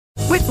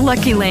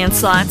Lucky Land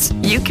Slots,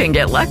 you can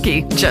get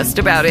lucky just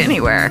about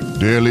anywhere.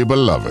 Dearly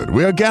beloved,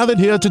 we are gathered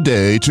here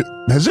today to...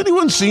 Has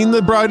anyone seen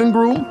the bride and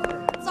groom?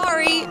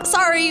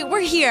 Sorry, we're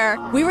here.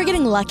 We were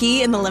getting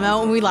lucky in the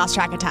limo and we lost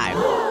track of time.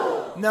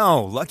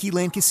 No, Lucky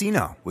Land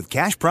Casino, with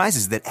cash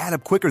prizes that add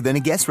up quicker than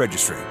a guest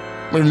registry.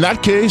 In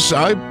that case,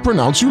 I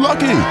pronounce you lucky.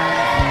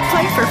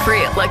 Play for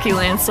free at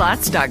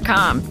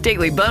LuckyLandSlots.com.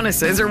 Daily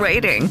bonuses are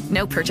waiting.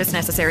 No purchase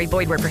necessary.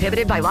 Void where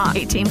prohibited by law.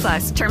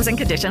 18+. Terms and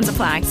conditions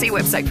apply. See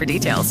website for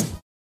details.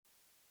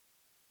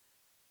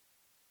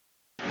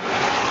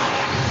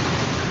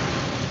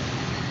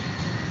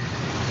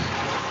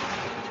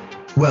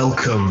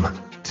 Welcome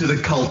to the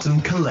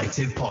Cultdom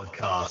Collective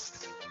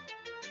Podcast.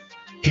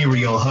 Here are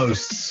your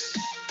hosts,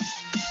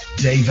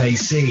 Dave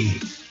AC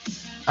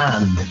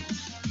and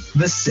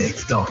the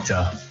Sixth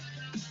Doctor.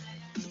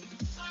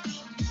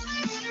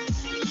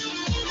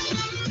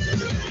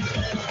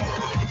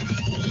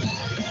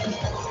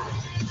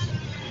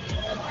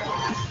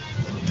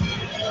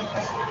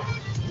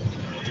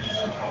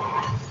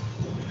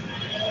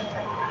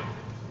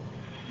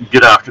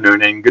 Good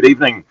afternoon and good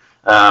evening.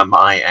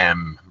 I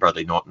am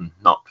Bradley Norton,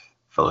 not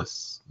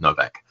Phyllis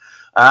Novak.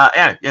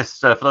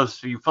 For those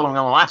of you following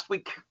on last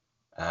week,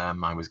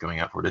 I was going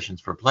out for auditions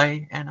for a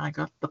play and I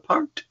got the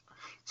part.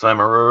 So I'm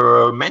a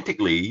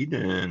romantic lead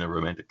in a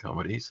romantic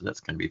comedy, so that's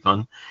going to be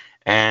fun.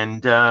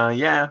 And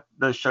the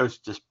show's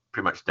just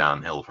pretty much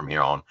downhill from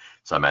here on,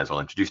 so I might as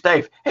well introduce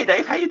Dave. Hey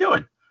Dave, how you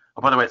doing?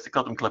 Oh, by the way, it's the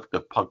Cultdom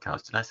Collective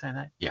Podcast. Did I say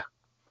that? Yeah.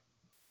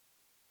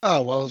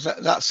 Oh, well,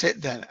 that's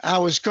it then. I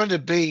was going to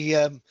be,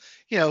 I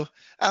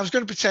was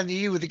going to pretend that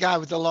you were the guy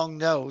with the long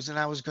nose and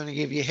I was going to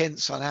give you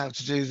hints on how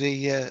to do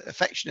the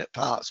affectionate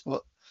parts,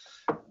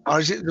 or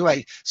is it the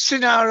way?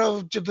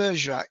 Cyrano de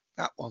Bergerac,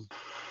 that one.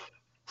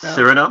 No.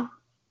 Cyrano?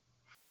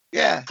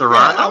 Yeah.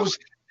 Cyrano?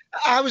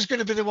 I was going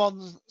to be the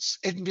one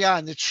hidden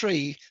behind the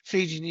tree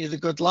feeding you the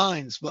good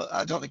lines, but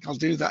I don't think I'll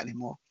do that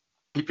anymore.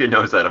 Keep your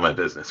nose out of my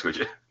business, would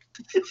you?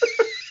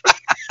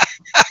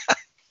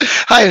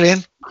 Hi,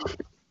 Ian.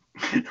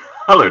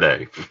 Hello,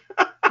 Dave.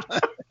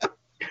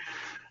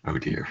 Oh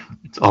dear,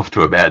 it's off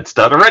to a bad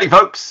start already,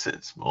 folks.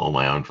 It's all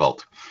my own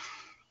fault.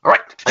 All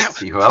right, let's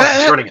see who else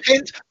is joining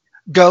us.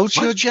 Go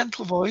to your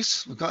gentle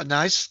voice. We've got a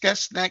nice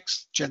guest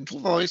next. Gentle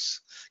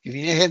voice.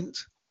 Giving you a hint.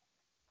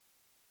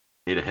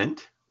 Need a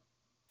hint?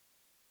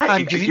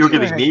 You're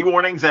giving me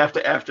warnings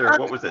after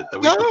what was it? The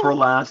week before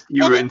last,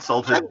 you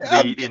insulted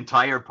the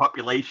entire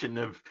population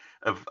of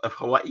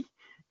Hawaii.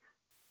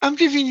 I'm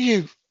giving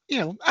you,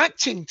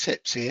 acting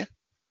tips here.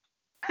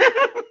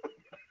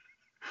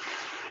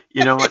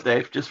 You know what,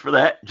 Dave? Just for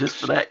that,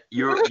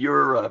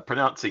 you're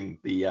pronouncing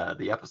the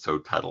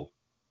episode title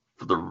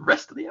for the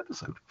rest of the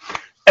episode.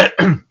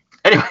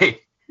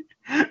 Anyway,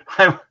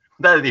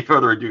 without any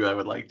further ado, I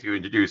would like to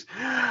introduce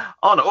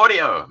on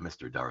audio,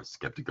 Mr. Darth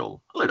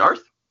Skeptical. Hello,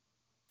 Darth.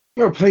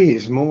 Oh,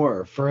 please,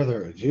 more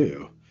further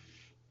ado.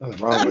 Nothing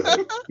wrong with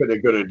it.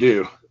 Good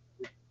ado.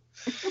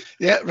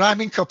 Yeah,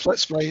 rhyming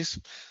couplets, please.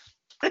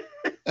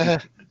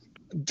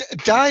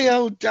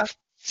 Diodati.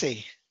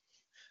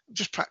 I'm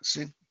just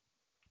practicing.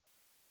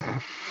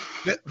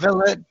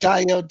 Villa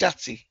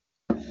Diodati.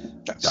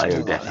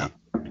 Diodati.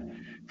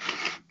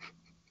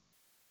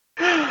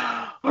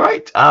 All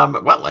right.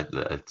 Well,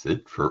 that's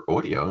it for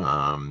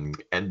audio.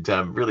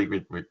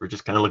 Really, we're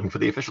just kind of looking for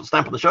the official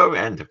stamp on the show.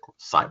 And of course,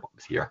 Cybob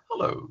is here.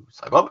 Hello,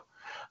 Cybob.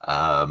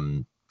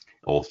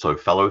 Also,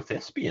 fellow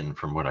thespian,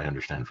 from what I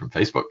understand from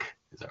Facebook,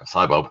 is our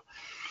Cybob.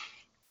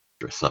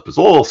 Dressed up as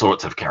all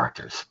sorts of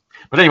characters.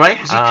 But anyway,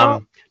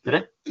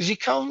 is he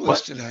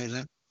coldless today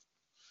then?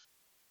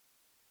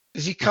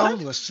 Is he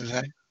coldless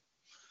today?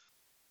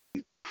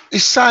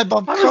 Is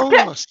Cybob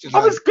coldless today?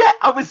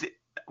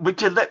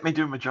 Would you let me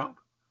do my job?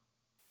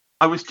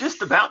 I was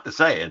just about to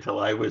say, until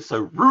I was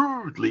so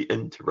rudely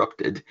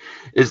interrupted,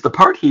 is the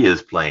part he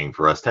is playing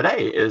for us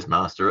today is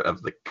Master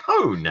of the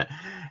Cone.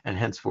 And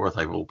henceforth,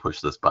 I will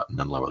push this button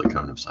and lower the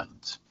Cone of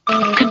Silence.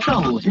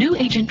 Control, new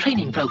agent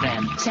training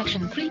program,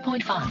 section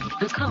 3.5,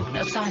 the Cone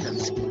of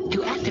Silence.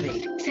 To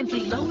activate,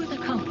 simply lower the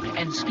cone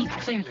and speak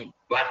clearly.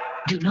 What?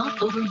 Do not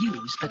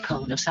overuse the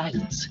Cone of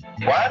Silence.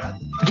 What?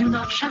 Do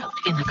not shout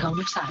in the Cone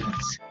of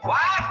Silence.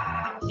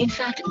 What? In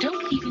fact,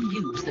 don't even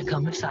use the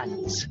Cone of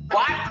Silence.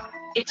 What?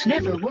 It's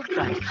never worked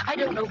right. I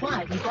don't know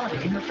why we bought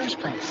it in the first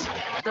place.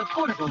 The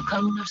portable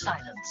Cone of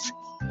Silence.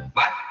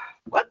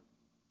 What?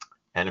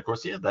 And of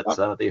course, that's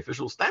the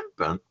official stamp.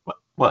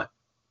 What?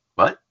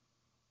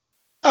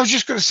 I was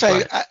just going to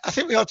say, I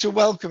think we ought to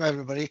welcome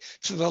everybody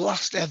to the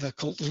last ever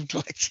Cultdom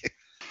Collective.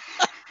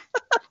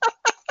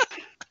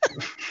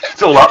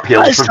 It's all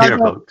uphill from here,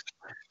 folks.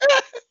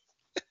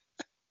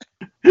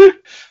 But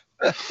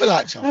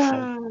that's all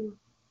fun.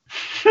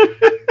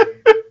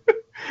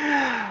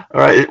 All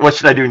right, what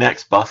should I do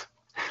next, boss?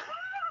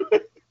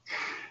 You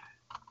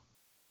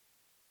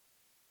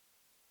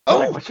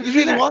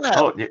really want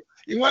to?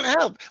 You want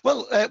help?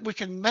 Well, we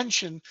can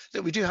mention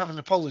that we do have an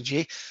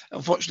apology.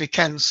 Unfortunately,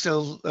 Ken's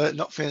still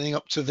not feeling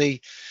up to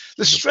the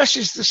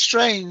stresses, the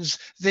strains,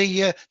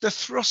 the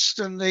thrust,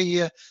 and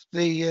the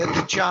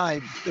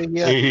jibe,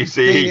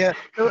 Easy.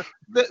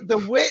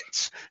 the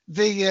wit,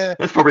 the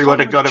That's probably what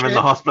got him in the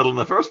comradeship. hospital in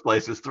the first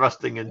place, is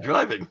thrusting and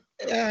driving.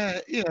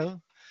 You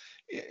know,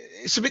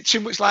 it's a bit too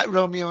much like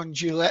Romeo and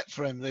Juliet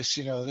for him. This,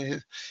 you know,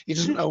 he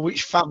doesn't know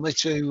which family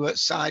to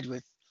side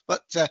with.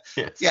 But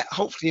Yes. yeah,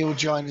 hopefully he'll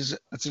join us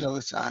at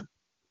another time.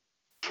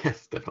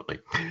 Yes, definitely.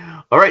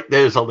 All right,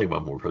 there's only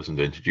one more person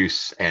to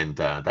introduce, and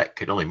that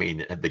could only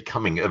mean the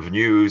coming of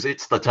news.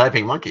 It's the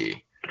Typing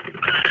Monkey.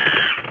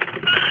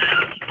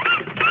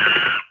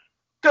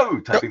 Go,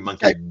 Typing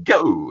Monkey,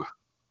 go.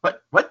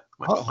 What?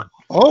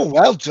 Oh,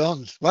 well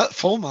done. Well,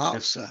 full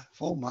marks, sir.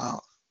 Full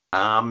mark.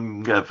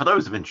 For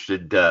those of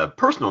interested,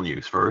 personal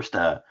news first.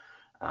 I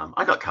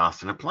got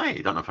cast in a play.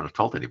 Don't know if I've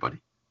told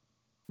anybody.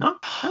 No?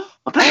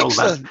 I'll tell you all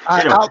about it.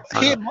 I want to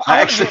hear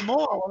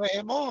more.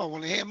 I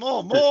want to hear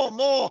more.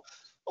 More.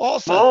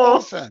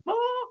 Author.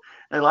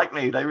 They like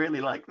me. They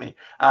really like me.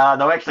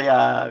 No, actually,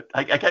 I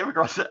came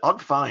across it on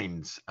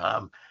Finds.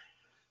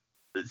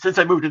 Since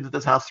I moved into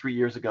this house 3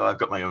 years ago, I've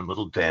got my own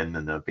little den,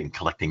 and I've been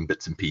collecting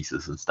bits and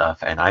pieces and stuff.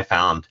 And I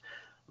found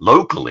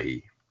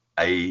locally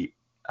a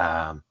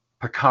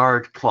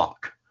Picard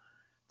clock.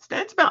 It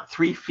stands about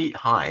 3 feet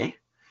high.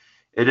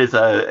 It is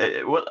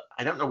well,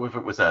 I don't know if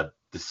it was a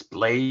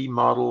display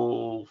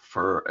model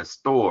for a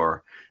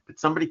store, but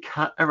somebody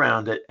cut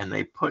around it and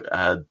they put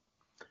a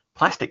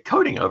plastic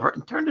coating over it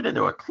and turned it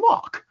into a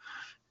clock.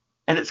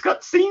 And it's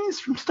got scenes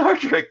from Star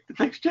Trek The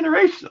Next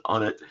Generation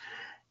on it.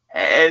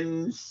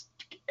 And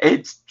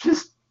it's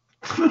just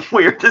the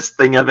weirdest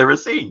thing I've ever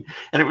seen.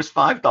 And it was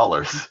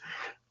 $5.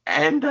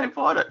 And I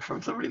bought it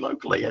from somebody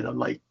locally, and I'm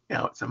like,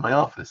 it's in my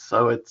office.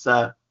 So it's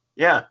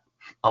yeah,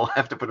 I'll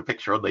have to put a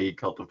picture on the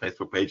Cultdom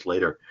Facebook page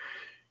later.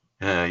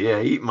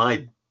 Eat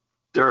my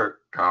dirt,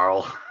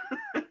 Carl.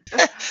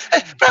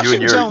 you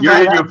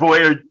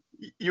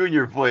and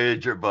your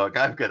Voyager book.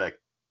 I've got a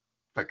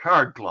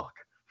Picard clock.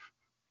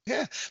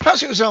 Yeah,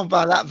 perhaps it was owned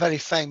by that very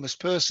famous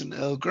person,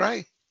 Earl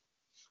Grey.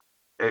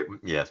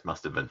 Yes,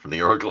 must have been from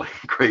the Earl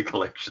Grey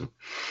collection.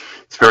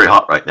 It's very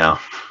hot right now.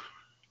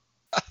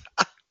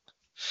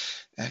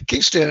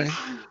 Keep stirring.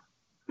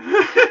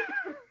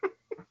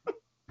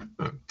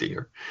 Oh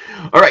dear.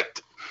 All right.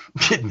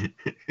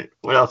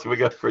 What else have we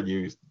got for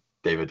news,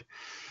 David?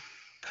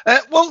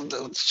 Well,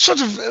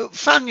 sort of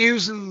fan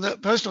news and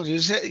personal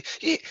news.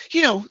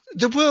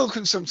 The world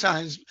can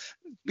sometimes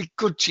be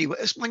good to you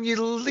when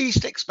you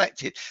least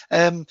expect it.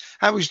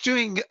 I was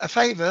doing a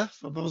favour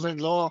for my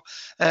mother-in-law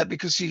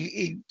because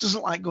he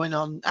doesn't like going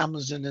on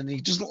Amazon, and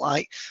he doesn't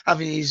like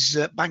having his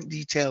bank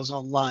details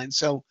online.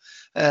 So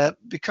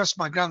because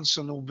my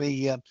grandson will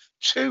be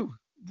 2,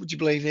 would you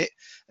believe it,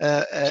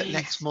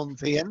 next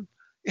month, Ian?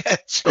 Yeah,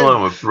 2.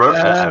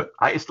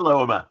 I still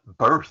owe him a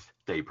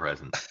birthday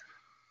present.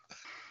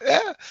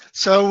 Yeah.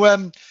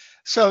 So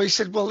he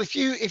said, well, if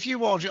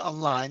you order it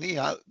online,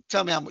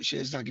 tell me how much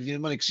it is, and I'll give you the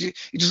money, because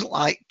he doesn't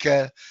like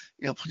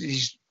putting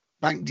his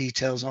bank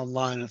details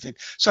online, I think.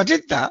 So I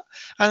did that,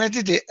 and I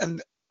did it,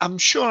 and I'm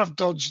sure I've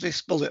dodged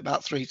this bullet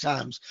about 3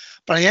 times,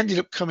 but I ended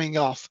up coming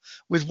off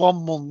with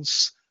 1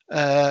 month's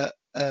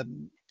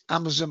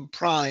Amazon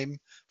Prime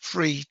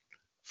free.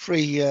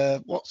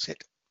 What's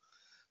it?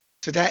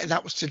 Today.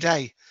 That was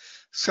today.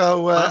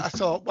 So I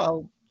thought,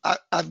 well,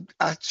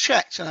 I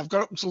checked, and I've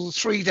got up until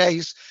 3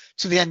 days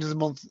to the end of the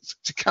month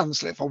to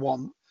cancel it if I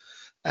want.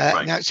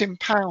 Right. Now it's in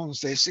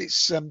pounds.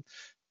 It's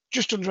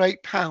just under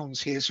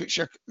 £8 here, which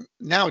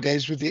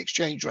nowadays with the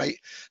exchange rate,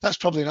 that's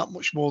probably not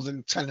much more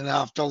than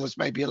 $10.50,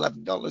 maybe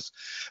 $11.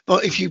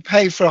 But if you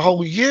pay for a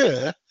whole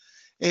year,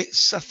 I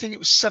think it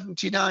was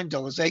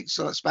 $79.08,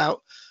 so that's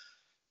about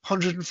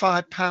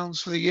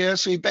 £105 for the year.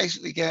 So you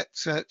basically get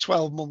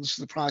 12 months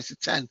for the price of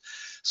 10.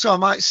 So I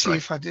might see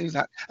if I do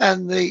that.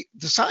 And the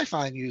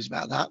sci-fi news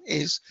about that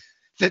is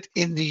that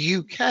in the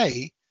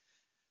UK,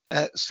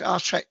 Star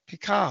Trek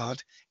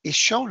Picard is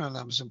shown on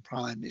Amazon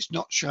Prime. It's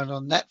not shown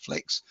on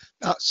Netflix.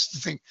 That's the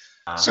thing.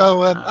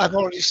 So I've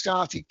already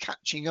started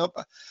catching up.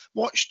 I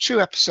watched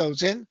 2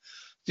 episodes in.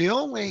 The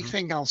only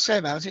thing I'll say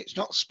about it, it's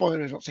not a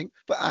spoiler, I don't think,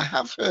 but I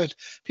have heard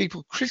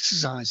people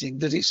criticising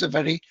that it's a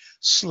very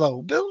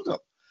slow build-up.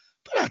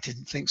 But I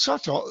didn't think so. I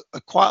thought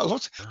quite a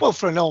lot. Well,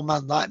 for an old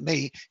man like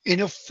me,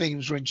 enough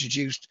things were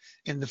introduced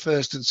in the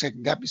first and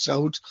second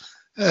episodes,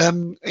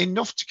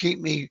 enough to keep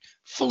me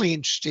fully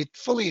interested,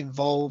 fully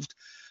involved,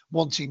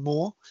 wanting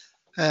more.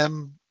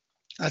 And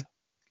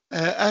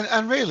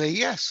really,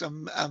 yes,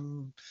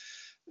 I'm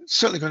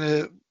certainly going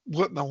to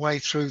work my way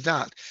through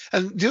that.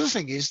 And the other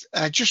thing is,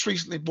 I just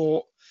recently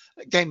bought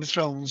Game of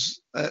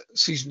Thrones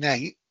season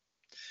 8,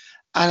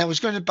 and I was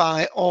going to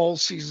buy all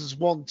seasons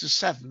 1 to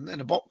 7 in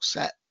a box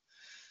set.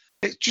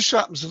 It just so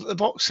happens that the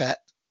box set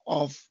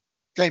of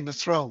Game of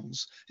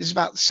Thrones is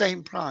about the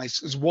same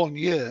price as 1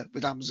 year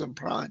with Amazon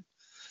Prime.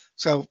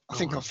 So I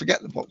think I'll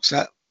forget the box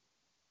set.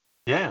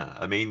 Yeah,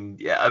 I mean,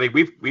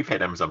 we've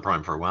had Amazon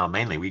Prime for a while.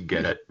 Mainly, we've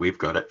got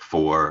it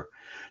for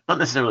not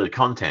necessarily the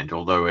content,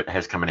 although it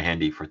has come in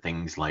handy for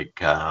things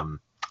like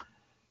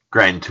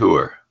Grand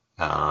Tour,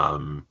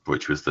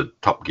 which was the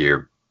Top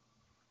Gear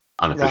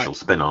unofficial Right.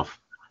 spin-off,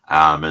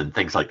 and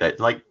things like that.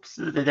 Like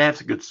they have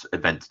some good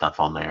event stuff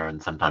on there,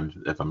 and sometimes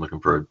if I'm looking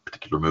for a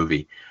particular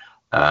movie,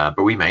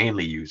 but we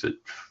mainly use it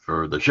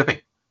for the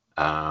shipping.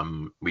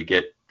 We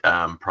get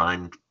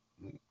Prime,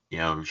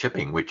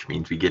 shipping, which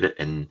means we get it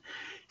in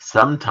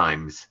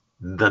sometimes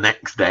the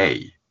next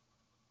day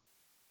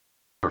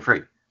for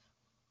free.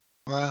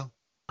 Wow.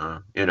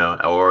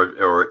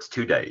 Or it's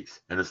 2 days,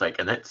 and it's like,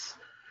 and it's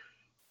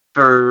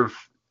for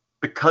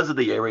because of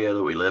the area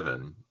that we live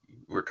in,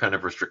 we're kind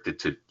of restricted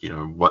to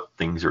what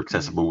things are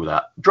accessible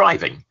without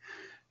driving,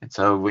 and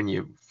so when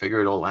you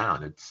figure it all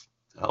out, it's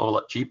a whole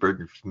lot cheaper if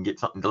you can get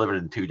something delivered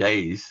in 2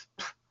 days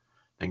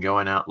than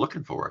going out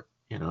looking for it.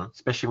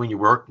 Especially when you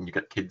work and you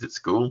got kids at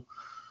school.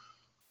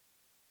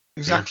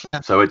 Exactly.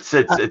 Yeah. So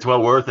it's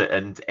well worth it,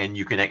 and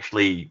you can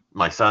actually,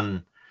 my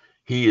son,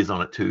 he is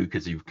on it too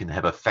because you can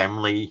have a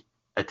family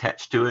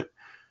attached to it.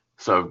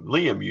 So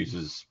Liam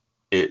uses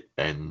it,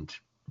 and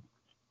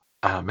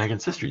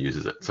Megan's sister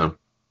uses it. So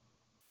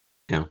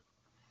yeah.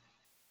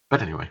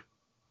 But anyway,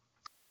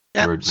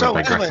 Yeah. we're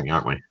digressing,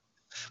 aren't we?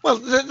 Well,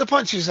 the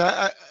point is,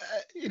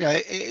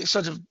 it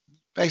sort of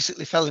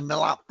basically fell in my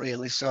lap,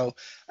 really. So,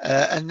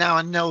 and now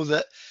I know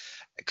that,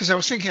 because I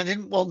was thinking I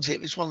didn't want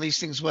it. It's one of these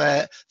things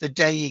where the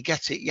day you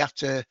get it, you have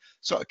to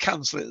sort of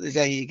cancel it the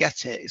day you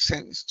get it.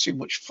 It's too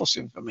much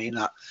fussing for me,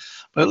 that.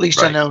 But at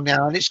least I know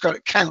now, and it's got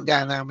a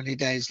countdown how many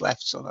days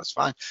left, so that's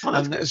fine. Oh,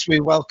 that's good. As we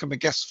welcome a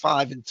guest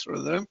 5 into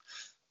the room,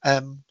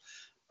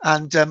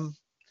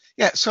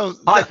 yeah. So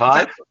high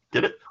five.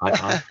 Did it? High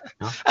five.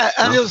 No?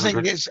 And the other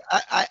thing is,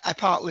 I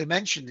partly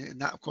mentioned it in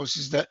that, of course,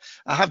 is that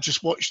I have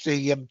just watched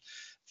the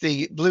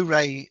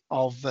Blu-ray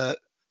of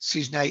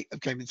season 8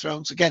 of Game of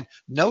Thrones. Again,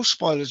 no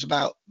spoilers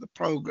about the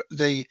program,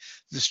 the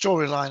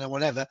storyline or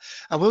whatever.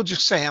 I will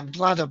just say I'm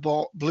glad I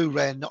bought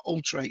Blu-ray and not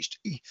Ultra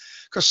HD,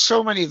 because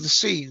so many of the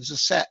scenes are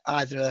set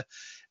either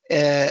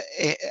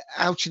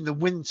out in the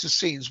winter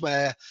scenes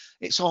where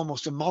it's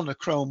almost a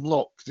monochrome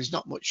look. There's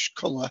not much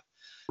color.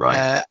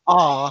 Right.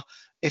 Or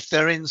if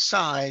they're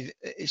inside,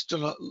 it's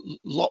done a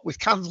lot with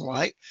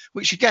candlelight,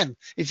 which again,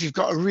 if you've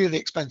got a really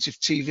expensive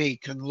TV,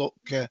 can look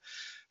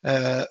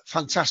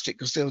fantastic,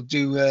 because they'll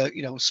do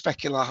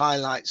specular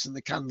highlights and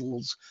the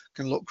candles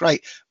can look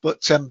great.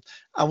 But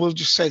I will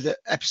just say that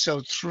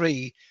episode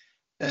 3,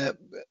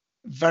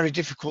 very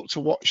difficult to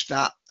watch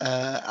that.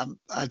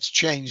 I'd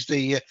change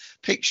the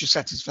picture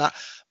settings for that,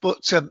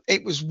 but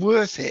it was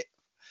worth it.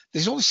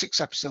 There's only 6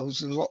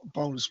 episodes and a lot of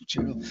bonus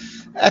material.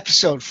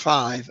 Episode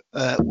 5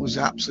 was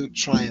an absolute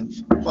triumph,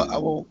 but I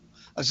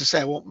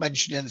won't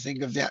mention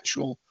anything of the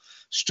actual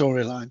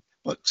storyline.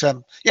 But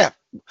yeah,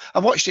 I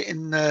watched it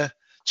in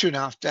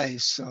 2.5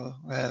 days, so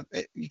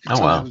you can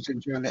tell I was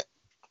enjoying it.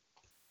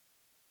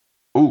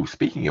 Oh,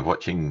 speaking of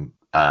watching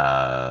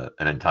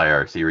an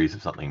entire series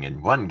of something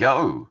in one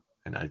go,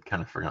 and I'd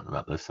kind of forgotten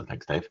about this, so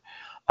thanks, Dave.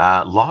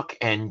 Lock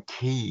and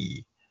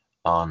Key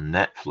on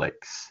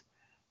Netflix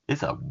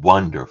is a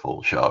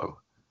wonderful show.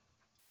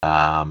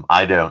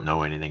 I don't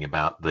know anything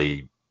about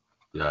the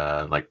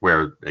like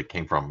where it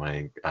came from.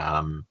 I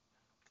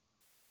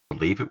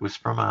believe it was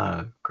from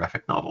a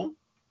graphic novel,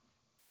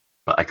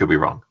 but I could be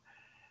wrong.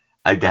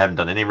 I haven't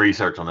done any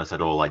research on this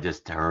at all. I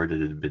just heard it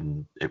had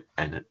been,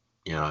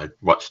 I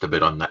watched a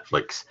bit on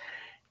Netflix,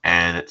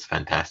 and it's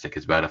fantastic.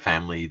 It's about a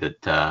family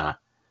that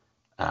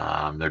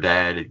their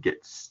dad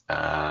gets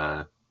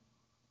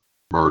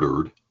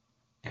murdered,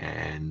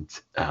 and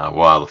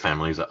while the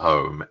family's at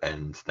home,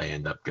 and they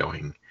end up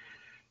going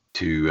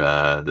to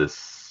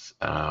this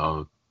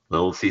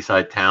little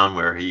seaside town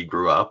where he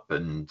grew up,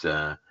 and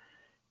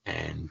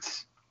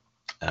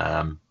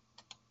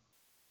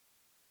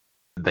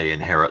they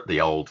inherit the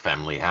old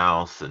family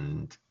house,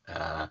 and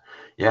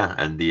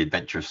and the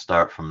adventures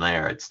start from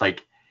there. It's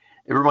like,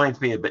 it reminds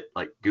me a bit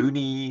like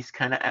Goonies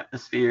kind of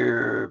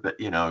atmosphere, but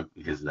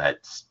because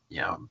that's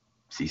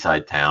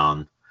seaside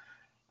town,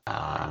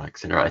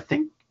 etc. I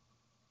think,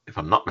 if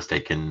I'm not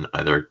mistaken,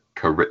 either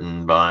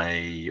co-written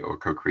by or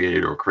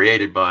co-created or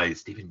created by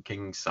Stephen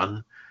King's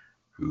son,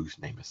 whose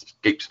name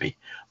escapes me.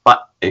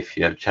 But if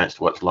you have a chance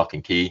to watch Lock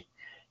and Key,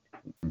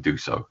 do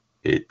so.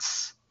 I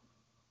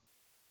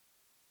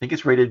think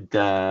it's rated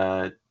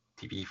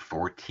TV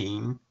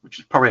 14, which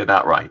is probably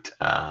about right.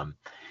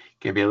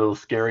 Can be a little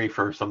scary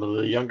for some of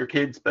the younger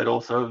kids, but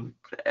also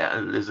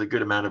there's a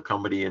good amount of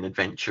comedy and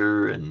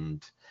adventure,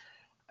 and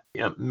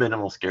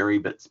minimal scary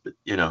bits. But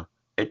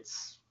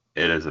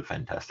it is a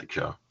fantastic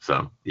show.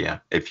 So yeah,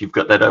 if you've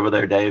got that over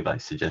there, Dave, I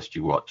suggest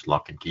you watch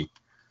Lock and Key.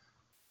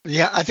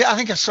 Yeah, I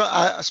think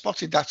I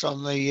spotted that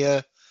on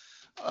the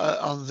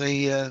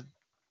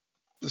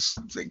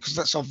because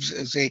that's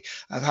obviously,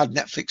 I've had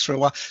Netflix for a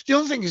while. The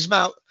other thing is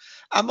about,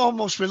 I'm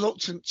almost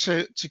reluctant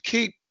to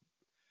keep.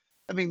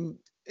 I mean,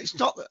 it's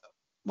not that.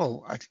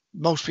 Well,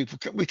 most people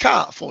we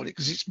can't afford it,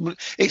 because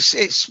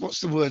it's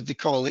what's the word they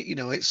call it?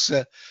 It's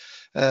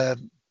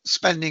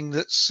spending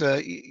that's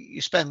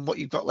you spend what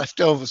you've got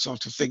left over,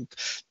 sort of thing.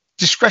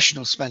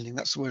 Discretional spending,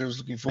 that's the word I was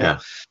looking for.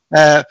 Yeah.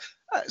 But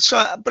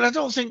I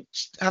don't think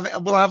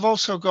well, I've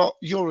also got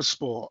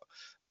Eurosport,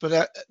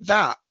 but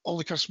that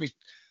only cost me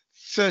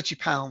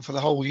 £30 for the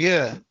whole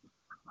year,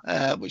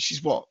 which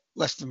is what,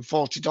 less than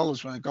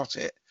 $40 when I got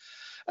it.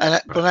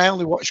 And but I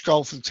only watch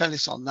golf and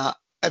tennis on that.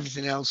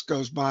 Everything else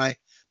goes by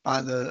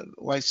the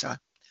wayside.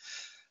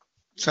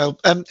 So,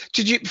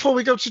 did you, before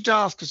we go to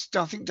Darth, because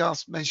I think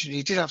Darth mentioned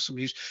he did have some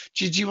news.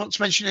 Did you want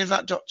to mention any of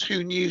that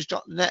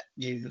 .2news.net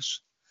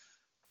news?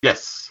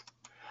 Yes.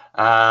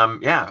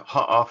 Yeah,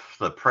 hot off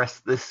the press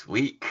this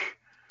week.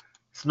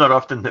 It's not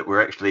often that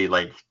we're actually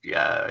like,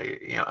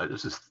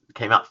 this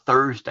came out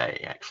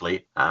Thursday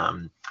actually.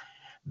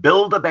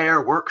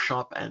 Build-A-Bear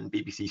Workshop and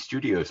BBC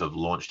Studios have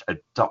launched a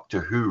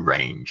Doctor Who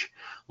range,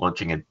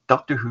 launching a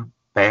Doctor Who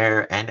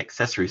bear and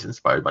accessories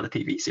inspired by the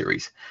TV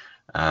series.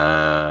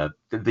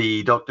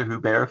 The Doctor Who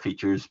bear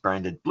features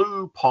branded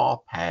blue paw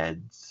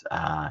pads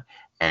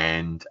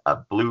and a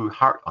blue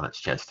heart on its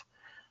chest.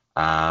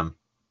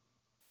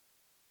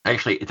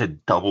 Actually, it's a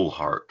double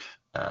heart,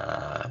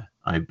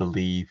 I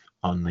believe,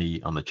 on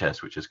the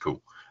chest, which is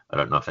cool. I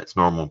don't know if that's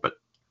normal, but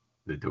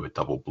they do a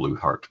double blue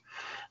heart.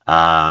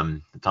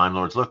 The Time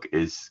Lord's look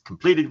is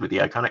completed with the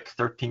iconic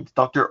 13th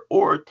Doctor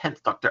or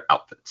 10th Doctor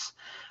outfits.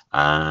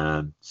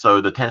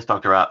 So the 10th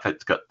Doctor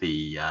outfit's got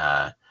the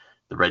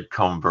red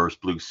Converse,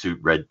 blue suit,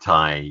 red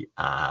tie,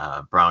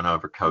 brown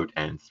overcoat,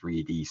 and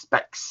 3D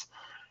specs.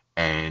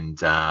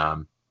 And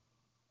of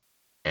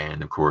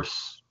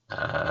course,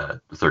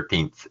 the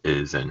 13th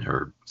is in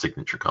her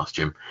signature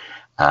costume.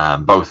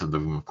 Both of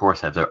them, of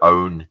course, have their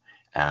own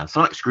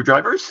sonic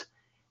screwdrivers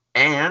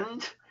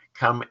and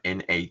come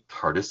in a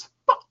TARDIS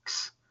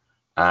box.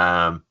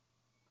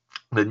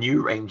 The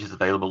new range is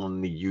available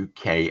in the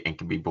UK and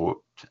can be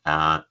bought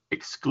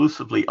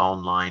exclusively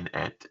online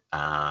at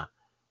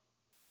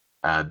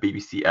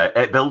BBC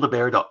at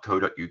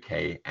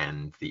buildabear.co.uk,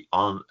 and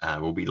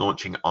will be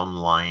launching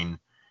online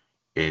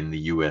in the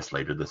US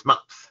later this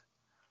month.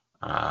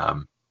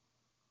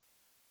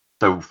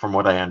 So from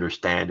what I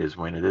understand is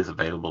when it is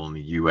available in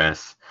the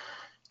US,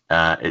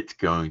 it's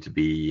going to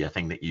be a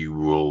thing that you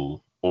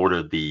will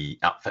order the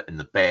outfit and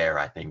the bear,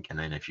 I think, and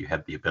then if you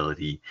have the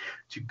ability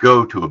to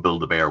go to a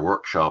Build-A-Bear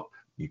workshop,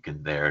 you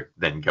can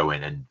then go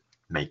in and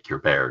make your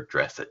bear,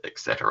 dress it,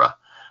 etc.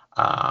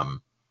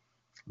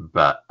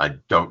 But I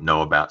don't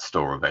know about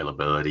store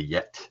availability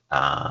yet.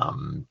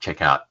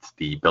 Check out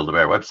the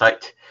Build-A-Bear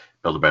website,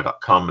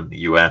 buildabear.com in the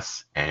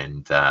US,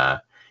 and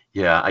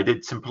yeah, I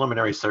did some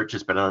preliminary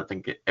searches, but I don't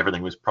think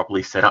everything was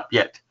properly set up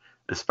yet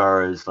as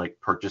far as like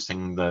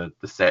purchasing the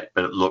set,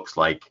 but it looks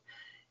like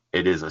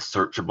it is a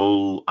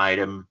searchable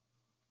item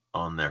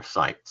on their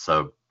site.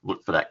 So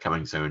look for that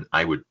coming soon.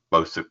 I would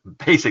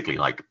basically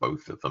like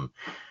both of them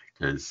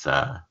because,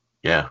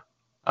 yeah,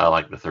 I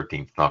like the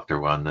 13th Doctor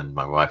one, and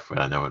my wife would,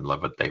 I know, in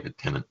love with David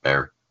Tennant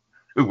bear.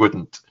 Who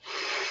wouldn't?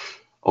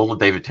 All the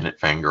David Tennant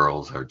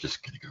fangirls are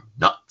just going to go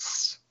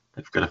nuts.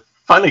 They've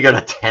finally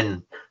got a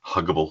 10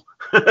 huggable.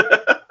 All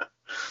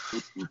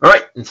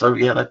right, and so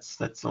yeah,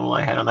 that's all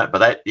I had on that. But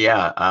that,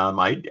 yeah,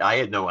 I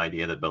had no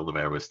idea that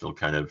Build-A-Bear was still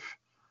kind of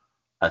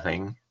a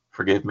thing.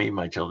 Forgive me,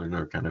 my children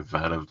are kind of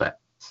out of that,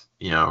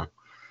 And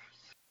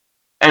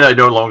I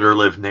no longer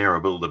live near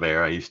a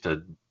Build-A-Bear. I used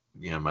to,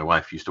 my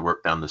wife used to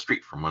work down the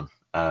street from one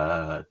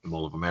at the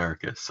Mall of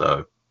America.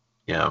 So,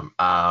 and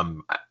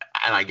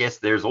I guess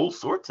there's all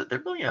sorts of, they're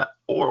building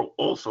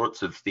all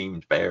sorts of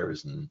themed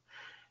bears and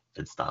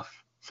stuff.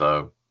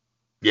 So,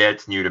 yeah,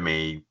 it's new to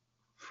me.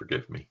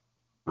 Forgive me.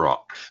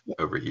 Rock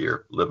over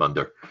here, live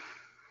under.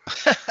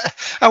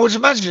 I would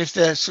imagine if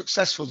they're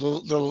successful,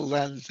 they'll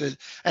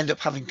end up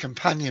having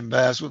companion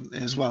bears, wouldn't they,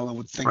 as well, I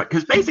would think. Right,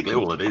 because basically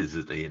all it is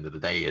at the end of the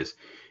day is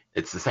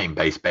it's the same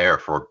base bear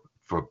for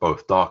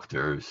both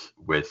Doctors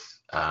with,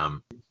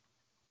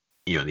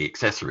 the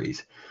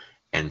accessories.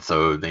 And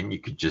so then you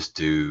could just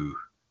do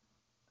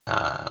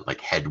like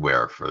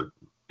headwear for,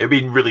 it'd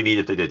be really neat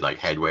if they did like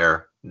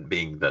headwear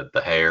being the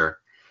hair,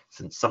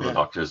 since some of the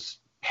Doctors'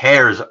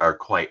 hairs are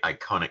quite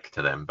iconic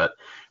to them, but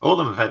all of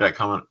them have had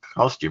iconic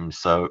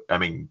costumes,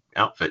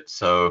 outfits.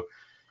 So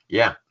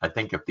yeah, I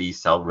think if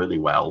these sell really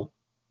well,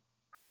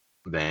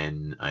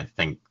 then I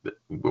think that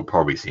we'll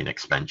probably see an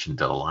expansion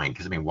to the line,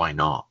 because why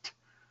not?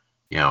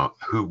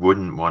 Who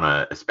wouldn't want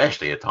to,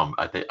 especially a Tom,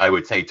 I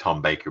would say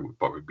Tom Baker would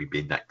probably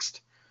be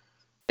next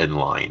in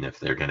line if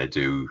they're going to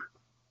do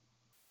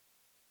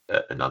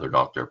another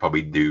Doctor.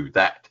 Probably do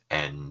that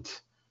and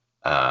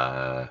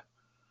Matt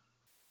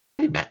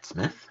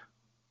Smith.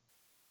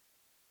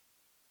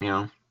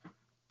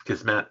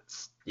 Because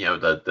Matt's,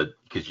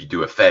 because you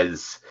do a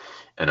fez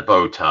and a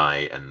bow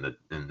tie and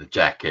the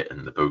jacket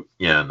and the boot,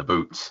 and the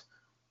boots,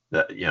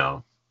 Well,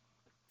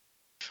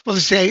 the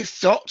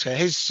 8th Doctor,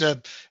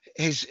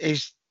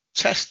 his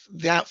test,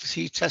 the outfit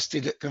he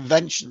tested at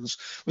conventions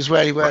was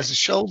where he wears a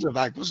shoulder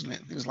bag, wasn't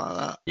it? Things like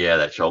that. Yeah,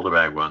 that shoulder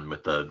bag one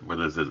with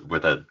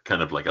a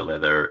kind of like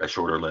a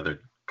shorter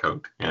leather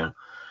coat. Yeah,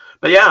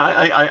 But yeah,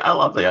 I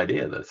love the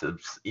idea of this.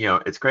 It's,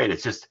 it's great.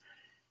 It's just,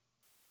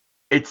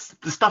 it's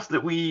the stuff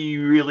that we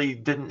really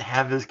didn't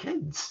have as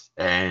kids.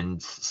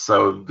 And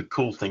so the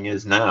cool thing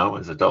is now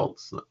as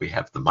adults that we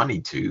have the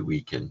money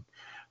we can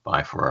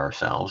buy for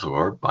ourselves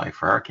or buy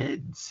for our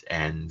kids.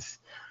 And,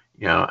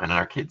 and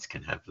our kids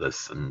can have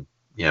this. And,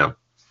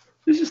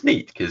 it's just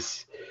neat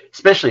because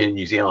especially in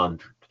New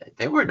Zealand,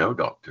 there were no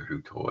Doctor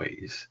Who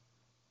toys.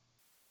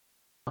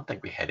 I don't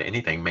think we had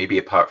anything, maybe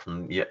apart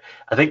from,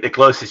 I think the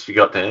closest we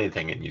got to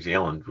anything in New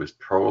Zealand was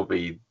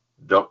probably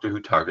Doctor Who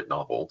Target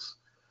novels,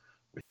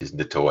 which is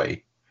the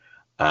toy.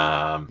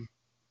 And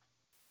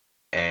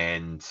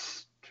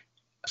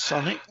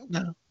Sonic?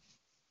 No.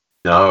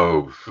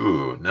 No.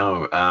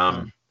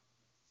 No.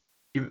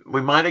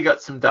 We might have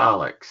got some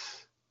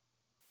Daleks,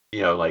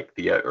 like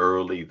the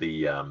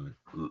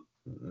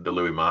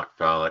Louis Mark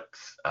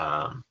Daleks,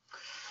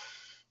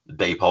 the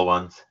Daypol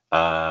ones.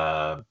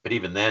 But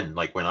even then,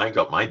 like when I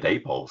got my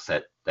Daypol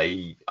set,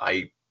 we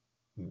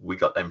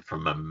got them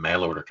from a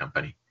mail order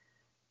company.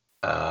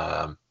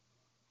 And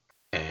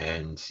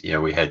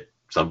we had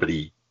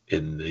somebody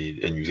in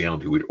New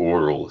Zealand who would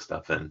order all the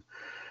stuff in.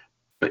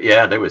 But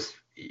yeah,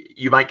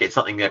 you might get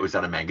something that was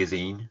on a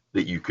magazine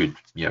that you could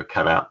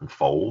cut out and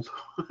fold,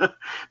 but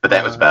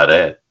that was about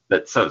it.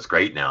 But so it's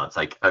great now. It's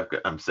like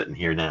I'm sitting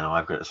here now.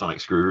 I've got a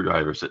sonic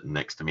screwdriver sitting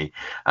next to me.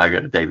 I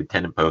got a David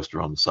Tennant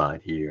poster on the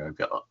side here.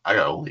 I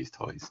got all these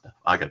toys stuff.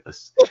 I got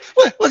this.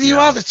 Well, you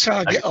are the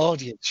target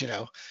audience,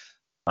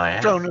 I am.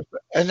 A grown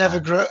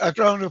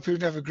up who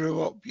never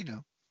grew up,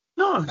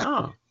 No,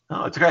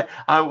 it's great.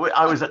 I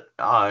was at.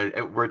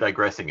 We're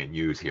digressing in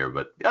news here,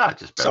 but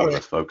just bear with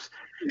us, folks.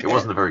 It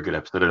wasn't a very good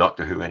episode of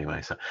Doctor Who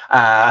anyway. So,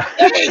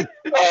 hey.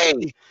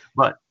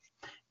 But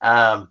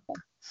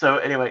so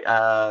anyway,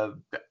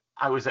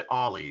 I was at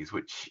Ollie's,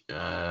 which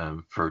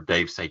for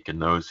Dave's sake and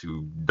those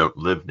who don't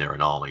live near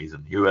an Ollie's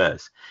in the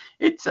US,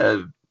 it's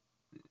a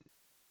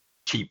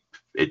cheap.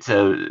 It's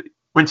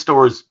when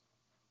stores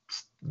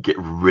get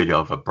rid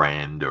of a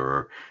brand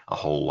or a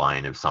whole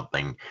line of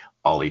something,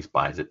 Ollie's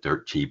buys it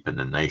dirt cheap and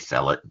then they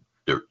sell it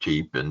dirt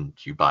cheap and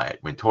you buy it.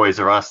 When Toys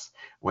R Us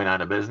went out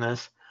of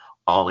business,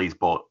 Ollie's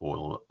bought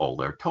all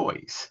their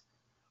toys.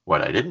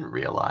 What I didn't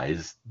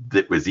realize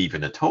that was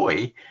even a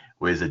toy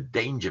was a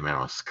Danger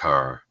Mouse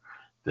car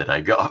that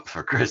I got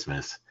for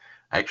Christmas.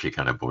 I actually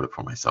kind of bought it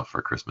for myself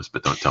for Christmas,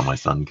 but don't tell my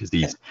son because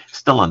he's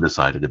still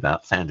undecided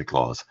about Santa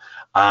Claus.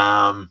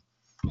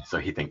 So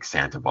he thinks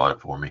Santa bought it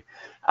for me.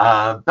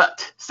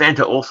 But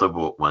Santa also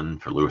bought one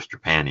for Louis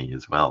Trapani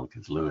as well,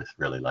 because Louis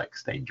really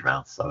likes Danger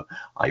Mouse. So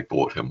I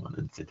bought him one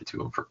and sent it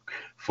to him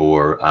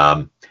for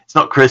it's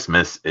not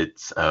Christmas.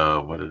 It's,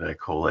 what did I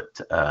call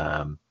it?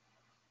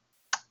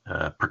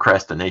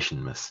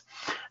 Procrastination miss.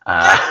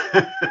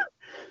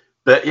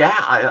 But yeah,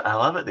 I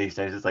love it these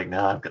days. It's like,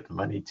 now I've got the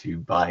money to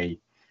buy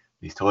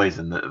these toys.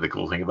 And the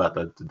cool thing about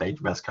the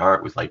Danger Mouse car,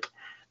 it was like,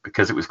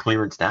 because it was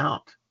clearanced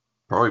out,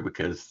 probably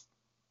because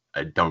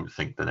I don't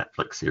think the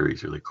Netflix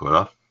series really caught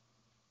up,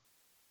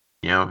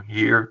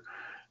 here.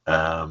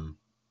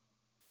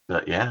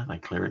 But yeah, I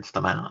clearanced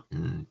them out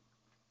and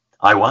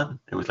I won.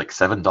 It was like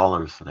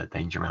 $7 for that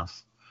Danger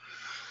Mouse.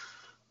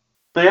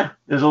 So yeah,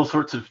 there's all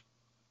sorts of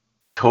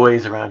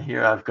toys around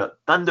here. I've got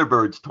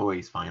Thunderbirds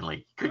toys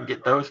finally. Couldn't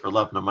get those for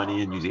love nor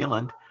money in New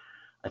Zealand.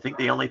 I think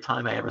the only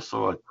time I ever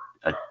saw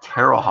a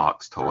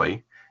Terrahawks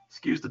toy,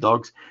 excuse the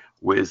dogs,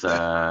 was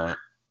a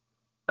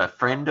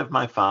friend of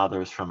my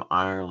father's from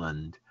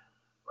Ireland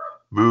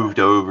moved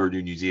over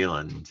to New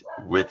Zealand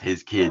with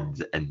his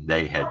kids and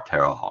they had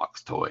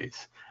Terrahawks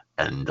toys.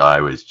 And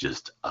I was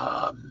just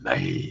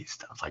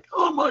amazed. I was like,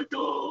 oh my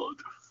God,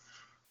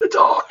 they're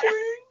talking.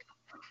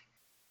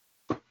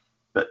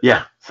 But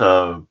yeah,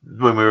 so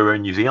when we were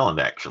in New Zealand,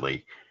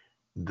 actually,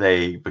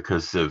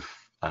 because of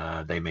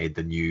they made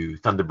the new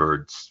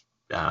Thunderbirds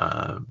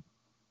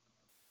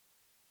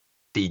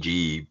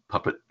CG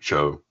puppet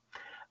show,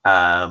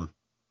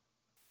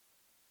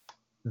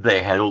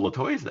 they had all the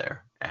toys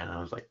there. And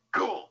I was like,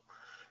 cool.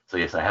 So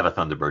yes, I have a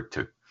Thunderbird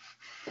too.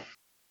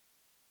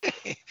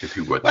 Just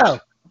who wouldn't? Well,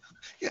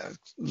 yeah,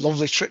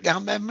 lovely trip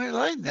down memory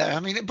lane there. I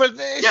mean, but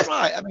it's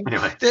right. I mean,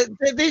 anyway.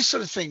 These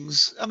sort of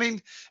things. I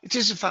mean, it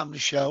is a family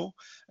show,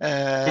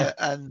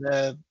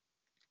 and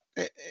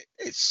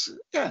it's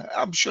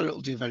I'm sure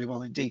it'll do very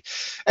well indeed.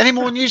 Any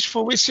more news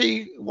before we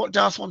see what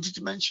Darth wanted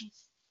to mention?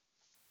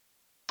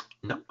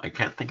 No, I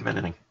can't think of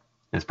anything.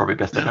 It's probably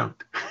best I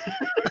don't.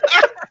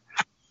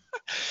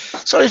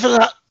 Sorry for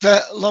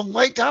that long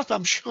wait, Darth.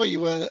 I'm sure you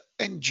were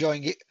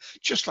enjoying it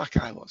just like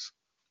I was.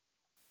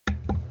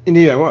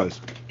 Indeed, I was.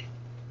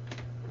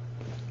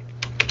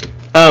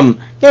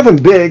 Nothing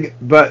big,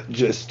 but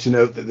just to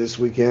note that this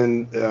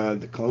weekend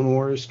the Clone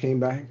Wars came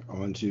back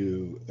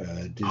onto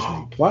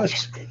Disney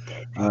Plus,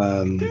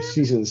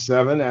 season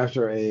 7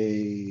 after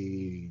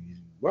a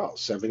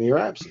 7-year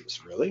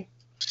absence. Really,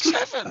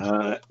 7.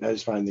 I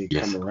just finally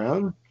come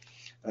around.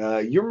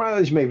 Your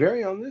mileage may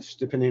vary on this,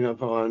 depending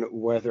upon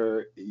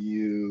whether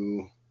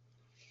you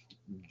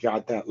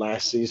got that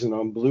last season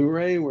on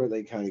Blu-ray, where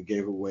they kind of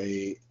gave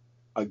away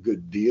a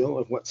good deal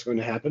of what's going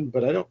to happen,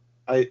 but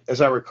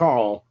as I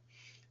recall,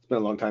 it's been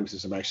a long time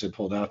since I've actually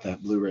pulled out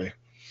that Blu-ray.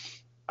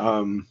 I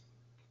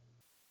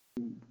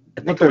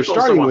What think it they're was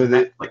also starting on with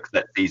it, Netflix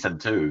that season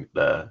 2,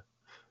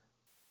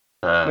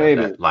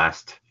 maybe. that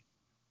last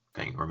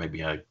thing, or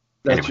maybe I.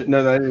 That's Anyway.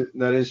 no,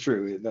 that is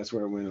true. That's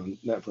where it went on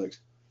Netflix.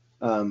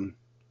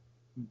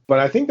 But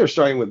I think they're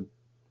starting with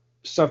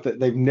stuff that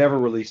they've never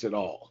released at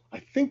all. I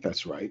think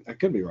that's right. I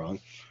could be wrong.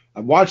 I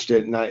watched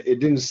it and it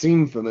didn't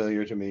seem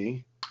familiar to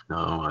me. No,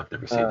 I've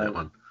never seen that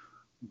one.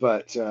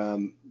 But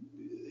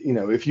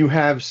if you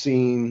have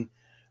seen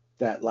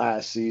that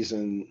last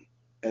season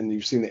and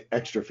you've seen the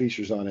extra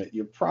features on it,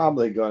 you're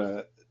probably going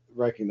to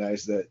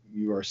recognize that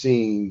you are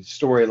seeing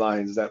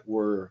storylines that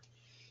were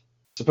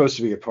supposed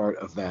to be a part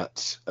of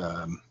that.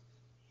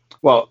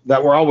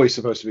 That were always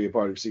supposed to be a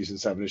part of season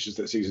 7. It's just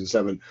that season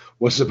 7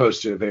 was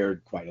supposed to have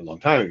aired quite a long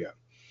time ago.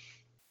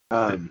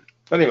 But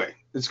anyway,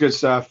 it's good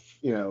stuff.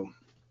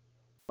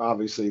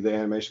 Obviously the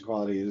animation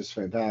quality is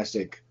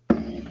fantastic.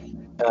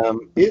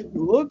 It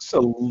looks a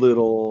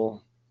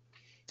little,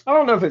 I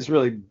don't know if it's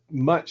really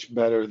much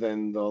better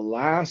than the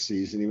last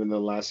season, even though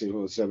the last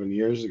season was 7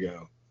 years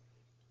ago.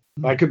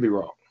 I could be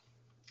wrong.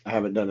 I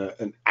haven't done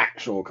an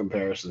actual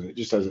comparison. It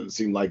just doesn't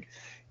seem like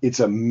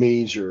it's a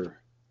major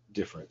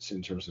difference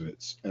in terms of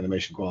its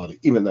animation quality,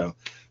 even though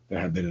there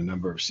have been a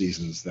number of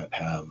seasons that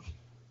have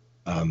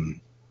a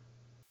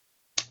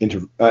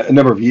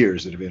number of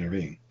years that have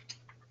intervened.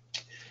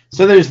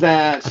 So there's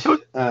that.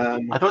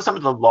 I thought some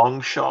of the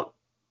long shot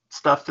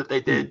stuff that they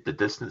did, the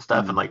distant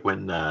stuff, and like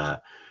when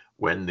the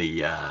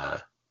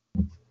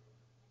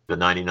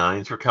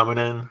 99s were coming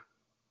in,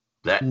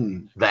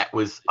 that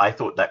was, I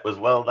thought that was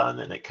well done,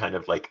 and it kind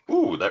of like,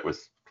 ooh, that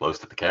was close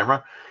to the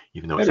camera,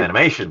 even though it's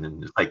animation,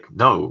 and it's like,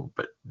 no,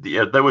 but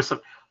there were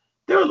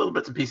little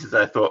bits and pieces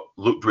that I thought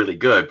looked really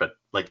good, but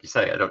like you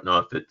say, I don't know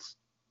if it's.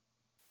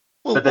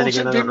 But then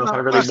again, I don't know if I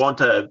really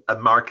want a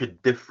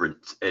marked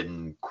difference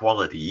in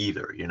quality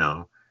either,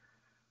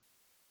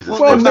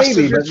 Well,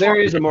 maybe, but there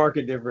is a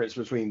marked difference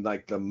between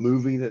like the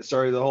movie that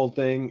started the whole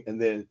thing, and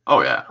then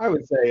I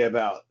would say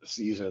about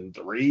season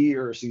 3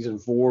 or season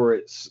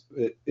 4,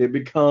 it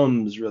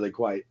becomes really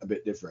quite a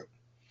bit different.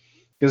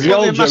 Because the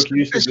old joke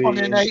used to be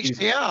in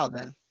HDR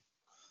then.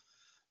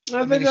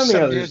 They've done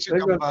the others.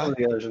 They've done some of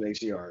the others in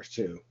HDRs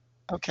too.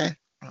 Okay.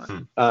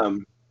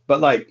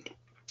 But like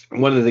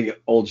one of the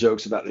old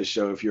jokes about this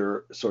show, if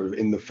you're sort of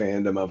in the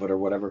fandom of it or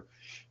whatever,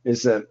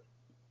 is that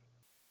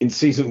in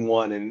season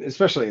 1, and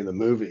especially in the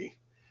movie,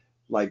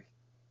 like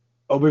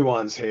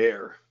Obi-Wan's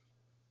hair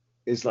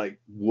is like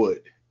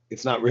wood.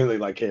 It's not really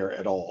like hair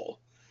at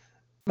all.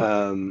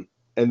 And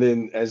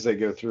then as they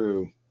go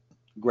through,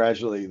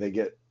 gradually they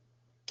get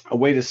a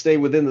way to stay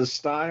within the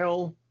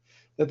style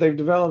that they've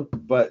developed,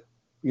 but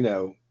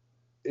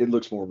it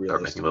looks more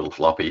realistic. Making a little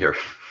floppy here.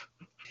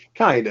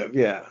 Kind of,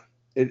 yeah.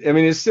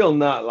 It's still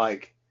not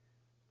like,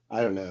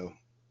 I don't know,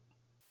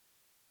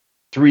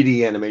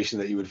 3D animation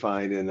that you would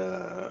find in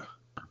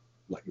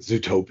like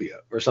Zootopia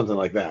or something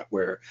like that,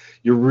 where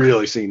you're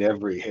really seeing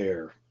every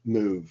hair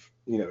move.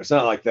 It's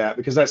not like that,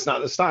 because that's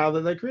not the style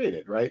that they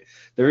created, right?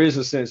 There is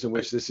a sense in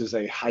which this is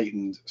a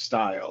heightened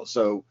style.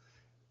 So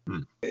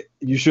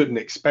you shouldn't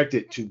expect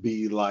it to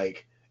be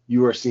like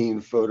you are seeing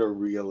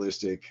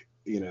photorealistic,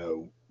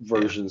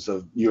 versions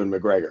of Ewan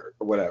McGregor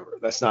or whatever.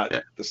 That's not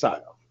the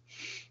style.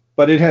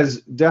 But it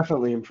has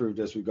definitely improved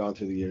as we've gone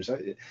through the years.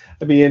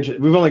 I'd be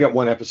interested. We've only got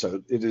one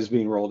episode. It is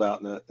being rolled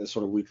out in a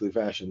sort of weekly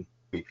fashion.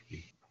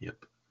 Yep.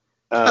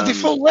 Are they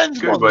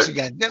full-length ones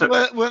again?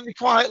 Weren't they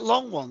quite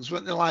long ones?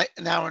 Weren't they like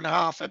an hour and a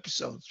half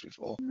episodes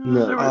before?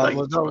 No, there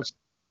was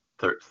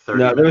there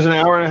was an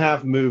hour and a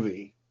half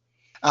movie.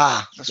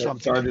 That's what I'm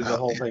started the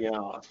whole thing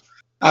out.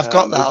 I've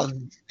got that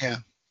on, yeah.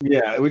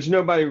 Yeah, which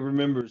nobody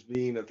remembers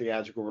being a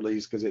theatrical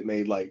release because it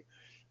made like,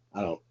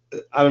 I don't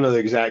know the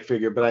exact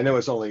figure, but I know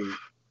it's only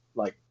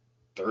like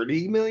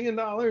 $30 million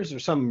or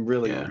some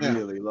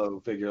really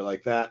low figure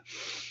like that.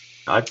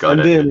 I've got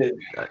it.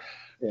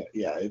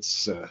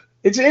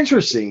 It's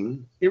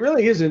interesting. It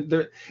really isn't.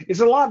 It's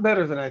a lot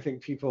better than I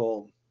think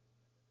people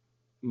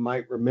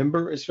might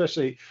remember,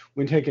 especially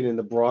when taken in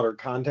the broader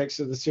context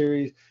of the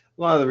series.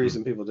 A lot of the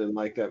reason people didn't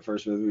like that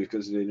first movie is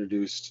because it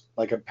introduced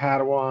like a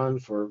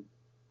Padawan for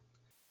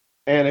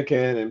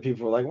Anakin, and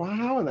people were like, well,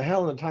 how in the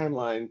hell in the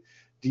timeline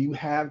do you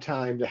have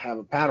time to have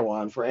a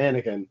Padawan for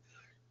Anakin?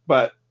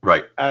 But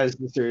as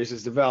the series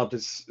has developed,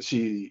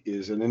 she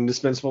is an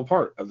indispensable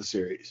part of the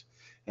series.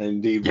 And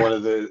indeed, one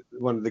of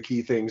the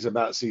key things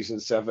about season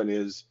 7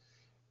 is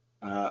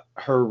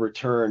her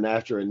return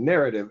after a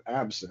narrative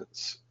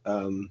absence,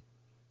 and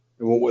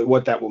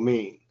what that will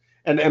mean.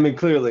 And I mean,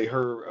 clearly,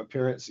 her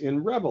appearance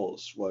in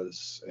Rebels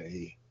was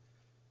a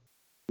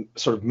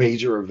sort of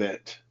major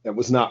event that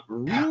was not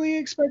really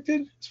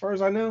expected, as far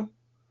as I know.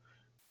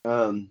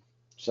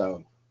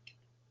 So.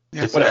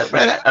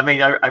 I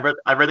mean,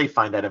 I really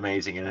find that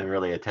amazing, and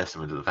really a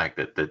testament to the fact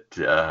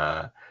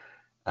that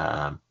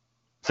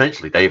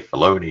essentially Dave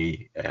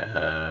Filoni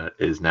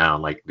is now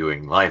like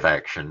doing live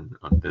action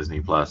on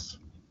Disney Plus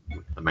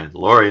with The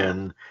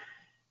Mandalorian,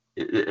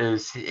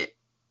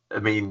 I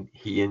mean,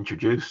 he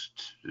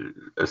introduced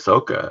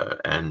Ahsoka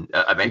and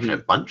eventually a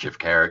bunch of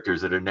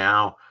characters that are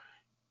now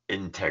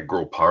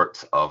integral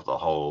parts of the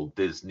whole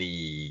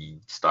Disney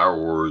Star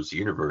Wars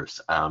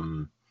universe.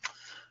 Hondo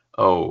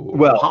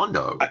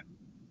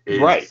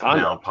is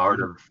Hondo. now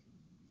part of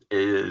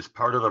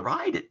the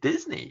ride at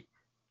Disney.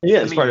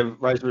 Yeah, he's part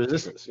of Rise of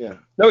Resistance. Yeah.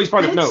 No, he's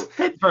part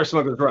of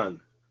Smuggler's Run.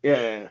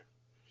 Yeah.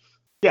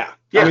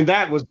 I mean,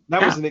 that was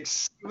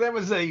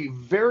a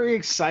very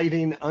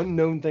exciting,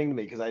 unknown thing to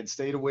me because I'd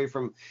stayed away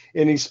from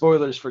any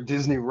spoilers for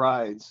Disney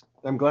rides.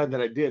 I'm glad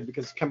that I did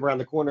because come around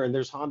the corner and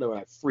there's Hondo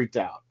and I freaked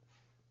out.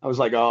 I was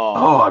like,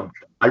 I'm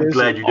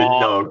glad you didn't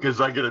know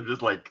because I could have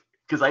just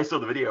because I saw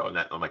the video on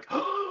that and I'm like,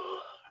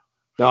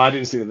 No, I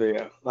didn't see the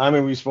video. I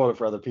mean, we spoiled it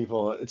for other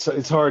people.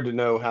 It's hard to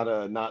know how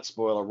to not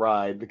spoil a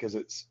ride because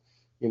it's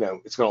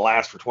going to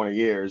last for 20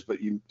 years,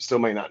 but you still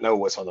may not know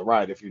what's on the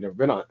ride if you've never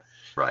been on it.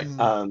 Right.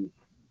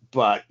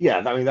 But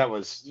yeah, I mean, that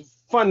was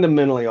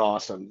fundamentally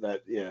awesome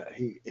that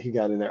he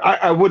got in there.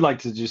 I would like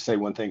to just say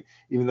one thing,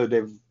 even though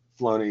Dave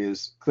Filoni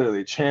is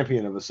clearly a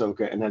champion of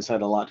Ahsoka and has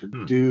had a lot to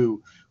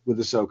do with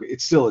Ahsoka,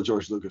 it's still a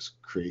George Lucas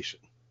creation.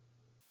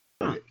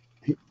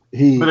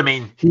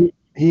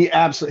 He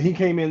absolutely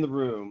came in the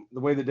room. The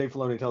way that Dave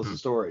Filoni tells the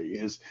story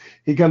is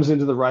he comes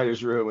into the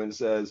writer's room and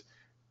says,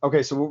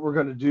 okay, so what we're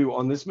going to do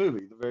on this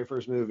movie, the very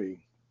first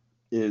movie,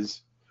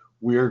 is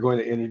we are going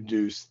to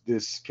introduce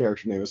this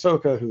character named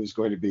Ahsoka, who is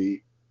going to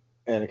be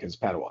Anakin's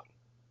Padawan.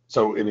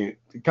 So, I mean,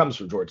 it comes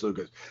from George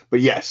Lucas.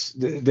 But yes,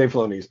 Dave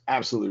Filoni is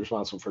absolutely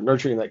responsible for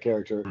nurturing that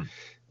character.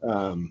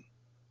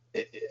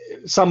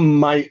 Some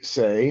might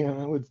say,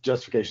 with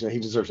justification, that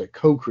he deserves a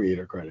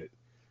co-creator credit.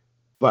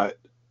 But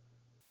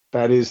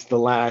that is the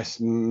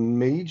last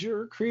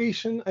major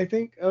creation, I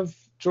think, of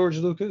George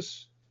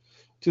Lucas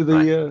to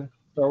the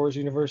Star Wars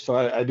universe. So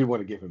I do want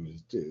to give him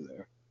his due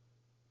there.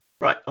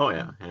 Right. Oh,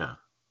 yeah.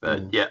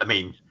 But I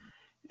mean,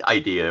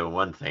 idea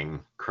one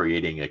thing,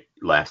 creating a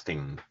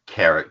lasting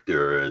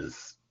character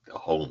is a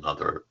whole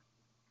nother,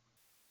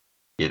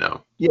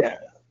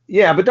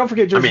 Yeah, but don't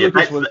forget George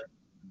Lucas was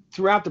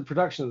throughout the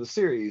production of the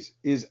series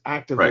is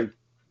actively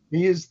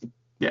he is the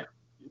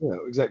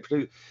executive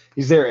producer.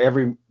 He's there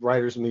every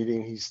writers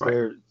meeting. He's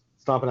there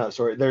stomping out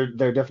story. There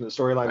are definite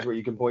storylines where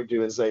you can point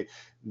to and say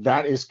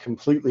that is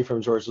completely from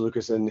George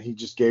Lucas, and he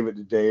just gave it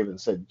to Dave and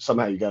said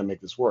somehow you got to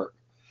make this work.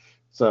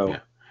 So,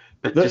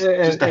 but just to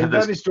have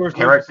that this is George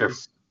character,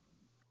 Lucas's,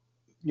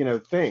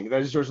 thing.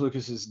 That is George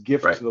Lucas's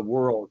gift to the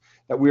world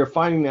that we are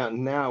finding out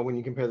now. When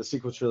you compare the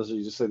sequel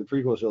trilogy, just say the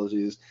prequel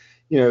trilogies,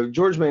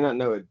 George may not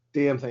know a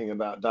damn thing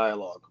about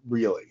dialogue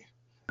really.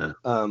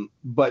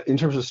 But in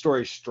terms of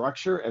story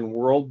structure and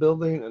world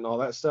building and all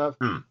that stuff,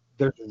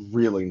 there's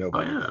really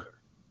nobody there.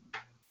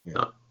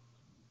 No.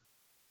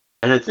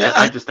 And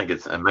I just think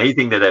it's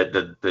amazing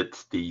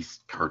that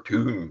these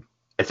cartoon,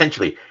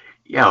 essentially,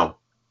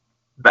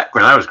 back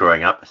when I was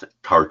growing up,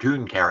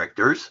 cartoon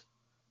characters,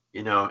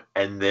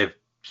 and they've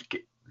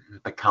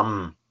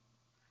become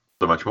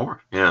so much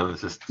more.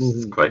 It's just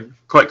it's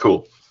quite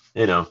cool.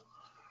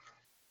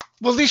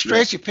 Well, these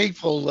creative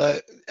people,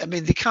 I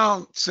mean, they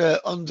can't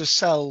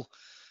undersell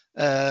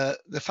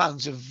the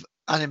fans of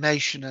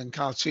animation and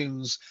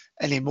cartoons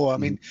anymore. I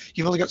mean,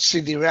 you've only got to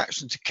see the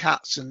reaction to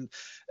Cats and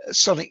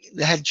Sonic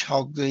the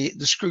Hedgehog, the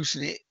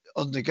scrutiny it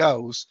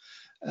undergoes.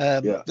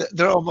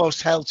 They're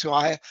almost held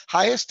to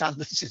higher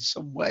standards in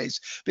some ways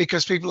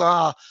because people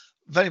are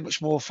very much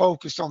more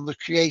focused on the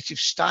creative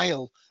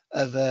style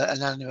of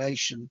an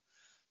animation.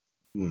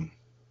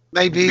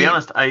 Maybe, to be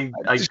honest, I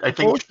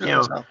think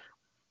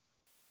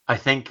I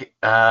think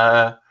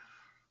that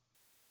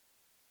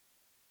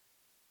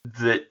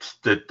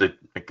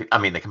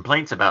the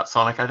complaints about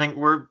Sonic, I think,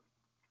 were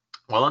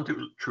well and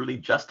truly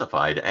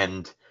justified,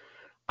 and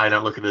I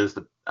don't look at it as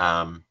the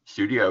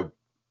studio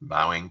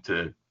bowing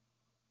to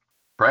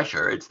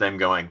pressure. It's them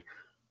going,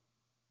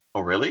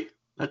 "Oh, really?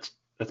 That's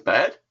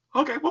bad.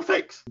 Okay, we'll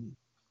fix,"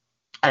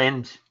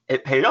 and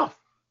it paid off.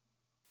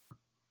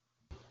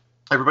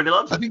 Everybody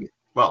loves it.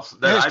 Well,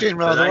 it's doing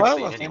rather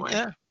well, I think.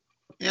 Anyway.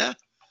 Yeah.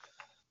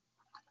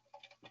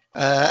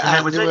 And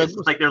that was it. It's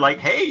like they're like,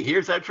 "Hey,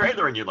 here's that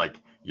trailer," and you're like,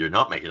 "You're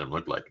not making them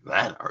look like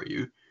that, are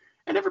you?"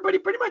 And everybody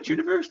pretty much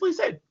universally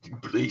said,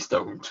 "Please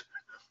don't."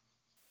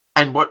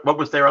 And what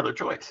was their other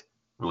choice?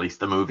 Release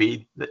the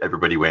movie that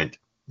everybody went,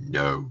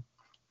 "No."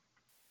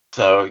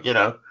 So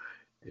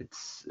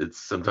it's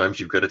sometimes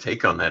you've got to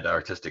take on that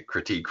artistic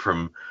critique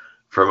from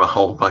a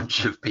whole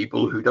bunch of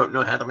people who don't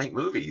know how to make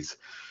movies,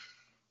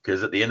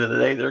 because at the end of the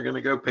day, they're going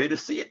to go pay to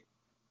see it.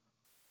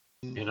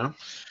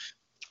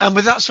 And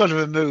with that sort of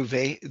a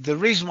movie, the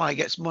reason why it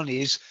gets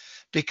money is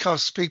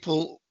because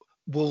people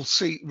will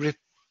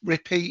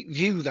repeat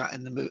view that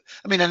in the movie.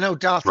 I mean, I know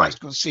Darth Vader's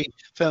going to see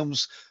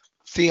films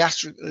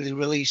theatrically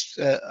released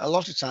a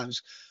lot of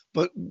times,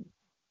 but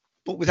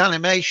with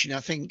animation, I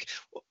think.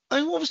 I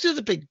mean, what was the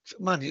other big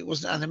money? It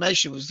wasn't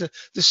animation. It was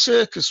the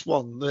circus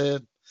one,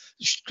 the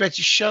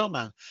Greatest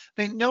Showman.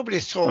 I mean, nobody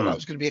thought that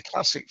was going to be a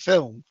classic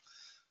film,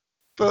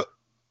 but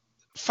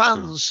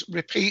fans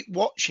repeat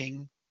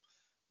watching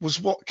was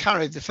what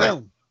carried the Right.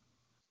 film.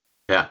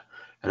 Yeah,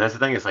 and that's the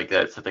thing. It's like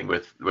that's the thing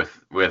with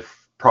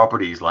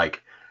properties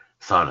like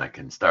Sonic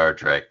and Star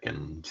Trek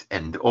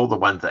and all the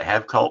ones that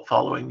have cult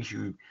followings.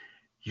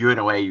 You in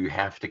a way you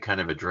have to kind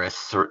of address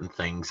certain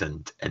things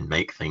and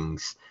make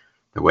things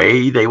the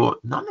way they want,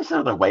 not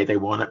necessarily the way they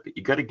want it, but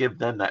you got to give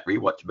them that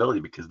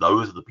rewatchability because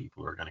those are the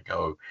people who are going to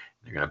go,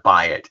 they're going to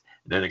buy it,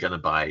 and then they're going to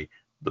buy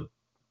the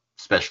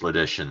special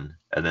edition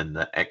and then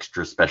the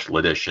extra special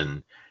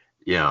edition.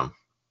 You know,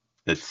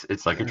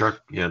 it's like a drug.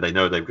 You know, they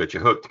know they've got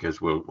you hooked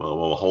because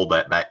we'll hold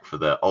that back for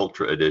the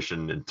ultra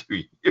edition in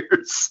 2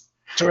 years.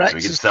 Correct.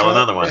 We can sell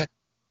another one.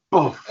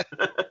 Boom.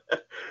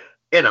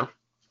 You know,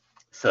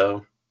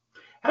 so.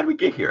 How did we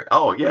get here?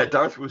 Oh, yeah,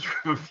 Darth was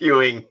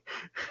reviewing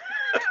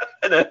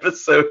an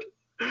episode.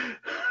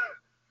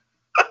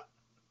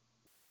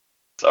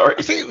 Sorry.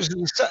 I think it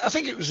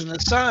was an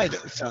aside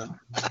at the time.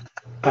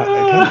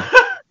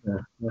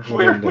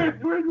 Where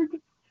did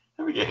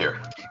we get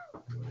here?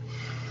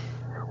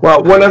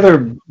 Well, one other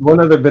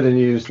bit of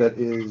news that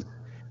is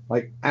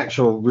like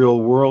actual real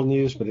world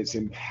news, but it's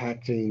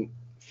impacting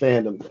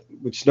fandom,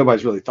 which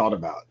nobody's really thought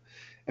about.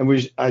 And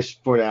I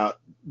should point out,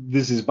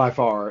 this is by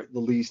far the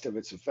least of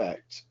its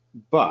effects,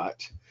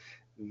 but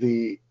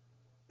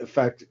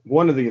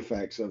one of the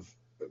effects of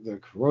the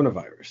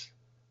coronavirus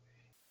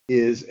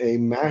is a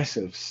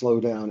massive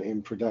slowdown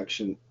in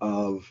production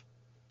of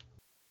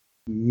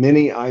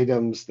many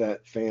items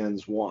that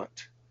fans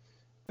want.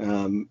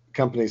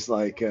 Companies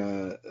like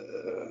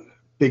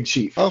Big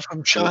Chief. Oh,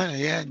 from China,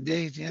 yeah,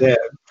 indeed, yeah.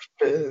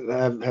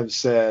 Have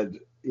said,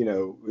 you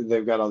know,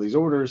 they've got all these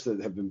orders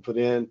that have been put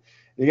in.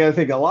 You got to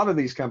think a lot of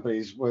these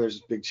companies, whether it's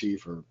Big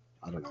Chief or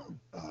I don't know,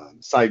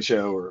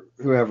 Sideshow or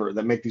whoever,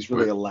 that make these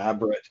really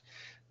elaborate,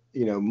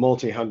 you know,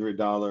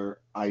 multi-$100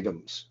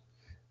 items.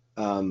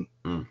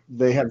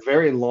 They have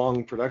very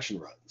long production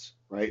runs,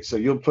 right? So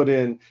you'll put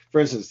in,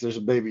 for instance, there's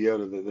a Baby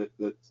Yoda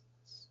that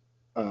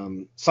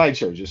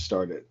Sideshow just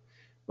started,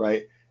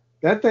 right?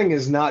 That thing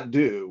is not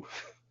due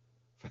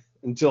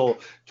until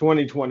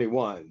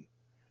 2021,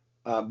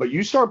 but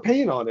you start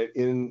paying on it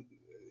in,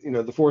 you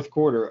know, the fourth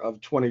quarter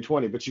of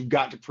 2020, but you've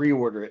got to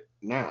pre-order it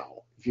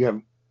now if you have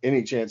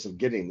any chance of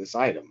getting this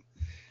item,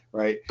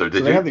 right? So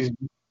did they you? have these,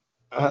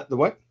 the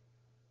what?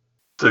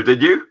 So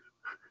did you?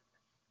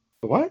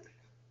 The what?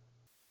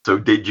 So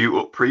did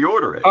you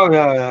pre-order it? Oh,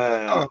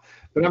 no.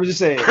 But I'm just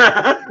saying,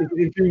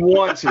 if you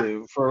want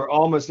to, for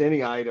almost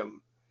any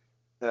item,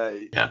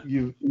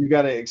 you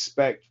got to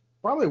expect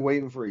probably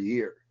waiting for a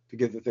year to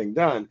get the thing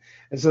done.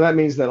 And so that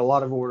means that a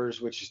lot of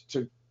orders which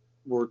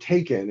were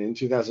taken in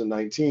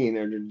 2019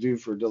 and are due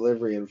for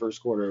delivery in the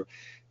first quarter of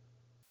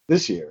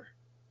this year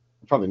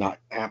are probably not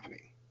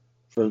happening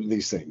for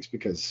these things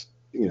because,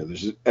 you know,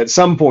 there's at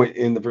some point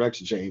in the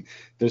production chain,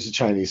 there's a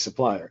Chinese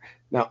supplier.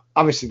 Now,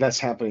 obviously that's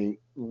happening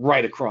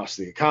right across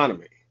the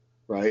economy,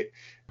 right?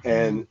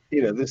 And,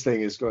 you know, this thing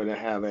is going to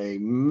have a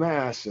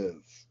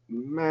massive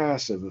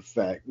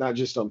effect, not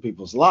just on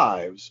people's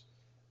lives,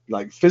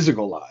 like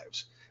physical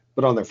lives,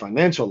 but on their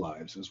financial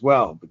lives as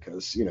well,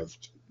 because, you know,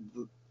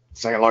 the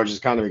second largest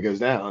economy goes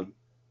down,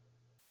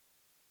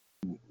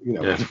 you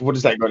know, what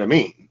is that going to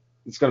mean?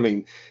 It's going to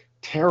mean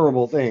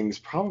terrible things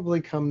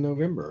probably come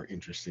November,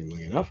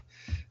 interestingly enough.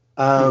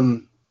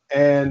 So,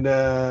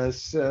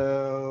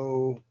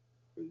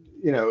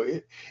 you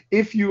know,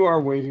 if you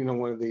are waiting on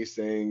one of these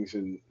things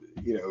and,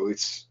 you know,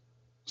 it's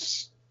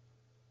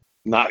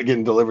not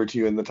getting delivered to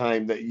you in the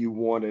time that you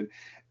wanted,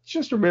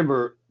 just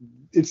remember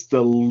it's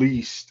the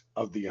least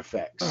of the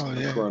effects of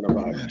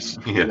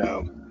coronavirus, you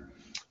know.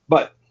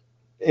 But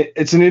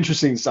it's an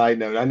interesting side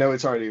note. I know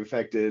it's already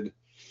affected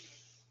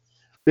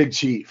Big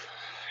Chief,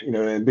 you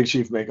know, and Big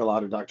Chief make a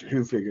lot of Doctor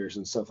Who figures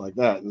and stuff like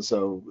that. And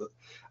so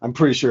I'm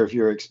pretty sure if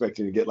you're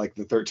expecting to get like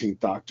the 13th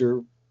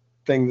Doctor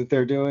thing that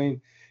they're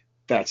doing,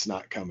 that's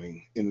not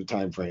coming in the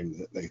time frame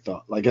that they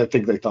thought. Like, I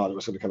think they thought it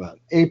was going to come out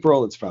in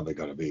April. It's probably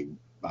going to be,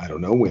 I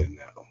don't know when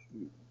now,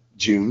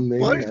 June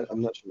maybe. Well,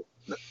 I'm not sure.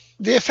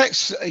 The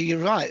effects, you're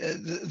right.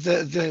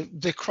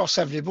 They cross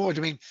every board.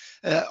 I mean,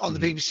 on the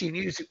BBC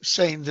News, it was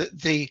saying that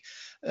the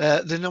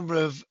number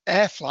of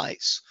air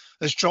flights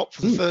has dropped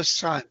for the first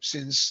time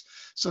since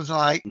something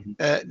like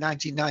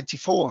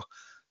 1994,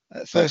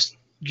 first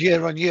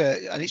year on year,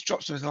 and it's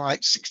dropped something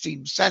like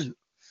 16%.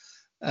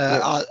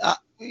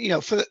 You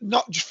know, for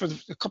not just for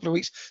a couple of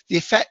weeks, the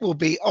effect will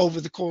be over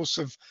the course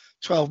of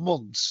 12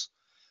 months.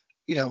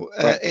 You know,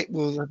 it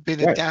will have been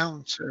a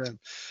downturn,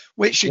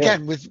 which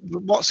again, with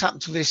what's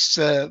happened to this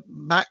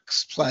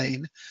Max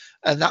plane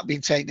and that being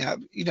taken out,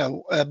 you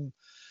know,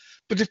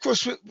 but of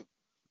course, I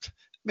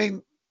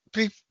mean,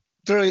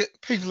 there are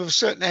people of a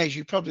certain age,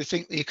 you probably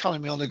think the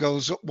economy only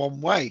goes up one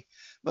way,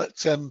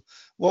 but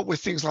what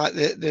with things like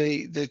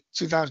the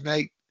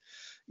 2008,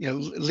 you know,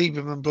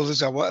 Lieberman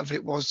Brothers or whatever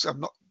it was, I'm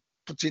not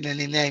putting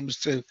any names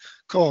to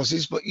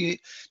causes, but you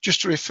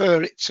just to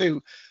refer it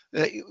to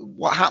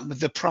what happened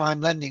with the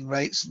prime lending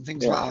rates and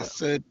things like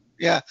that.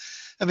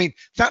 I mean,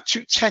 that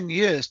took 10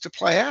 years to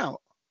play out.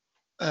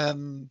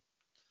 You've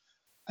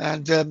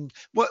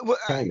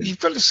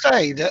got to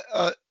say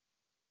that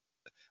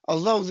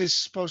although there's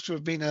supposed to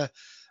have been a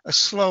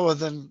slower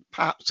than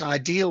perhaps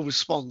ideal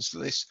response to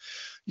this,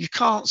 you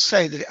can't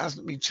say that it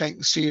hasn't been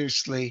taken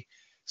seriously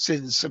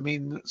since. I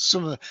mean,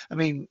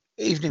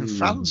 even in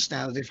France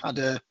now, they've had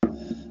a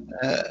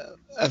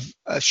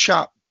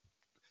sharp.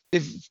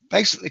 They've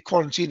basically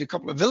quarantined a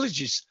couple of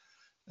villages,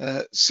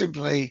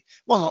 simply,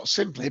 well, not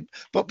simply,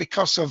 but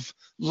because of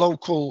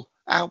local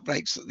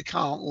outbreaks that they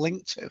can't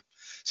link to.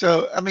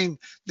 So, I mean,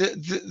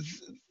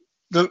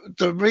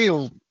 the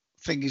real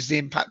thing is the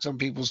impact on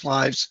people's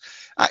lives,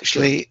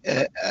 actually,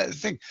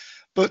 thing.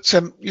 But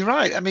you're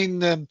right. I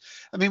mean,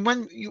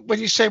 when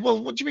you say,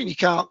 well, what do you mean you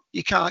can't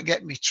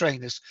get me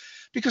trainers?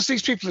 Because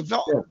these people have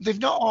not they've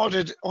not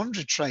ordered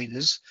 100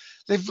 trainers.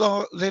 They've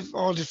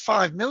ordered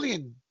 5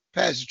 million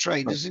pairs of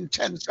trainers in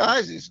 10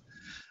 sizes.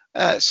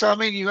 So I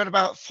mean, you got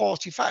about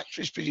 40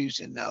 factories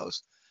producing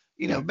those.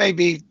 You know,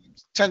 maybe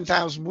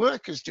 10,000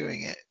 workers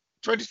doing it,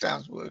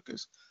 20,000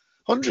 workers,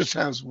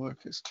 100,000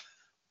 workers.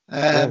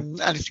 And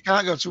if you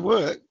can't go to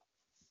work,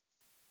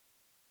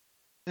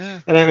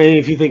 And I mean,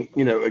 if you think,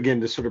 you know, again,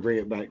 to sort of bring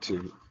it back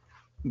to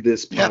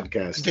this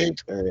podcast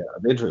area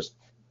of interest,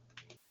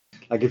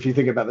 like if you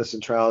think about the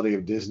centrality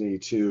of Disney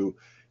to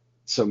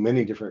so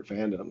many different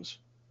fandoms,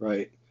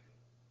 right?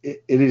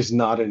 It is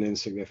not an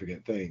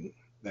insignificant thing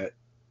that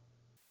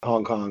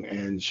Hong Kong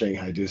and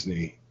Shanghai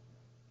Disney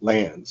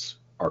lands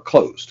are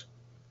closed.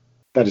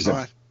 That is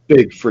a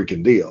big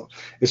freaking deal,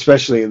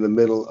 especially in the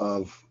middle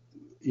of,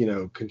 you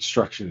know,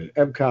 construction at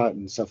Epcot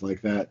and stuff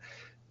like that.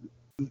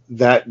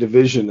 That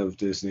division of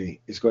Disney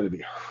is going to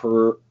be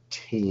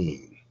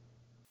hurting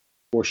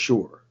for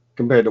sure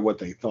compared to what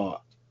they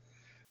thought.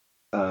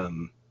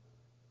 So,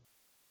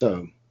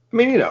 I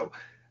mean, you know,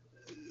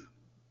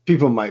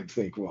 people might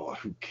think, well,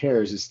 who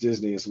cares? It's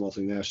Disney, it's a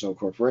multinational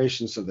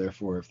corporation, so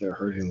therefore, if they're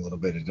hurting a little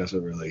bit, it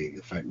doesn't really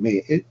affect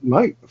me. It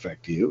might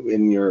affect you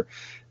in your,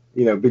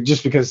 you know, but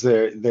just because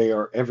they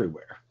are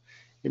everywhere,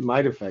 it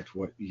might affect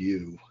what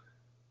you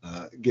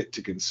get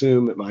to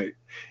consume.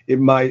 It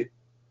might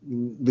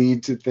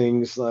lead to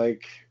things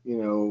like, you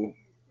know,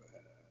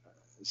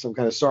 some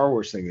kind of Star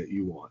Wars thing that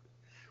you want.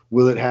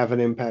 Will it have an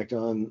impact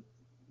on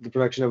the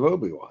production of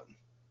Obi-Wan?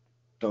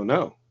 Don't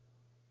know.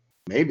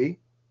 Maybe.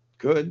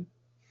 Could.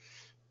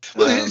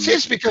 Well, it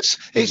is, because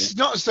it's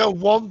not as though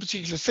one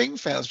particular thing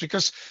fails,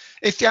 because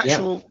if the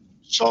actual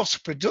source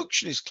of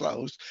production is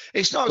closed,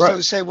 it's not as though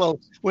they say, well,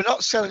 we're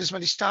not selling as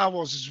many Star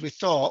Wars as we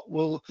thought.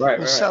 We'll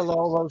sell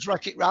all those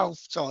Wreck-It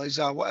Ralph toys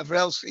or whatever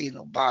else Ian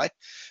will buy.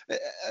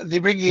 They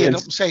bring Ian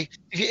up and say,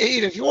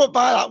 if you won't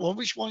buy that one,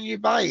 which one are you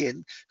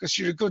buying? Because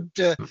you're a good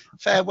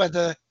fair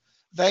weather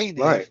vein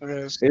here for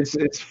us.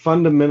 It's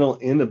fundamental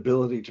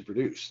inability to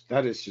produce.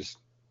 That is just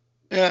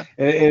and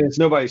it's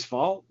nobody's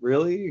fault,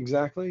 really.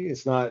 Exactly.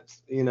 It's not,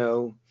 you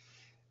know,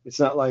 it's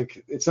not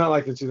like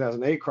the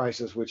 2008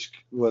 crisis, which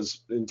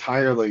was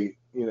entirely,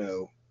 you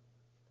know,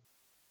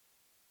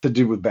 to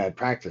do with bad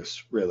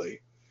practice, really.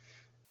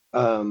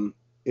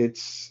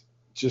 It's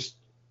just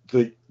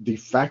the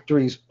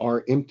factories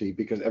are empty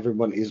because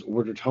everyone is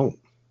ordered home.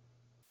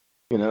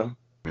 You know,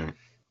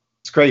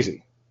 it's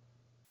crazy.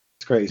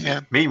 It's crazy. Yeah.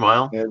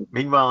 Meanwhile,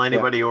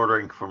 anybody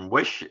ordering from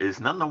Wish is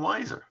none the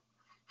wiser.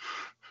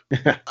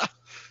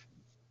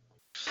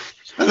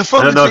 And the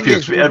I don't know if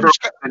you've ever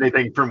read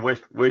anything from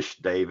Wish,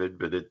 David,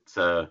 but it's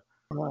a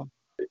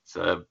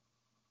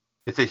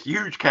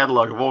huge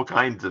catalog of all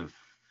kinds of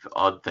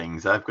odd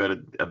things. I've got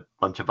a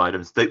bunch of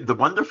items. The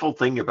wonderful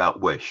thing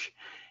about Wish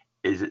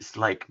is it's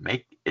like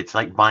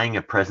buying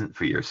a present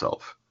for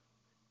yourself.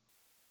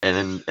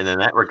 And in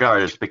that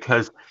regard, it's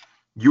because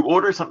you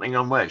order something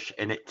on Wish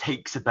and it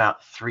takes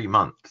about 3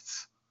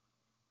 months.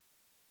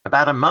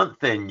 About a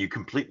month in, you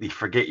completely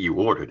forget you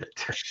ordered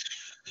it.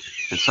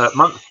 And so at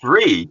month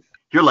 3,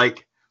 you're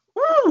like,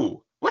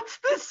 ooh, what's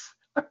this?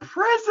 A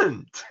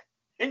present.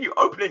 And you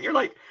open it and you're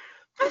like,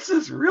 this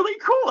is really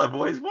cool. I've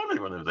always wanted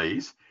one of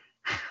these.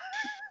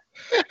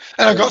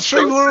 And I've got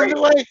 3 more on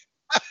the way.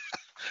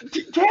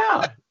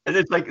 Yeah. And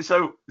it's like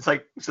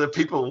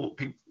people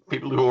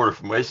who order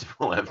from Wish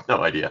will have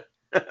no idea.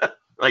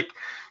 Like,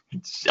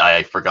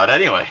 I forgot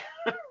anyway.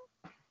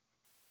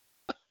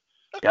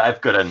 Yeah,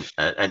 I've got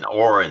an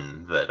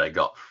Orin that I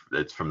got.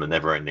 It's from the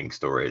Neverending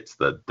Story. It's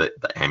the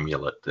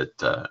amulet that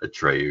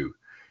Atreyu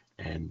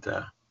and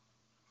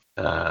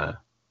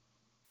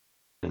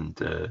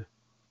it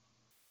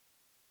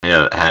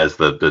has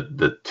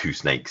the 2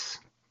 snakes.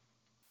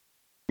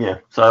 Yeah,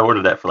 so I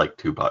ordered that for like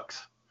 $2.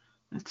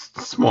 It's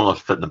small enough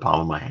to fit in the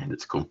palm of my hand.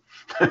 It's cool.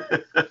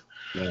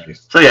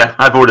 Nice. So yeah,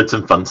 I've ordered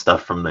some fun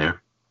stuff from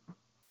there.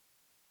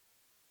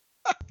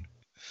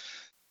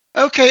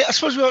 Okay, I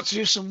suppose we ought to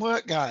do some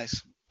work,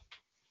 guys.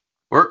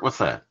 Work? What's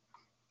that?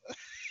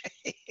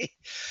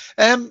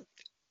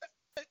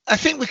 I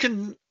think we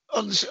can,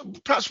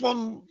 perhaps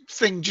one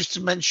thing just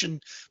to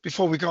mention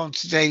before we go on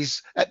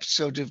today's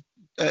episode of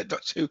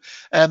Doctor Who.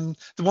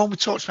 The one we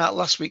talked about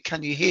last week,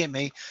 Can You Hear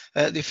Me?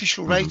 The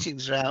official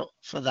ratings are out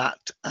for that.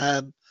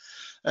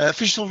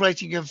 Official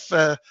rating of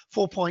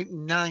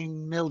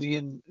 4.9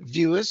 million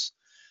viewers.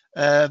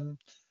 The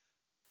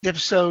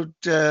episode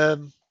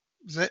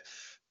was it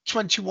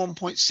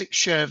 21.6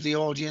 share of the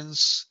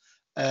audience,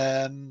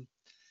 and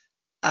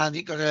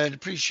it got an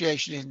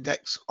appreciation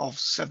index of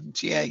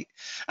 78.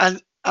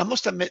 And I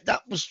must admit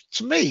that was,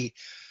 to me,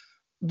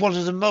 one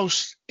of the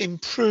most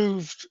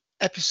improved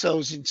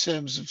episodes in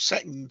terms of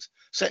second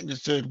and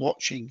third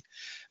watching.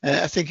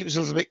 I think it was a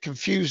little bit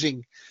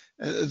confusing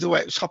the way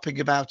it was hopping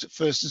about at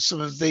first, and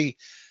some of the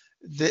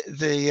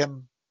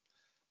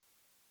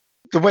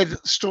way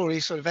that the story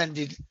sort of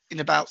ended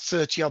in about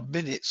 30 odd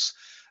minutes,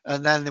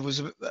 and then there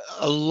was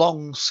a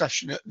long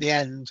session at the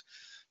end.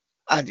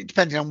 And it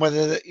depending on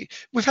whether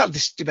we've had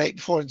this debate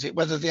before, isn't it?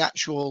 Whether the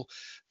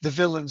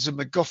villains are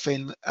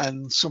MacGuffin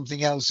and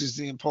something else is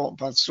the important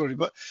part of the story.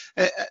 But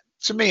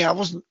to me, I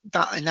wasn't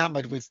that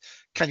enamored with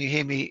 "Can You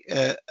Hear Me"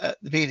 at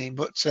the beginning,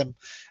 but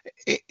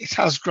it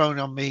has grown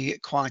on me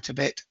quite a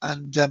bit.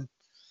 And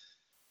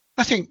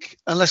I think,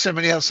 unless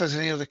anybody else has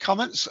any other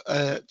comments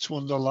to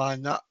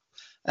underline that,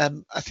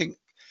 I think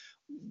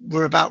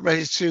we're about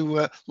ready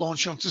to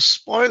launch onto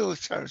spoiler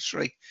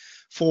territory.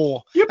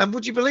 Yep. And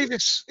would you believe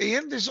this,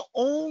 Ian? There's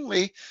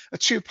only a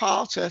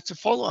two-parter to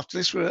follow after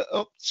this. We're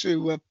up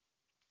to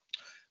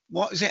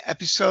what is it,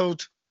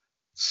 episode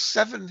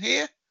 7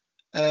 here?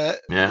 Eight.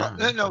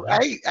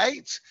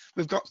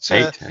 We've got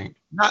 8.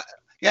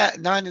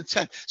 9 and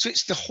 10. So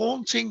it's The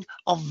Haunting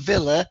of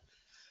Villa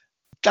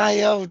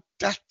Diodati.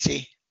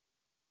 Did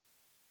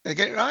I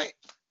get it right?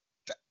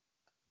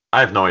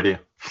 I have no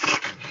idea.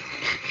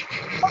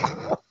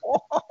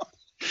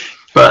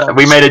 But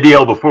we made a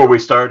deal before we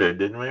started,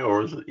 didn't we? Or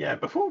was it? Yeah,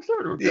 before we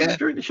started,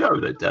 during the show,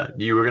 that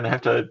you were going to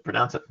have to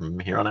pronounce it from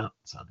here on out.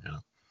 So,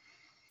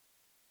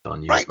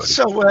 on you, right. buddy.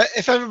 So,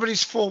 if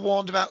everybody's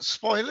forewarned about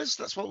spoilers,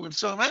 that's what we're going to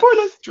talk about.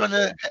 Spoilers. Do you want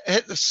to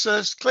hit the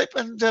first clip?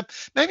 And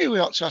maybe we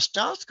ought to ask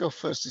Darth to go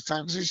first this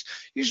time, because he's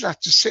usually have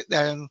to sit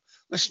there and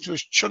listen to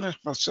us chunner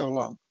for so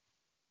long.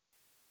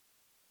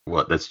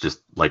 What? That's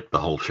just like the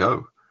whole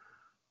show.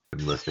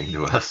 I'm listening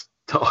to us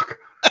talk.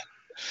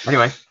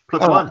 Anyway,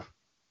 clip 1.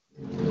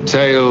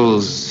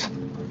 Tales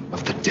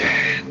of the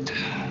Dead.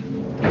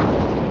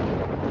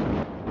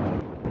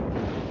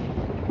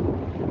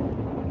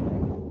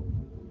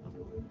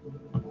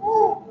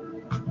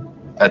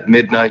 At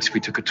midnight, we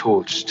took a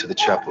torch to the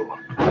chapel.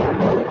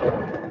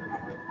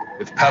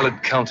 With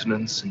pallid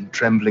countenance and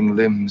trembling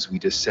limbs, we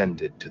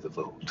descended to the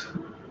vault.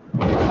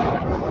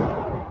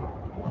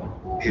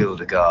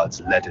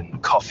 Hildegard's leaden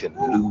coffin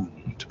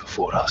loomed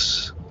before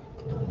us.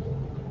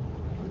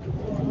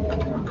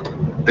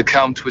 The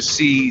Count was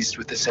seized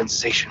with the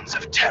sensations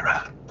of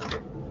terror.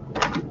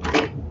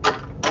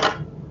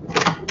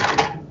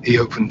 He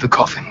opened the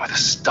coffin with a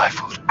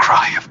stifled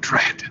cry of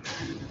dread,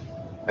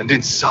 and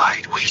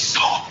inside we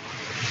saw.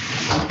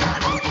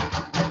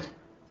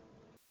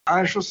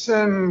 I shall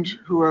send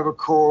whoever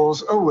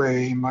calls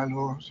away, my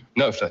lord.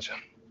 No, Fletcher.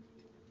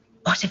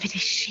 What if it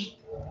is she?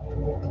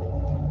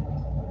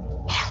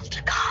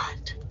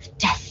 Hildegard, the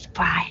death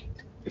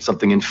bride. If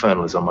something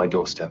infernal is on my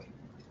doorstep,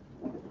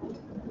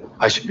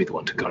 I should be the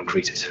one to go and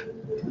greet it.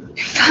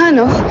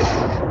 Infernal?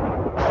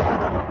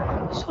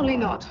 Surely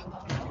not.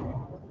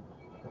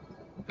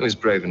 Who is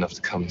brave enough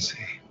to come and see?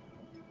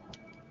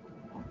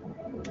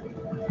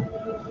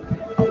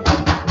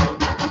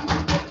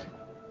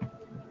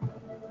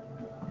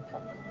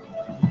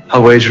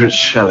 I'll wager it's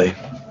Shelley,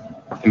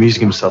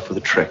 amusing himself with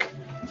a trick.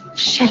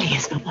 Shelley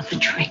is not one for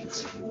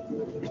tricks.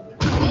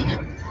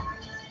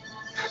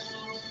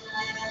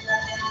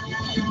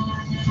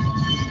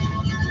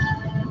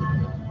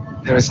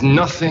 There is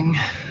nothing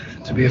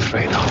to be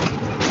afraid of.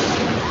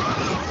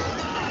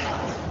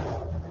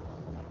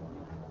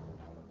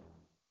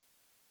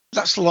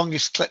 That's the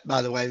longest clip,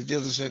 by the way. The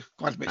others are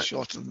quite a bit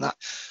shorter than that.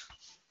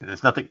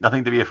 There's nothing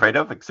to be afraid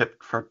of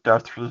except for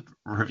Darth's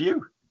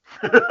review.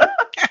 I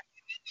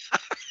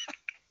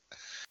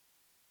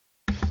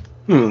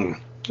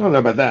don't know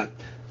about that.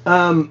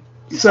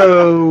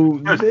 So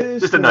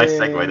just a nice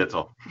segue. That's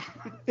all.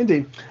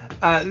 Indeed,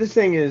 this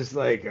thing is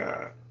like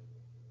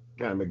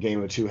kind of a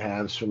game of two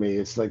halves for me.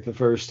 It's like the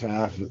first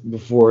half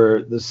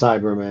before the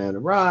Cyberman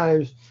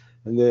arrives,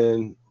 and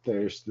then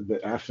there's the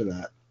bit after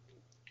that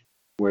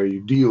where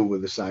you deal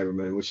with the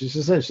Cyberman, which is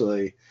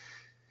essentially,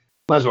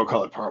 might as well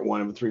call it part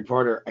 1 of a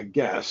 3-parter, I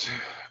guess.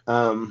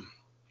 That's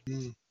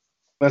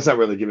not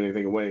really giving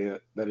anything away.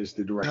 That is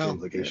the direct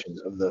implication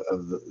of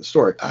the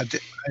story. I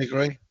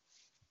agree.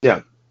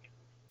 Yeah.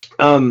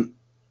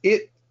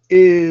 It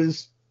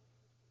is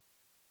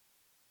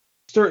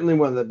certainly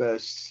one of the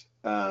best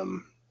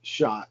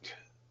shot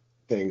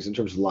things in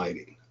terms of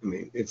lighting. I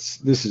mean,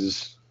 this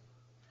is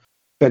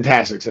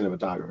fantastic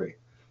cinematography.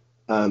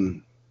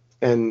 And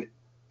in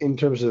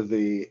terms of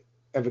the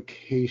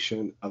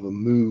evocation of a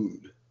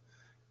mood,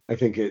 I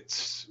think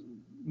it's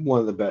one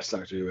of the best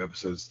Doctor Who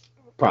episodes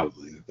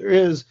probably that there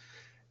is.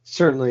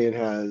 Certainly it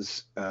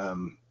has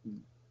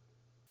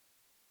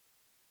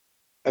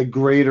a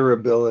greater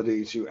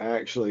ability to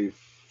actually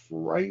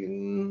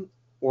frighten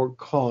or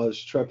cause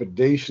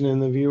trepidation in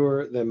the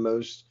viewer than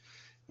most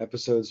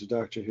episodes of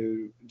Doctor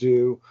Who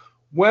do.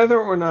 Whether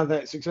or not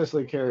that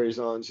successfully carries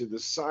on to the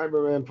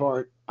Cyberman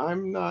part,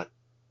 I'm not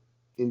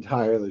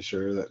entirely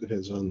sure. That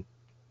depends on,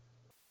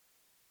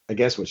 I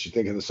guess, what you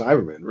think of the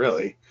Cybermen,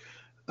 really.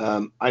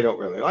 I don't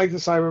really like the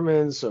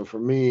Cybermen, so for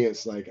me,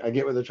 it's like I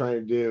get what they're trying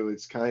to do.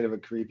 It's kind of a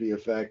creepy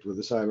effect with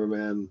the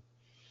Cybermen.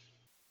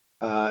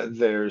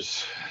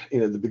 There's,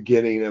 the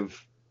beginning of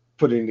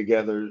putting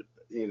together,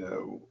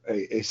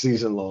 a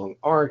season-long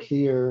arc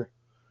here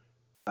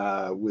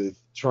with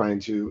trying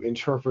to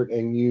interpret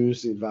and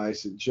use the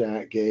advice that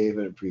Jack gave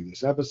in a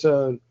previous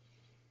episode.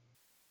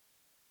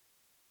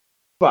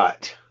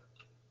 But,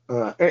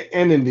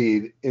 and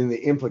indeed, in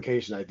the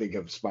implication, I think,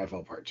 of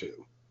Spyfall Part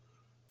 2.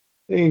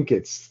 I think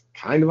it's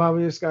kind of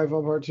obvious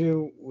Skyfall Part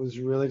 2 was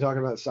really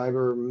talking about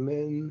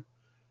Cybermen.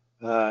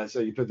 So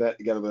you put that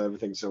together with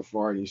everything so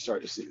far, and you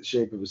start to see the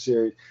shape of a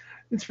series.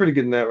 It's pretty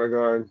good in that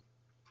regard.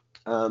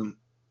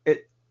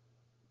 It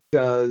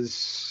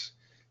does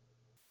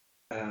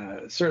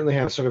certainly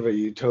have sort of a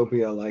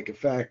Utopia-like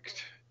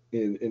effect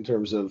in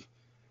terms of,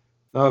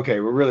 okay,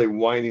 we're really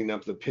winding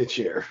up the pitch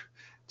here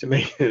to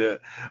make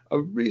it a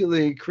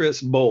really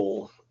crisp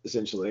bowl,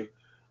 essentially.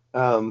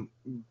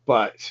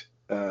 But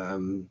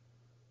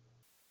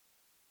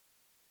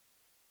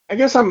I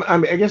guess I'm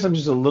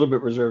just a little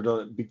bit reserved on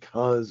it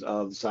because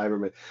of the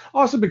Cybermen.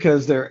 Also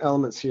because there are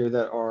elements here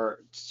that are,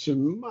 to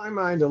my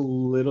mind, a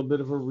little bit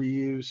of a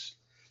reuse.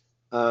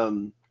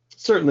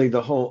 Certainly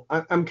the whole,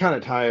 I'm kind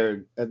of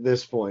tired at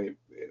this point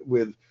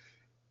with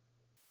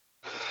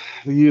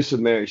the use of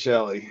Mary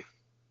Shelley.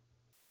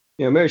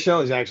 Mary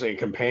Shelley is actually a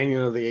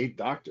companion of the Eighth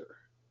Doctor.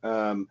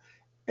 And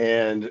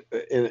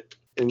in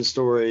a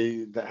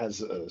story that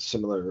has a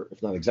similar,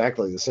 if not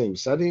exactly the same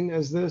setting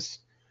as this.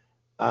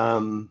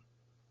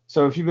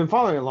 So if you've been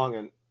following along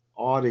in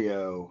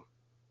audio,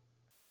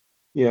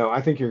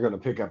 I think you're going to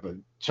pick up a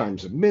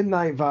Chimes of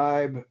Midnight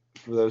vibe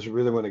for those who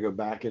really want to go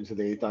back into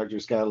the Eighth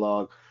Doctor's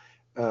catalog,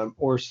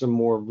 or some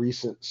more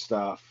recent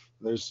stuff.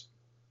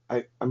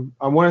 I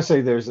want to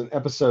say there's an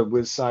episode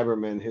with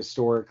Cybermen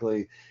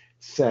historically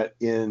set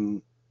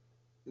in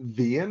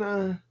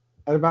Vienna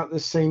at about the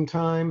same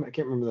time. I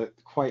can't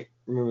quite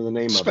remember the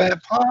name of it. Spare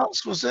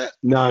Parts, was it?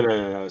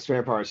 No.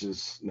 Spare Parts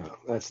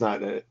that's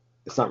not it.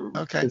 It's not.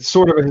 Okay. It's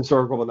sort of a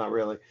historical, but not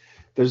really.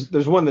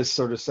 There's one that's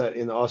sort of set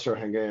in the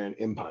Austro-Hungarian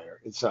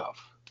Empire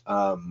itself.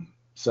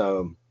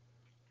 So,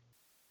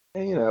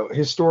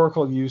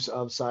 historical use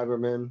of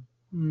Cybermen,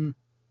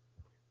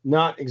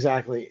 not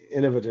exactly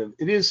innovative.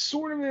 It is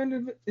sort of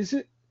innovative. Is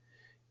it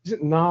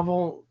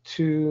novel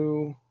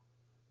to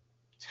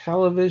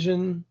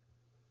television?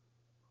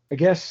 I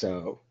guess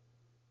so.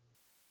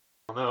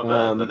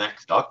 No, the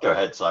next Doctor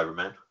had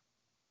Cybermen.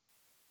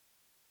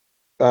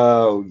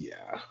 Oh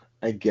yeah.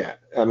 If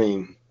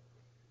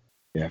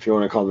you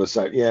want to call this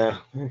out, yeah,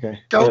 okay.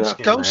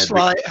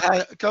 Ghostlight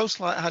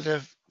had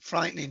a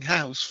frightening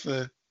house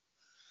for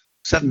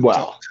Seventh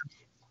Doctor.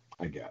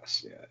 I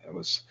guess, yeah. I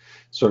was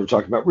sort of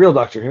talking about real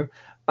Doctor Who.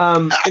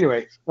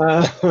 Anyway.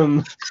 I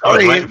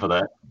was waiting for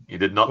that. You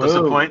did not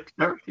disappoint.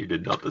 No, you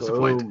did not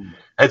disappoint.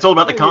 It's all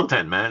about the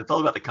content, man. It's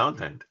all about the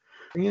content.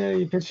 Yeah,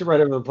 you pitched it right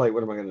over the plate.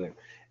 What am I going to do?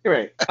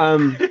 Anyway.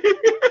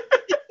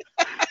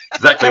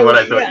 Exactly what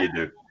I thought you'd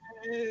do.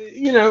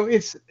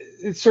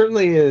 It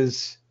certainly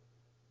is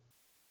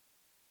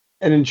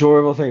an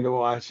enjoyable thing to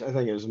watch. I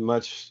think it was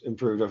much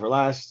improved over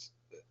last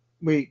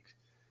week.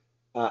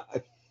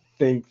 I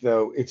think,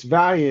 though, its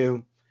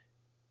value,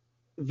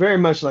 very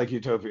much like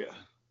Utopia,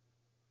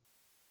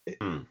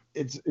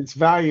 its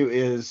value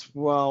is,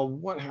 well,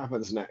 what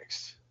happens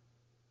next?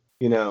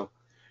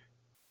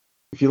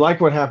 If you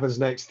like what happens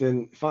next,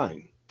 then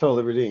fine,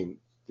 totally redeemed.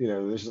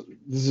 This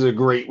is a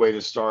great way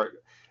to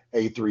start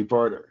a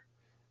 3-parter.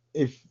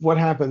 If what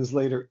happens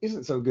later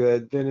isn't so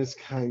good, then it's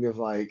kind of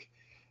like,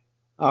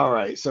 all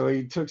right, so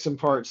he took some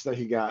parts that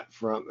he got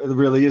from, it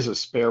really is a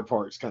spare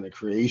parts kind of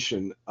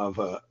creation of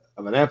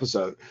an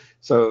episode.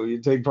 So you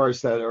take parts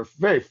that are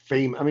very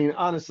famous. I mean,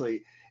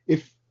 honestly,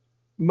 if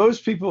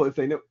most people, if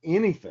they know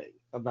anything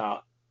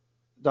about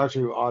Doctor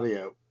Who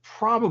audio,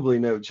 probably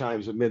know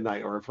Chimes of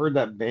Midnight or have heard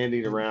that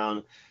bandied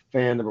around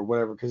fandom or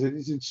whatever, because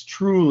it's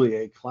truly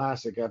a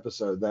classic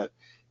episode that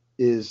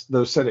is,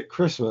 though set at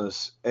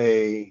Christmas,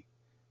 a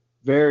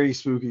very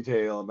spooky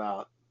tale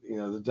about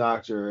the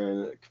Doctor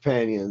and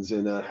companions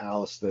in a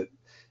house that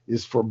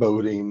is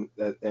foreboding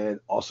and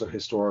also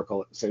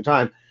historical at the same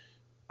time,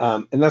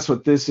 and that's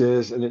what this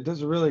is. And it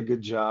does a really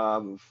good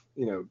job of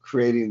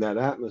creating that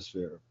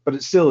atmosphere, but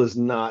it still is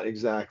not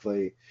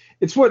exactly.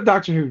 It's what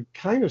Doctor Who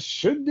kind of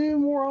should do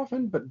more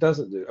often, but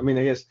doesn't do. I mean,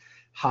 I guess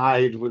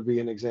Hyde would be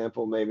an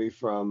example maybe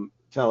from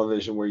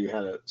television where you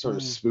had a sort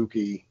of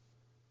spooky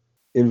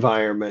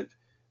environment.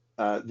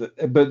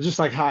 But just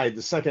like Hyde,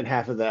 the second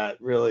half of that,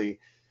 really,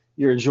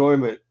 your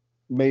enjoyment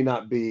may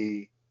not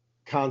be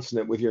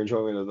consonant with your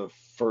enjoyment of the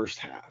first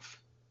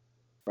half,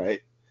 right?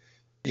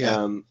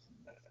 Yeah.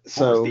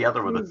 So what was the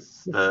other one?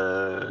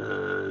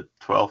 The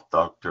 12th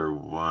Doctor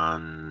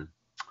one.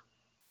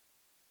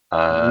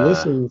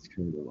 Listen's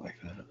kind of like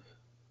that.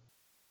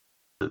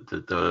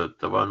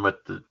 The one with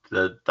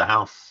the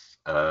house.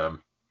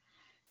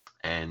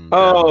 And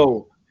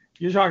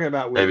You're talking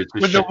about David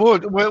with the Suchet.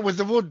 wood, with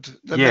the wood,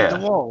 the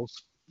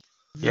walls.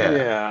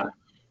 Yeah.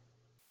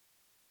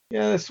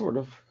 Yeah, that's sort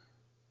of.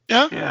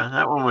 Yeah. Yeah,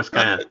 that one was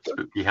kind of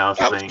spooky house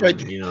That was thing,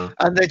 great. you know.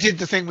 And they did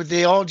the thing with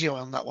the audio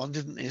on that one,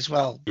 didn't they, as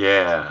well?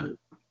 Yeah.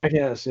 I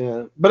guess,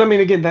 yeah. But I mean,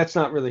 again, that's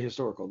not really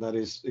historical. That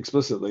is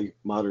explicitly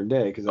modern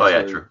day. Cause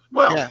that's True.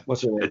 Well,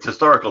 what's her name? It's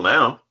historical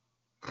now.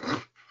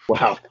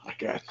 Wow, I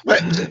guess.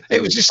 But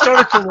it was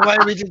historical the way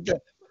we did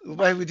the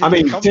way we did. I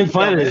mean, the 10th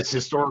Planet is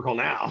historical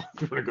now.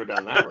 If we're gonna go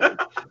down that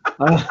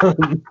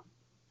road.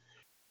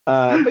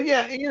 But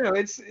yeah, you know,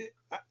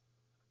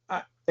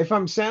 if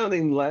I'm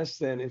sounding less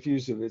than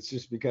effusive, it's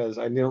just because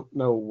I don't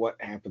know what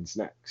happens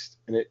next,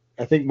 and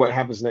I think what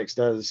happens next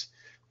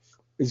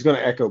is going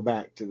to echo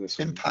back to this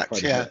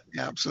impact. Yeah,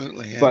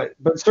 absolutely. Yeah.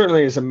 But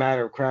certainly, as a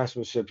matter of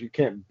craftsmanship, you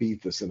can't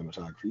beat the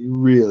cinematography. You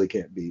really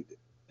can't beat it,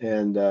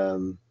 and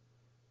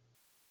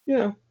you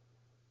know,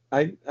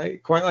 I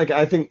quite like it.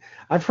 I think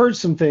I've heard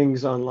some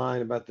things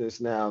online about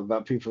this now,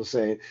 about people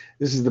saying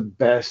this is the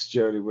best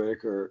Jodie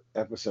Whittaker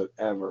episode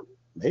ever.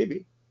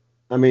 Maybe.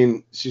 I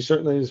mean, she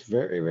certainly is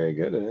very, very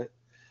good in it.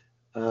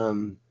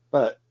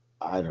 But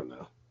I don't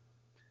know.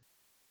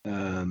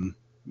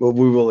 Well,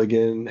 we will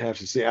again have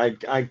to see.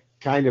 I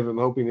kind of am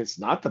hoping it's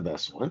not the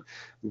best one.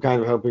 I'm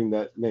kind of hoping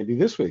that maybe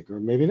this week or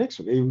maybe next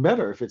week, even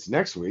better if it's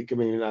next week. I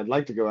mean, I'd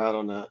like to go out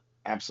on an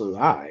absolute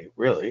high,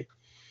 really.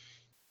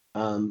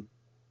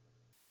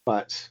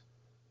 But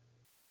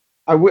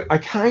I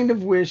kind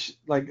of wish,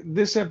 like,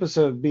 this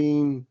episode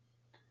being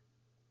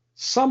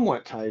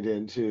somewhat tied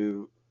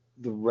into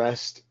the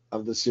rest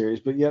of the series,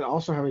 but yet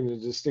also having a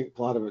distinct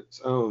plot of its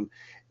own,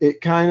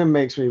 it kind of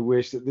makes me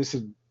wish that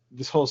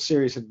this whole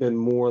series had been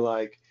more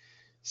like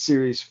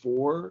series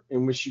 4,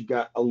 in which you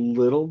got a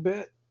little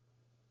bit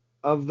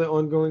of the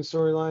ongoing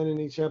storyline in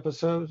each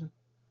episode.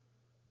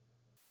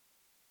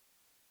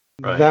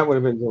 Right. That would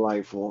have been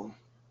delightful.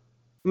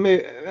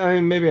 Maybe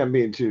I'm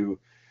being too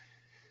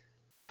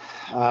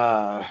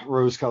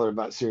rose-colored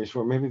about series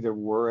 4. Maybe there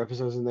were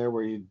episodes in there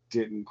where you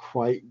didn't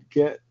quite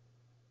get.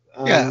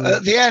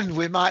 At the end,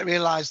 we might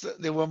realize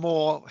that there were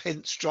more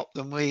hints dropped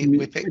than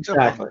we picked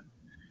up on.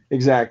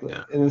 Exactly.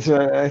 Yeah. And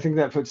so I think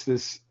that puts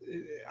this,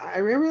 I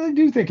really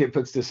do think it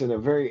puts this in a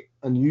very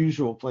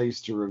unusual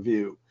place to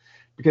review,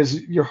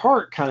 because your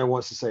heart kind of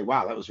wants to say,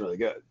 wow, that was really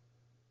good.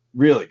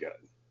 Really good.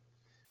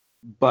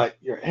 But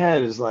your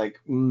head is like,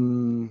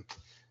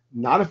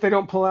 not if they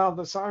don't pull out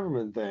the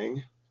Cyberman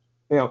thing.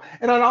 You know,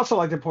 and I'd also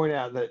like to point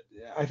out that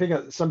I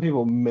think some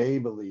people may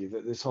believe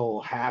that this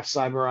whole half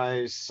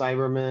cyberized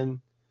Cyberman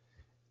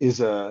is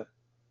a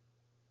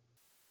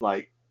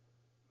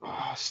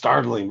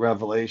startling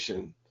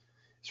revelation.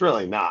 It's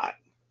really not.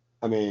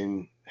 I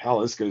mean, hell,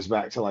 this goes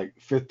back to like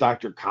Fifth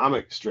Doctor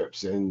comic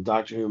strips in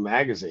Doctor Who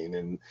magazine,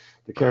 and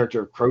the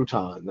character of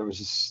Croton. There was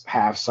this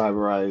half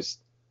cyberized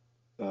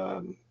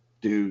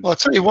dude. Well, I'll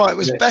tell you what, it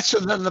was better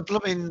than the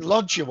blooming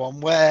Lodger one,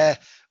 where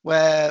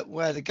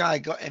the guy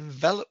got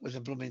enveloped with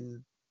a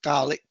blooming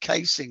Dalek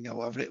casing or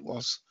whatever it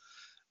was.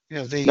 You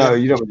know, no,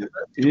 you don't.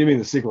 You mean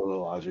the sequel to the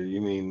Lodger?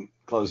 You mean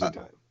Closing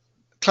Time?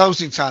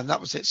 Closing Time,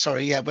 that was it.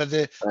 Sorry, yeah, where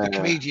the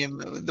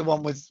comedian, the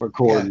one with where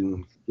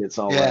Corden gets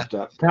all wrapped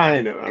up.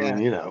 Kind of. I mean,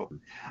 you know,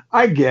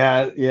 I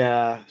get.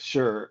 Yeah,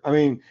 sure. I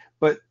mean,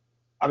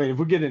 if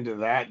we get into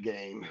that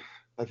game,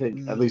 I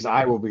think at least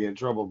I will be in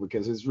trouble,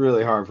 because it's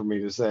really hard for me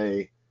to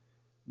say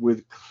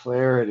with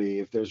clarity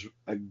if there's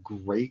a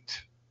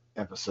great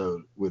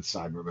episode with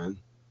Cybermen.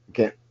 I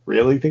can't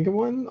really think of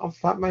one off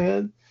the top of my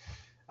head.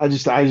 I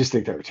just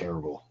think they're a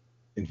terrible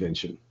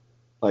invention.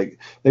 Like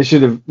they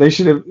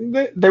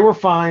were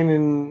fine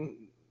in,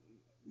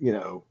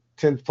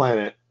 10th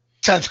Planet.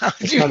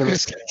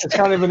 It's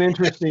kind of an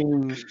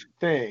interesting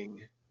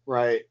thing,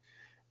 right?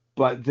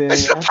 But then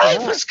the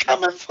paper's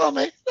coming for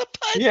me.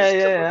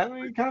 Yeah. I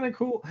mean, kind of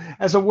cool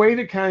as a way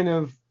to kind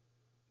of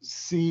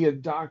see a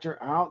Doctor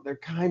out. They're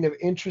kind of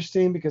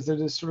interesting because they're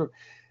this sort of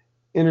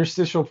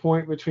interstitial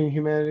point between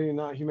humanity and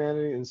not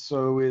humanity, and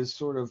so is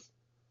sort of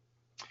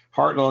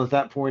Hartnell at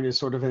that point is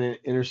sort of in an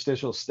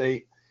interstitial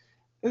state.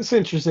 It's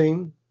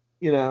interesting,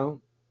 and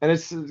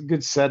it's a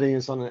good setting.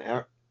 It's on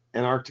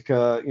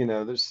Antarctica,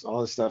 there's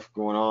all this stuff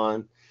going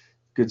on.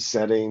 Good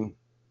setting.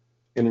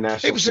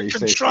 International. It was a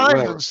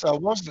contrivance, though,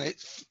 wasn't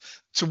it,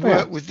 to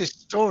work with this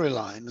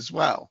storyline as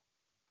well?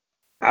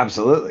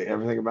 Absolutely,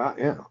 everything about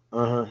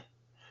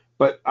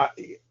But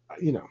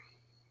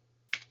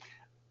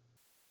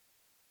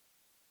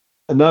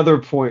another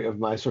point of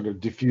my sort of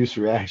diffuse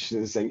reaction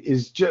to this thing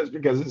is just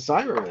because it's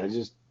Cyberman. I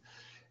just,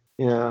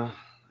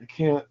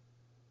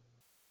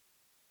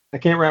 I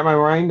can't wrap my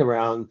mind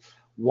around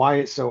why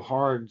it's so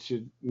hard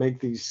to make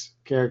these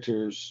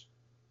characters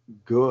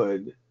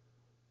good.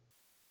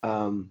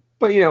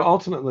 But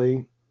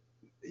ultimately,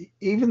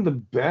 even the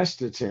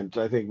best attempt,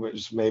 I think,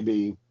 was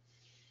maybe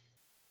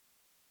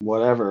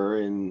whatever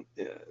in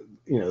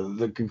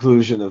the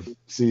conclusion of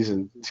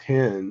season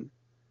 10.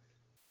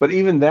 But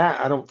even that,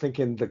 I don't think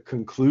in the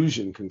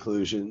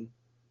conclusion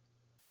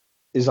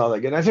is all that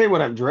good. And I tell you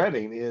what I'm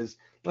dreading is,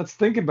 let's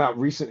think about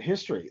recent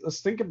history.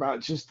 Let's think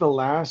about just the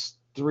last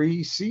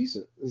 3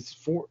 seasons. It's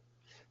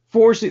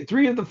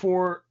three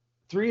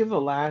of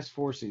the last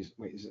 4 seasons.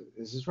 Wait,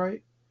 is this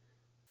right?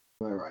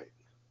 Am I right?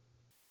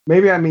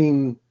 Maybe I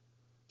mean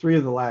 3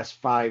 of the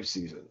last 5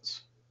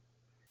 seasons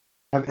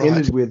have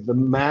ended with the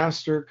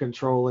Master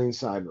controlling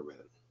Cybermen.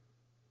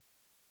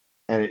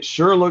 And it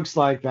sure looks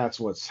like that's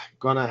what's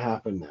going to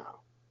happen now.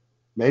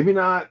 Maybe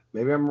not.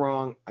 Maybe I'm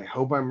wrong. I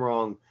hope I'm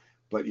wrong.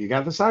 But you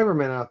got the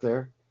Cybermen out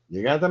there.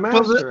 You got the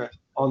Master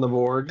on the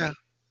board. Yeah.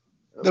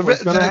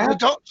 What's going to happen? The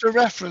doctor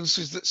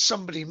references that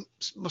somebody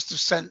must have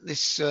sent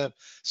this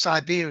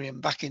Siberian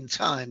back in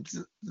time,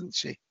 didn't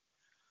she?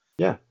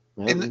 Yeah.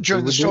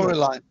 During the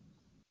storyline.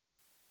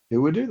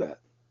 Who would do that?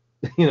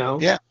 You know?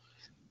 Yeah.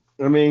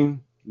 I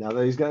mean, now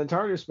that he's got the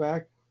TARDIS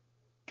back.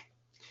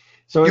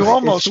 So you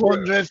almost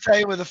wonder if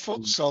they were the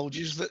foot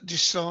soldiers that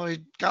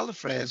destroyed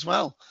Gallifrey as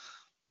well.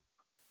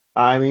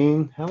 I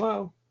mean,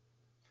 hello.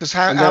 Because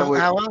how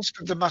else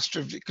could the Master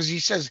of... Because he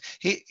says,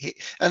 he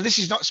and this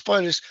is not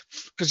spoilers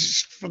because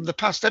it's from the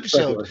past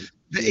episode,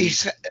 that he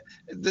said,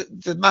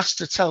 the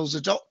Master tells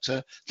the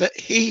Doctor that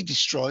he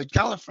destroyed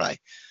Gallifrey.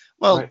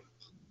 Well,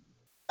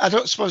 I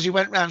don't suppose he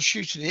went around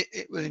shooting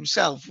it with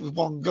himself with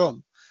one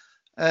gun.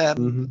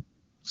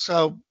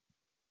 So,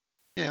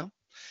 you know,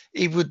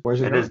 he would...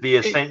 And is the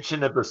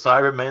ascension of the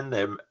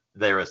Cybermen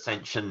their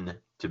ascension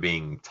to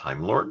being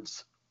Time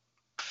Lords?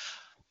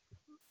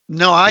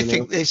 No, I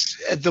think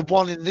the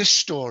one in this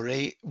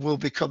story will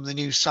become the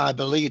new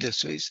cyber leader.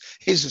 So it's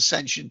his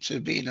ascension to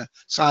being a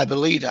cyber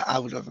leader, I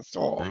would have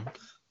thought,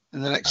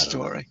 in the next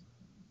story.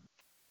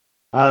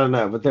 I don't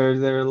know, but there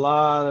are a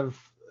lot of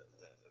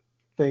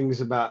things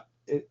about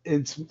it.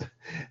 It's,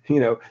 you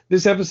know,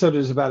 this episode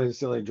is about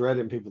instilling dread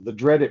in people. The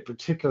dread it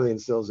particularly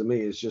instills in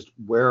me is just,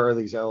 where are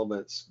these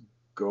elements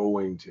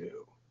going to?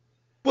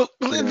 Well,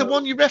 the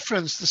one you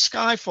referenced, the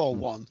Skyfall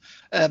one,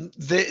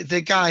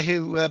 the guy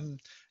who...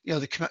 you know,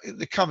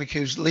 the comic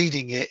who's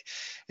leading it,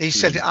 he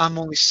said, I'm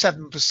only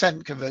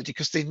 7% converted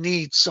because they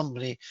need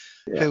somebody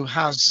who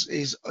has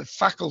his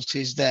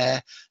faculties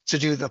there to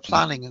do the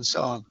planning and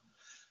so on.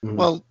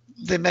 Well,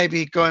 they may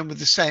be going with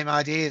the same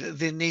idea that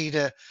they need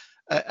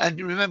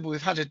and remember,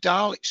 we've had a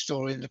Dalek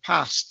story in the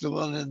past, the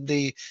one in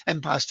the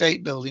Empire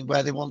State Building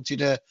where they wanted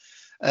you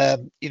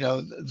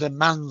know, the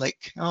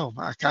Manlik. Oh,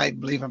 I can't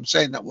believe I'm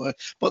saying that word,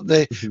 but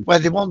where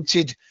they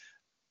wanted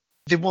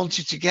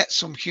to get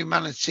some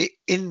humanity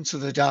into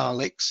the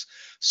Daleks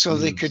so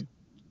they could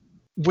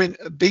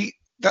beat.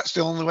 That's the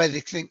only way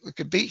they think they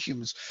could beat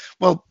humans.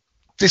 Well,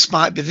 this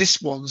might be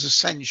this one's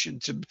ascension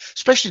to,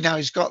 especially now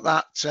he's got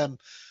that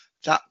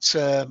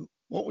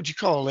what would you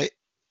call it?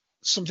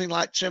 Something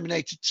like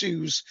Terminator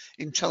 2's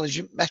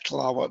intelligent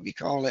metal, or what we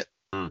call it.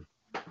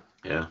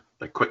 Yeah,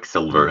 the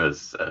Quicksilver,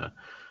 as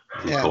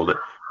he called it.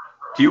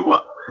 Do you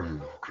want?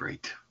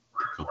 Great.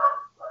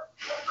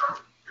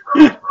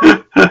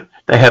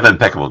 They have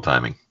impeccable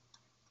timing.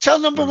 Tell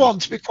number one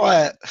to be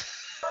quiet.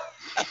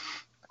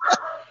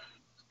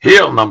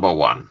 Heal, number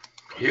one.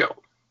 Heal.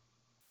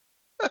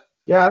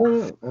 Yeah, I don't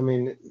know. I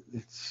mean,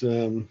 it's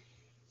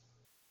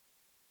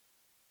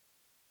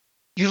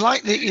you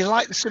like the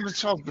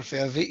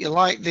cinematography of it. You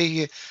like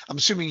I'm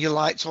assuming you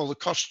liked all the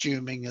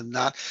costuming and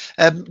that.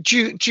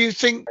 Do you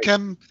think? I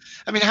mean,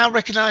 how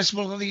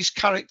recognisable are these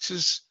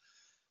characters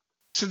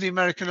to the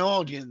American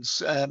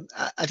audience?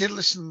 I did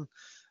listen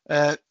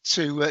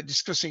to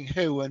Discussing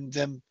Who, and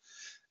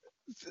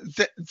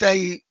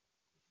they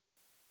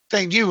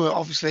knew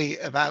obviously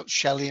about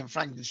Shelley and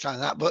Frankenstein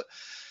and that, but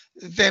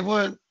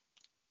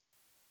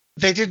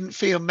they didn't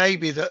feel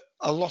maybe that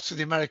a lot of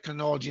the American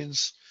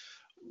audience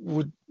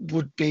would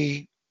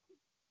be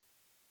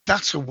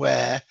that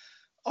aware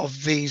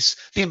of the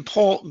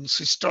importance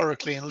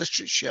historically and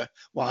literature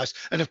wise.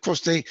 And of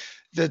course the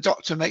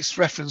Doctor makes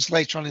reference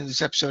later on in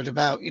this episode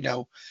about, you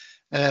know,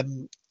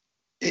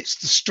 it's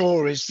the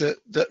stories that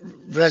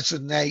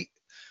resonate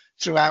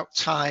throughout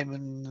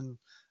time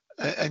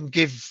and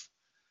give,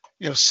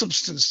 you know,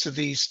 substance to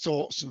these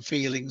thoughts and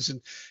feelings.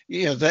 And,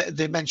 you know,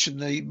 they mention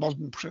the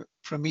modern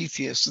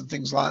Prometheus and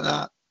things like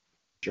that.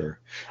 Sure.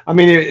 I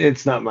mean,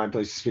 it's not my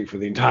place to speak for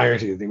the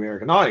entirety of the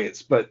American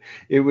audience, but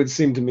it would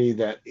seem to me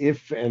that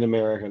if an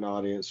American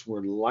audience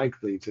were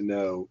likely to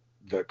know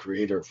the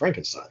creator of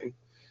Frankenstein,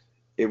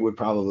 it would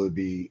probably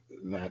be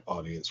that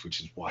audience which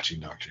is watching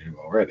Doctor Who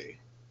already.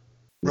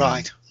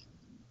 Right.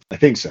 I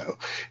think so.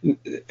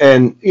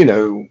 And, you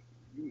know,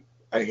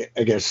 I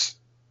guess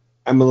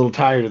I'm a little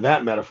tired of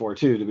that metaphor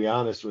too, to be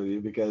honest with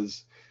you,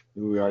 because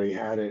we already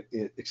had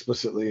it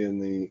explicitly in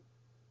the,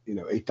 you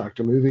know, 8th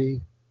Doctor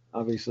movie,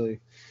 obviously.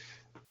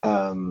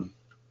 And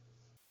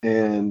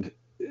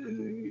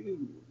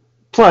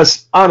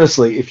plus,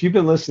 honestly, if you've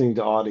been listening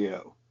to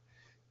audio,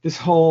 this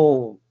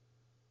whole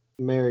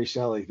Mary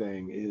Shelley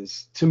thing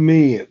is, to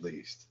me at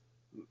least,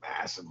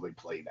 massively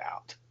played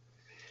out.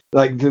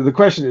 Like, the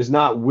question is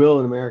not, will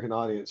an American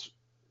audience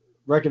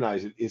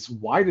recognize it? It's,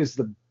 why does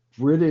the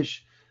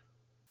British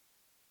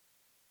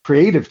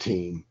creative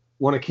team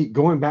want to keep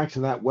going back to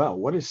that well.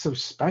 What is so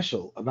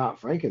special about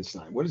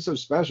Frankenstein? What is so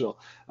special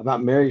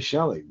about Mary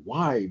Shelley?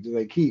 Why do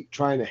they keep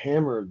trying to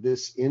hammer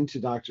this into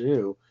Doctor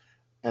Who?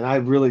 And I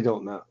really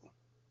don't know.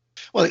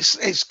 Well,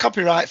 it's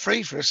copyright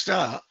free for a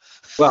start.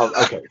 Well,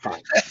 okay,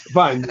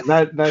 fine.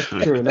 That's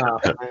true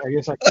enough. I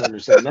guess I can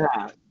understand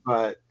that.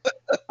 But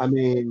I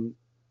mean,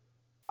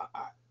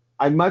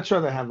 I'd much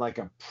rather have like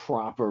a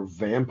proper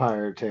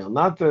vampire tale,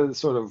 not the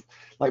sort of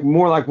like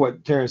more like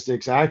what Terrence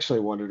Dicks actually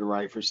wanted to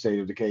write for State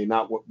of Decay,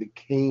 not what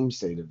became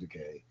State of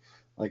Decay.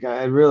 Like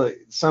I really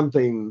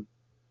something.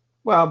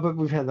 Well, but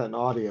we've had that in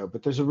audio.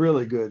 But there's a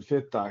really good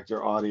Fifth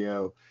Doctor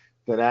audio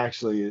that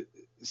actually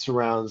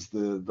surrounds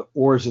the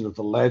origin of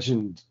the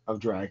legend of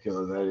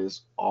Dracula. That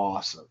is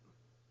awesome,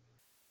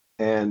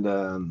 and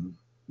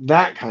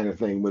that kind of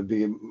thing would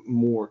be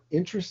more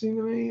interesting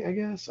to me, I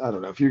guess. I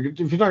don't know if you're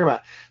talking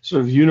about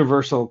sort of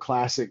universal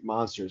classic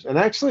monsters. And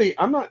actually,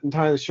 I'm not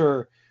entirely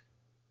sure.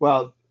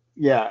 Well,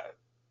 yeah,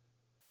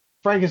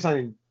 Frankenstein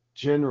in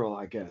general,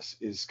 I guess,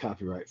 is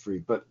copyright free,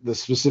 but the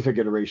specific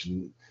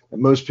iteration that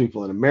most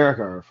people in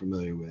America are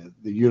familiar with,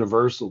 the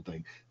universal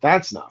thing,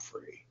 that's not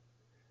free.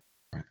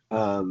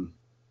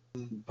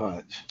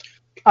 But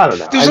I don't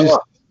know.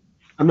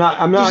 I'm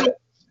not.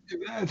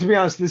 To be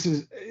honest,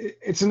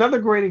 it's another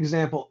great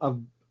example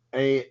of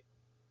an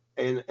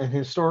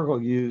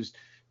historical used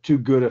to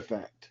good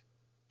effect.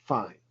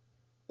 Fine,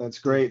 that's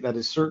great. That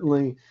is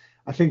certainly,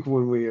 I think,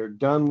 when we are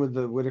done with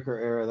the Whittaker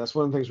era, that's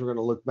one of the things we're going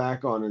to look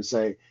back on and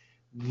say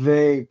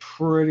they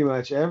pretty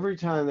much every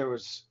time there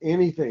was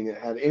anything that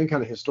had any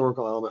kind of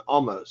historical element,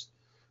 almost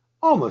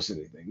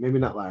anything. Maybe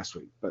not last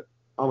week, but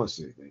almost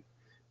anything.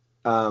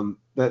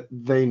 That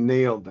they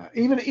nailed that.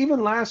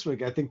 Even last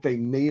week, I think they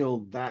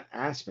nailed that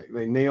aspect.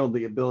 They nailed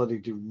the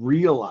ability to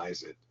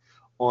realize it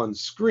on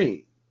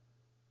screen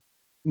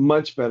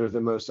much better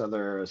than most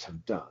other eras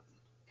have done.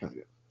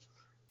 Kind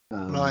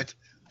of. Right.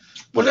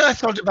 What I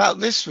thought about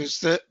this was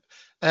that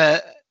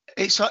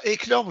it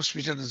could almost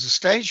be done as a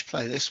stage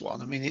play. This one,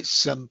 I mean,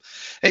 it's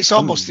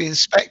almost the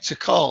Inspector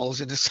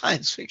Calls in a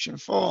science fiction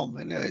form.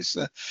 You know, it's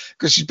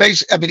because she's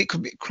basically. I mean, it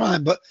could be a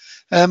crime, but.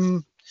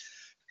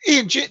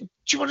 Ian, do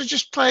you want to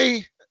just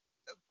play?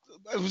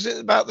 Was it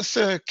about the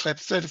third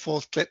or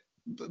fourth clip?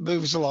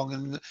 Move us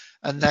along,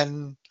 and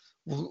then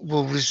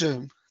we'll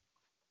resume.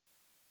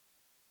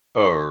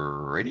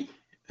 Alrighty.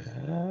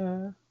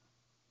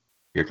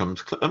 Here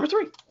comes clip number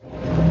 3.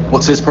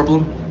 What's his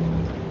problem?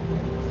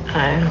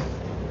 Oh,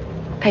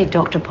 paid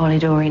Dr.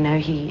 Polidori no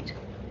heed.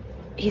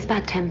 He's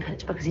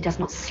bad-tempered because he does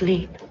not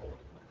sleep.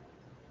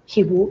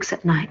 He walks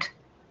at night.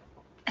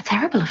 A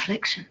terrible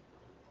affliction.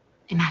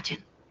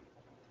 Imagine.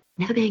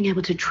 Never being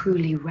able to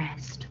truly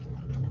rest.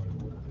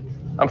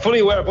 I'm fully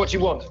aware of what you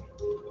want.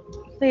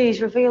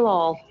 Please reveal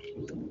all.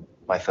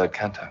 My third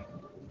canto.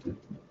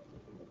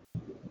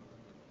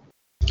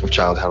 Of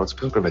Childe Harold's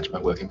Pilgrimage, my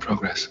work in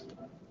progress.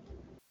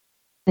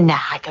 Nah,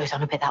 it goes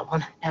on a bit, that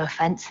one. No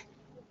offence.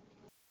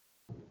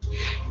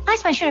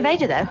 Nice mention of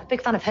Ada, though.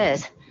 Big fan of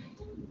hers.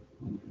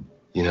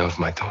 You know of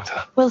my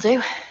daughter? Will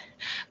do.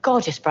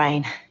 Gorgeous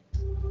brain.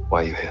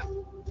 Why are you here?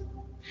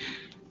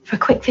 For a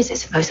quick visit,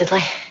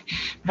 supposedly.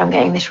 But I'm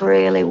getting this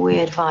really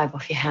weird vibe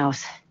off your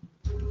house.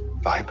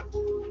 Vibe?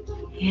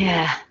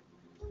 Yeah.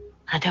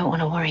 I don't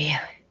want to worry you.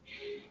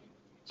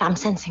 I'm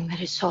sensing that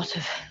it's sort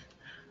of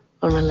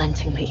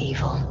unrelentingly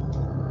evil.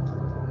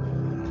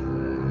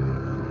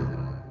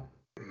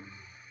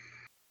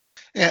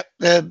 Yeah,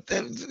 the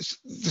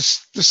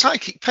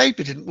psychic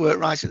paper didn't work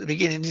right at the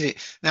beginning, did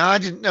it? Now, I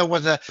didn't know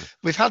whether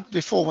we've had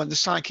before when the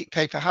psychic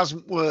paper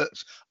hasn't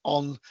worked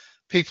on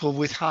people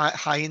with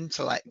high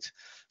intellect.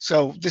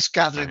 So this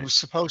gathering was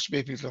supposed to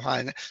be people of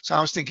high. So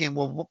I was thinking,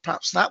 well,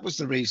 perhaps that was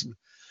the reason.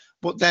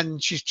 But then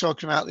she's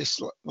talking about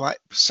this like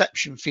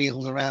perception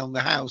field around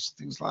the house,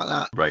 things like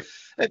that. Right.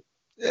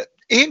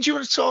 Ian, do you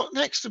want to talk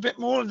next a bit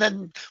more? And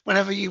then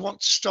whenever you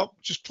want to stop,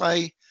 just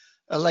play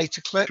a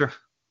later clip. Sure.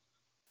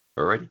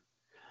 Alrighty.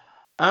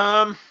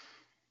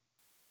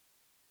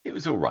 It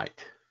was all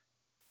right.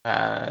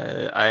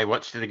 I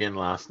watched it again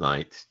last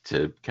night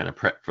to kind of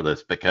prep for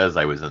this because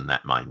I was in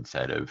that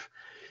mindset of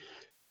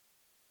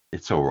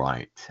it's all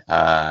right.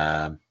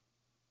 I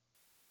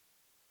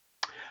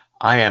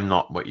am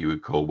not what you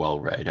would call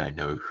well-read. I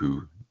know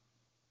who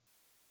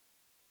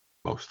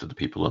most of the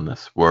people in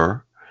this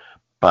were,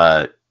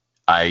 but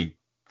I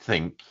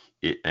think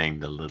it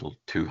aimed a little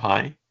too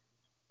high,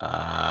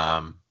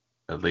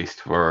 at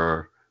least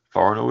for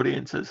foreign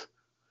audiences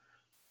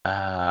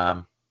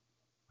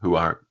who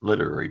aren't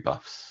literary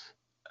buffs.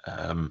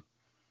 There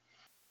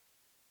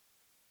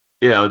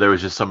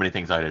was just so many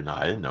things I didn't know.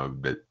 I didn't know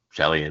that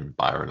Shelley and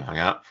Byron hung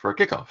out for a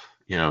kickoff.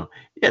 Yeah,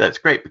 that's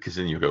great because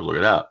then you go look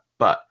it up.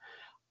 But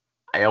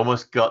I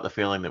almost got the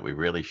feeling that we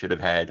really should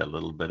have had a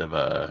little bit of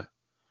a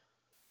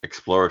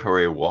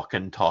exploratory walk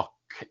and talk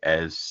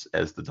as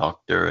the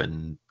Doctor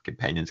and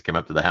companions came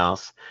up to the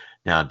house.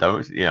 Now,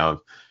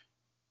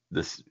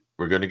 this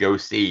we're going to go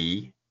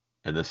see,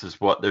 and this is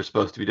what they're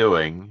supposed to be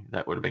doing.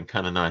 That would have been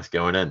kind of nice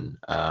going in,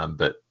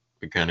 but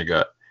we kind of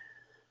got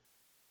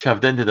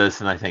shoved into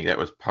this, and I think that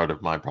was part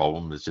of my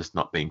problem, is just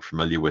not being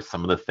familiar with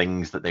some of the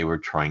things that they were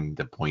trying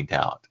to point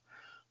out.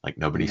 Like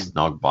nobody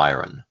snog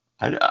Byron.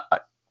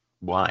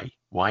 Why?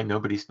 Why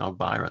nobody snog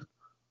Byron?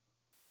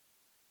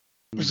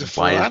 It was a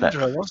Why is that?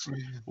 philanderer, wasn't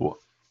he? Well,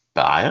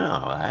 I don't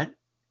know that.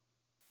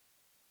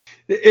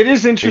 It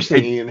is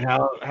interesting, Ian,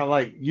 how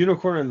like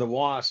Unicorn and the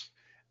Wasp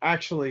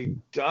actually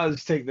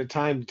does take the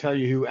time to tell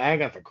you who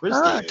Agatha Christie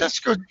is. That's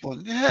a good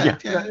one. Yeah.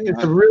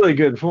 It's a really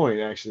good point,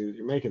 actually, that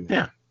you're making there.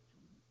 Yeah.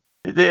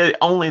 The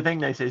only thing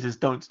they say is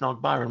don't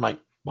snog Byron. I'm like,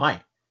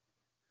 why?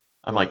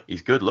 I'm like,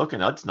 he's good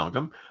looking. I'd snog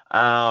him.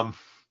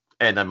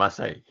 And I must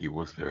say, he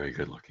was very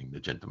good looking, the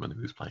gentleman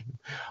who was playing him.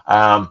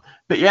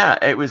 But yeah,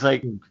 it was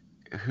like,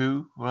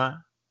 who? What?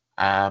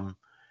 And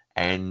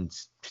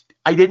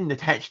I didn't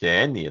attach to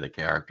any of the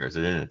characters.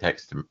 I didn't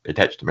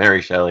attach to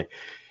Mary Shelley.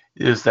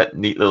 It was that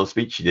neat little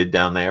speech she did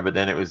down there, but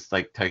then it was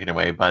like taken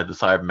away by the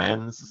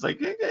Cyberman. It's like,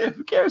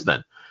 who cares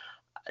then?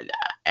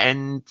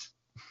 And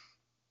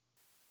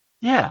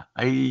yeah,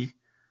 I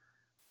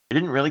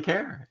didn't really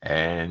care.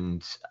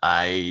 And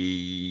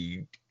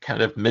I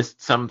kind of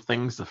missed some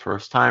things the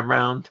first time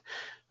round.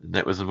 And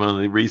that was one of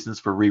the reasons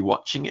for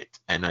rewatching it.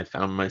 And I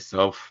found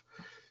myself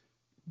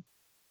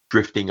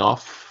drifting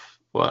off,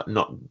 well,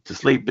 not to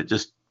sleep, but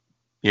just,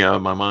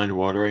 my mind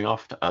wandering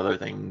off to other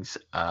things.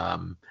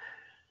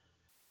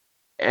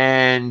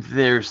 And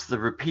there's the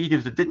repeat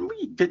of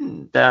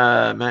didn't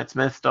Matt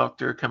Smith's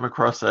doctor come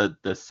across the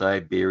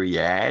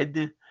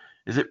Siberiad?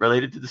 Is it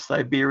related to the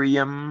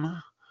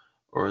Siberium?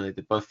 Or are they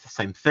both the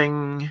same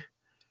thing?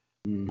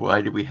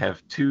 Why do we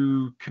have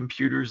two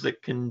computers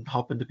that can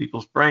hop into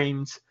people's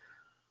brains?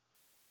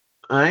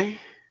 We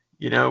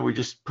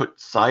just put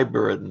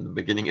cyber in the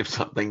beginning of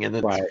something and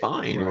it's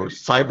fine. Or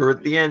cyber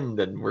at the end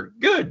and we're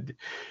good.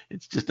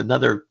 It's just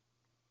another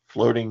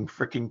floating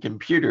freaking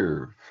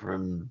computer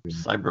from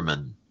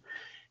Cyberman.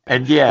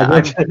 And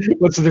what's the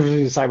difference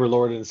between Cyber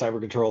Lord and Cyber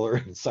Controller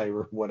and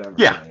Cyber whatever?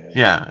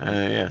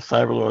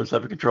 Cyber Lord,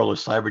 Cyber Controller,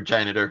 Cyber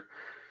Janitor,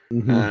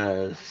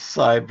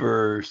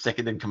 Cyber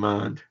Second in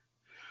Command.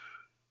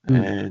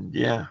 And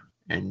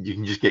and you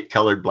can just get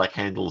colored black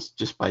handles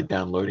just by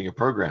downloading a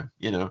program,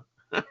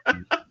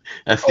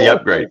 That's the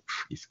upgrade.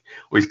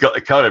 He's got the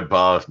colored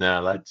bars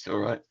now. That's all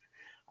right.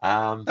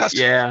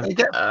 They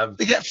get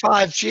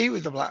 5G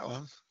with the black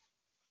one.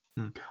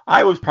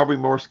 I was probably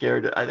more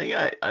scared. I think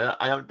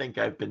I don't think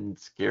I've been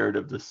scared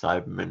of the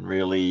Cybermen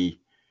really.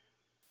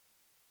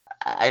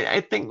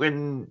 I think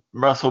when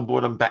Russell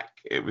brought him back,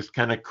 it was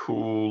kind of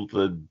cool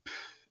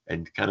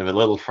and kind of a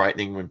little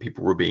frightening when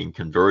people were being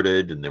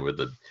converted and there were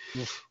the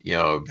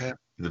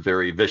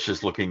very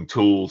vicious looking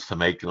tools to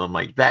make them.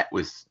 Like that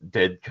was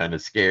dead kind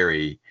of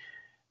scary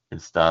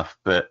and stuff.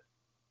 But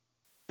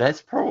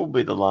that's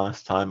probably the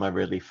last time I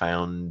really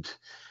found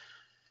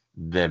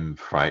them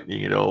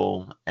frightening at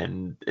all.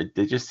 And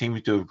they just seem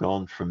to have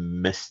gone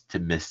from miss to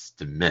miss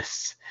to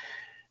miss.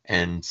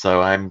 And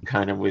so I'm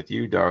kind of with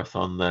you, Darth,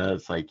 on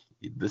it's like,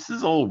 this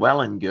is all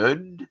well and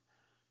good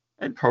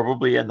and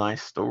probably a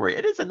nice story.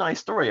 It is a nice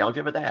story, I'll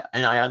give it that.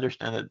 And I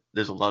understand that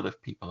there's a lot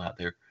of people out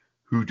there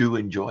who do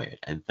enjoy it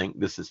and think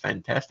this is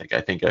fantastic.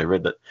 I think I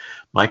read that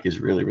Mike is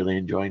really, really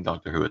enjoying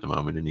Doctor Who at the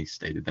moment, and he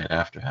stated that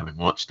after having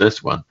watched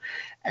this one.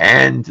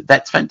 And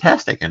that's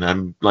fantastic, and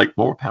I'm like,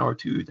 more power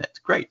to you. That's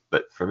great.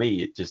 But for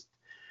me, it just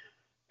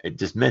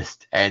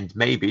missed. And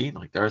maybe,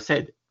 like Dara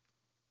said,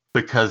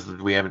 because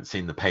we haven't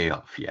seen the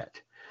payoff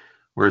yet.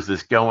 Where's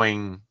this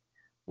going?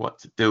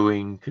 What's it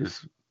doing?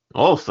 Because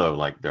also,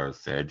 like Dara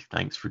said,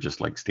 thanks for just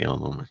like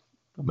stealing on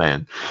the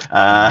man.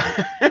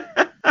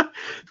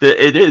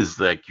 It is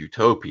like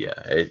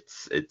utopia.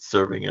 It's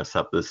serving us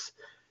up this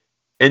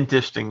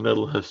interesting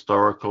little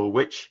historical,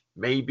 which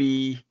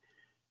maybe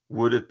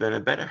would have been a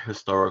better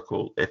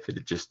historical if it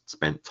had just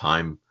spent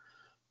time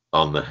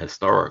on the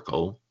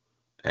historical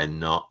and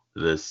not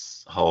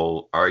this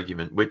whole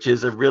argument, which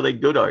is a really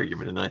good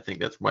argument. And I think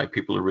that's why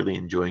people are really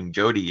enjoying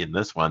Jodie in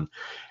this one,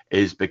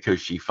 is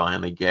because she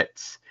finally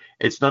gets,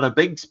 it's not a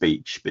big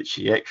speech, but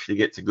she actually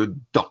gets a good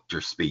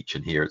doctor speech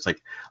in here. It's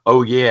like,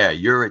 oh yeah,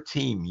 you're a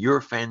team.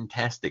 You're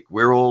fantastic.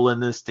 We're all in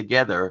this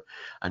together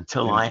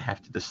until I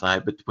have to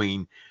decide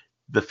between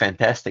the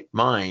fantastic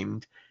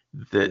mind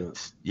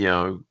that,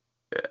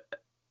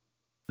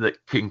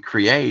 that can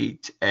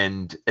create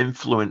and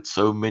influence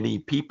so many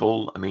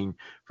people. I mean,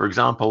 for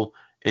example,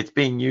 it's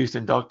being used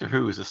in Doctor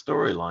Who as a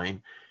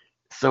storyline.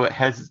 So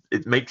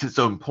it makes its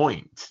own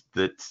point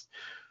that,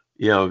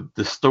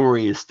 the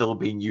story is still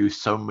being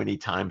used so many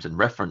times and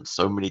referenced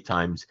so many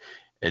times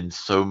in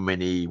so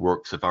many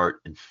works of art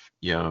and,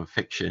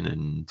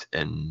 fiction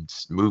and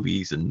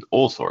movies and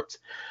all sorts.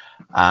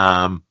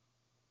 But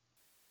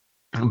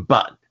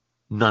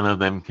none of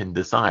them can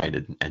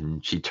decide.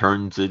 And she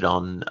turns it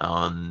on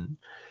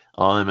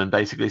him and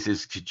basically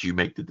says, could you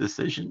make the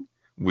decision?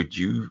 Would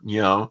you,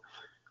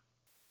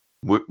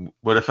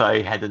 what if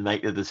I had to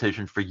make the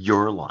decision for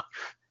your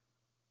life?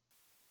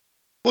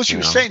 Well, she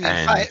was saying,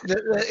 in fact,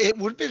 that it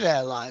would be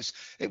their lives.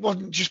 It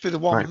wouldn't just be the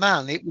one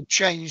man. It would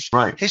change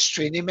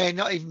history, and he may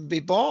not even be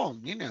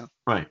born,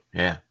 Right,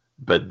 yeah.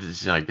 but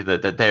it's like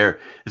that there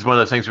is one of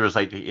those things where it's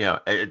like,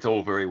 it's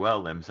all very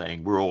well them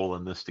saying we're all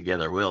in this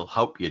together, we'll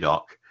help you,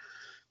 Doc,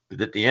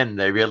 but at the end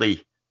they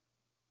really,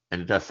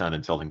 and it does sound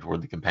insulting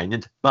toward the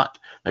companions, but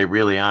they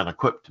really aren't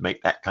equipped to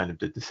make that kind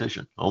of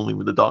decision. Only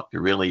with the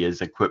Doctor really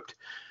is equipped,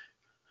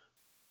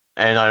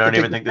 and I don't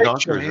even think the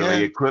Doctor is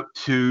really equipped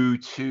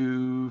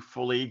to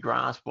fully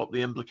grasp what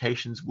the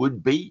implications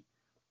would be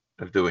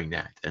of doing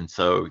that. And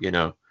so,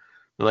 they're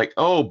like,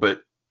 oh,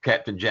 but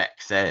Captain Jack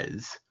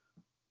says.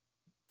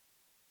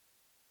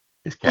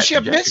 Well, she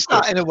admits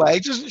that in a way,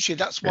 doesn't she?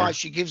 That's why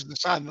she gives the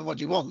Simon what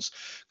he wants,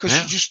 because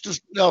she just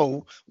doesn't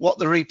know what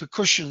the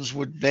repercussions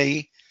would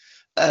be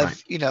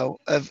of,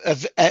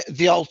 of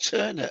the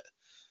alternate.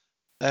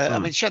 I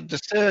mean, she had the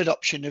third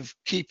option of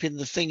keeping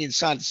the thing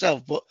inside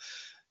herself, but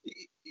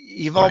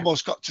you've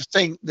almost got to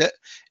think that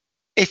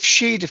if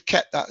she'd have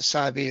kept that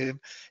Cyberium,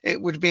 it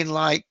would have been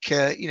like,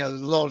 the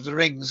Lord of the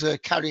Rings,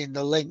 carrying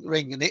the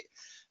ring and it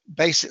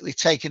basically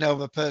taking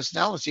over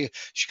personality.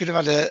 She could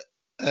have had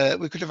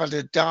we could have had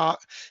a dark,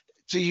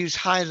 to use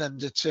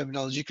Highlander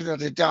terminology, you could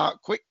have had a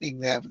dark quickening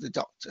there with the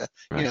Doctor,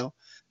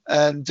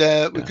 and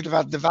we could have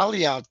had the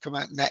Valiard come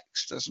out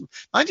next.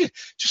 Mind you,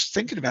 just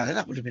thinking about it,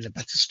 that would have been a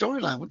better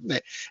storyline, wouldn't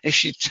it? If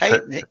she'd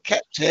taken it,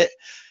 kept it,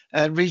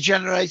 and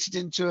regenerated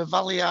into a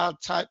Valiard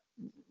type,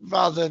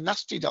 rather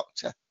nasty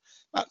Doctor.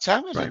 That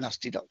time was a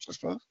nasty Doctor, I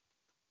suppose.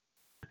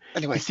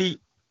 Anyway, you see,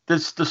 the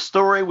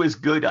story was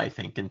good, I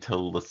think,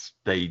 until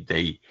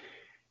they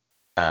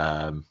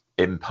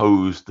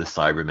imposed the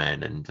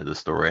Cybermen into the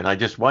story, and I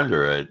just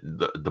wonder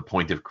the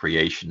point of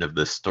creation of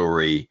the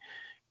story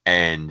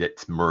and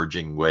its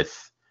merging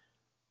with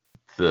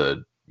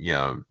the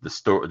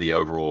story, the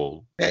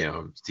overall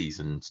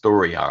season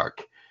story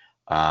arc,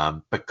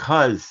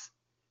 because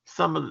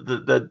some of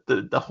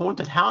the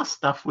haunted house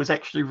stuff was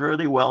actually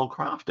really well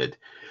crafted.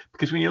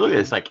 Because when you look at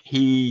it, it's like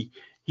he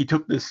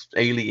took this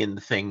alien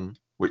thing,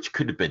 which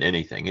could have been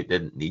anything. It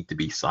didn't need to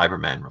be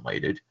Cyberman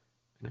related.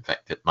 In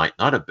fact, it might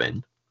not have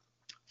been.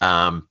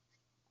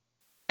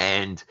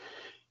 And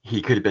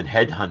he could have been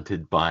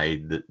headhunted by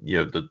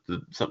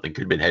something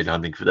could have been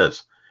headhunting for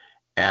this.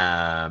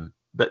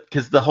 But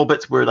because the whole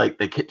bits where like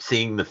they kept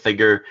seeing the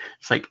figure,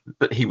 it's like,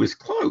 but he was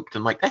cloaked.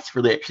 And like, that's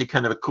really actually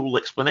kind of a cool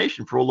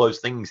explanation for all those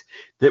things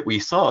that we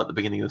saw at the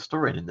beginning of the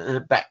story. And then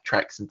it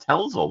backtracks and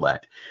tells all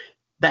that.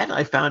 That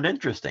I found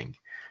interesting.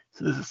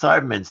 So there's a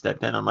Cyberman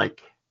stepped in. I'm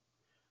like,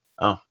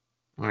 oh,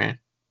 okay.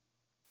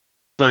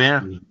 So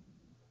yeah,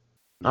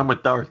 I'm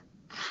with Darth.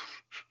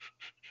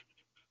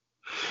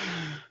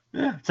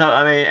 Yeah. So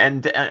I mean,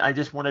 and I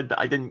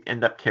didn't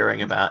end up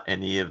caring about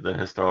any of the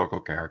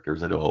historical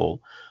characters at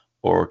all,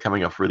 or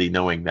coming off really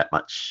knowing that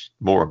much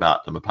more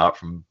about them, apart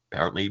from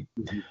apparently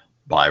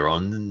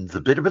Byron's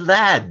a bit of a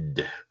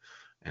lad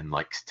and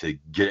likes to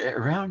get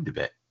around a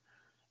bit.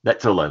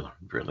 That's all I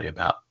learned really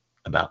about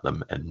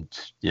them, and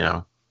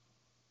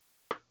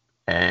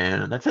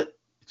and that's it.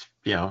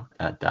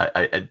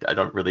 I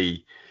don't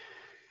really.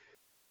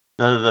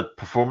 None of the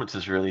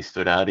performances really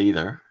stood out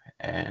either,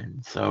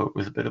 and so it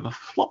was a bit of a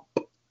flop,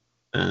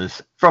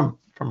 from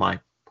my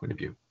point of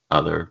view.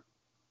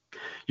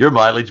 Your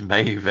mileage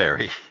may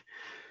vary.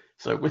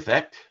 So with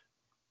that,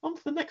 on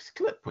to the next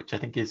clip, which I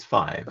think is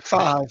 5.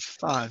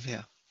 5,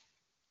 yeah.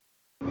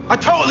 I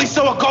totally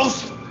saw a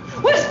ghost!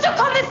 We're stuck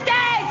on the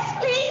stairs!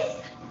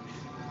 Please!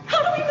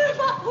 How do we move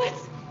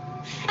upwards?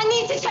 I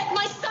need to check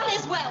my son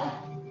as well.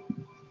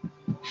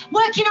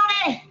 Working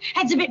on it.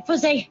 Head's a bit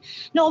fuzzy.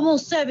 Normal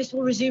service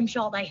will resume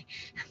shortly.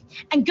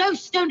 And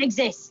ghosts don't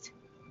exist.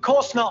 Of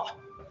course not.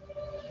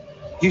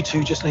 You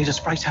two just need a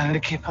spray tan and a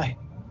kip, eh?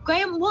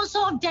 Graham, what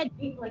sort of dead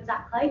people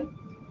exactly?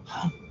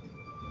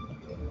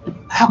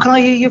 How can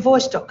I hear your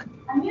voice, Doc?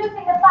 I'm using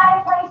the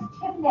fireplace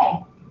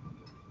chimney.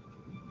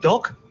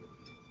 Doc?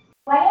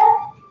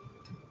 Graham?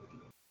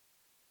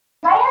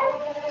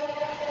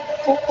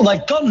 Well,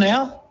 they've gone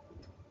now.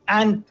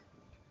 And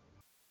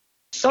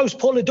so's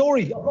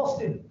Polidori. I've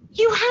lost him.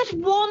 You had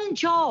one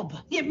job.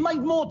 It made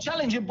more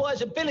challenging by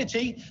his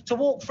ability to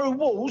walk through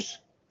walls.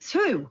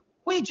 Through?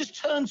 Well, he just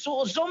turned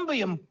sort of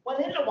zombie and went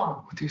into one.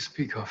 What do you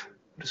speak of?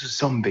 What is a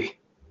zombie?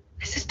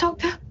 Is this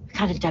Doctor?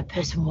 Kind of dead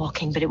person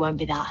walking, but it won't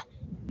be that.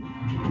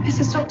 Is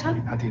this Doctor?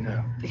 How do you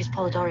know? Because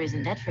Polidori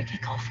isn't dead for a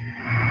kickoff.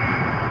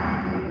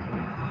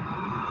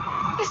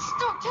 This is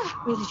Doctor.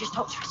 Really, just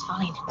Doctor is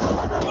fine.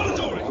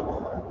 Polidori!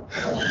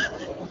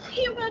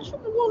 He emerged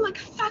from the wall like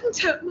a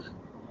phantom.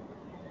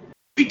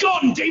 Be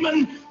gone,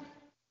 demon!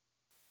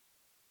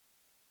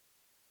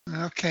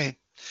 Okay.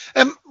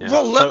 That's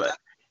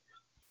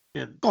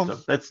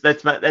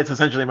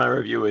essentially my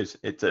review.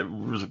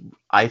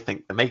 I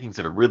think the makings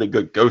of a really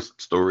good ghost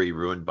story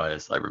ruined by a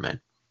Cyberman.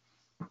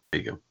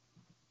 There you go.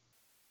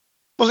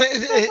 Well,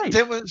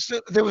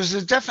 there was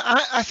a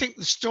definite. I think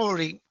the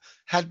story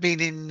had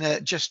been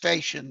in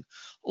gestation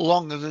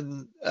longer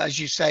than, as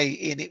you say,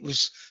 Ian, it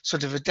was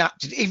sort of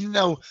adapted, even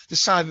though the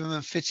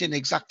Cybermen fit in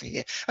exactly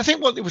here. I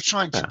think what they were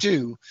trying to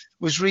do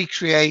was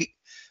recreate,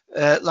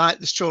 like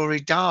the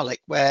story Dalek,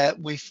 where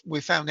we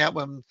found out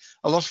when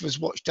a lot of us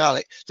watched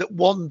Dalek that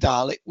one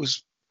Dalek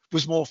was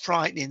was more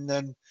frightening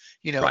than,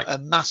 you know, Right. a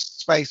mass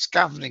space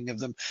gathering of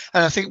them.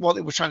 And I think what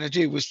they were trying to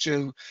do was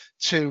to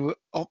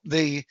up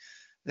the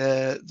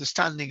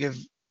standing of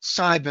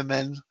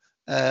Cybermen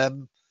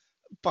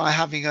by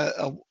having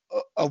a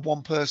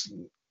one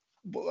person,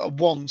 a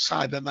one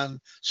Cyberman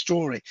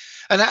story.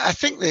 And I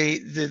think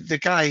the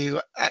guy who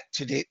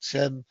acted it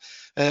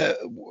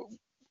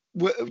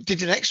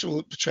did an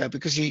excellent portrayal,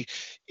 because he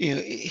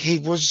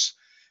was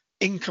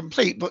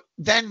incomplete, but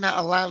then that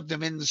allowed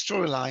them in the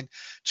storyline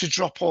to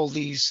drop all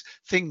these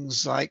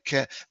things, like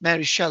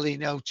Mary Shelley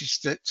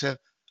noticed that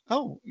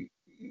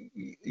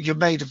you're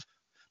made of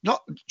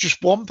not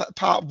just one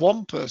part of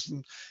one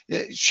person.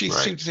 She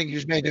seemed to think he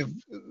was made of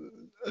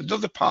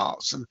other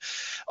parts. And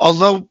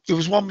although there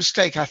was one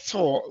mistake, I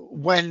thought,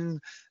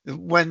 when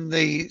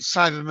the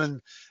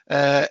Cyberman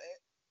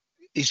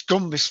his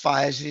gun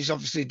misfires and he's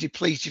obviously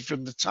depleted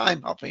from the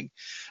time hopping,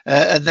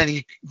 and then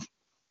he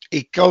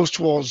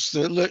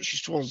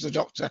lurches towards the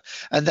Doctor,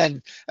 and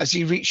then as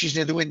he reaches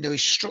near the window,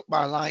 he's struck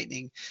by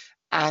lightning,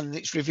 and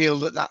it's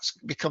revealed that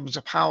becomes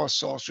a power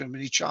source for him,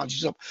 and he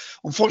charges up.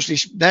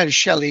 Unfortunately, Mary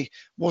Shelley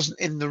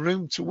wasn't in the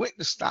room to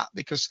witness that,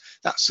 because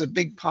that's a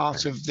big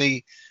part of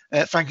the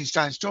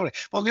Frankenstein story.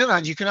 But on the other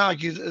hand, you can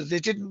argue that they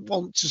didn't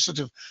want to sort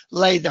of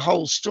lay the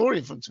whole story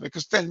in front of her,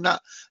 because then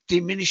that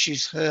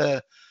diminishes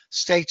her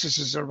status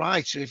as a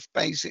writer. If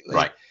basically,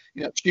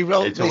 you know, she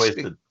wrote this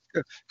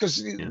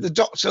because the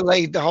Doctor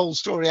laid the whole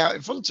story out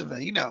in front of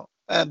her, you know.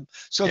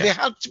 So there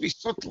had to be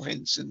subtle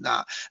hints in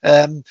that.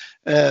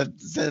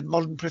 The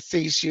modern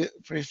Protheus,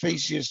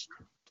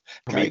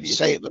 can't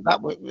say it, but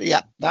that word,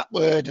 that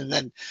word, and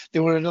then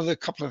there were another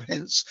couple of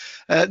hints.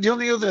 The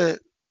only other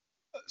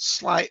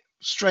slight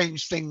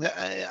strange thing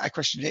that I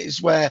questioned it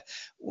is where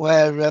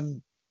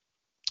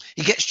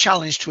he gets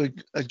challenged to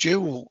a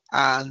duel,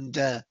 and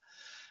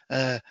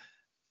I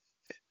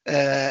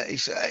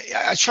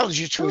challenge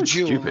you to a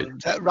duel,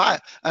 and,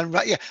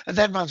 and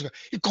then man's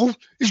going,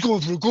 he's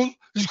going for a gun,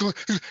 he's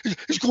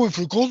going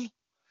for a gun,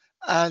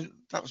 and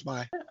that was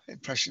my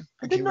impression.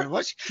 Thank you very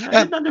much.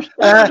 I didn't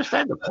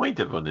understand the point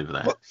of any of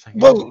that.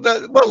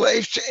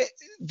 It's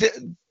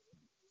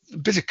a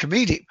bit of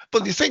comedic,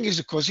 but the thing is,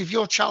 of course, if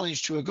you're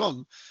challenged to a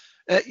gun,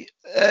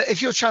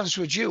 if you're challenged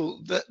to a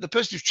duel, the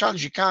person who's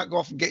challenged you can't go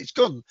off and get his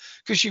gun,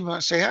 because she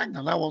might say, hang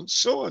on, I want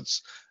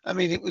swords. I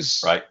mean, it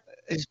was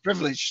his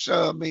privilege.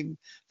 So, I mean,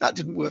 that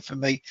didn't work for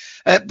me.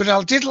 But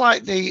I did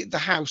like the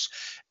house.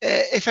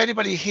 If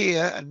anybody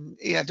here, and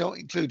I don't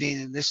include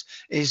Ian in this,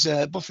 is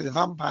Buffy the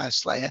Vampire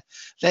Slayer,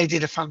 they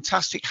did a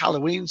fantastic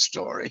Halloween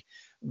story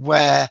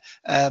where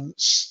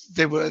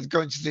they were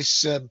going to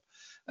this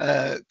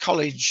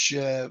college,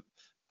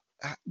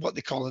 what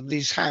they call them,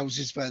 these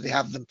houses where they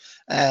have them,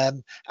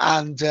 and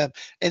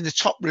in the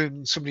top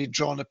room somebody had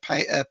drawn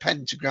a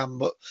pentagram,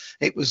 but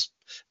they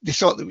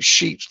thought it was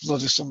sheep's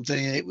blood or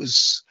something, and it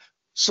was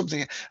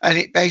something, and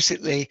it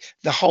basically,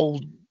 the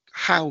whole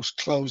house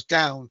closed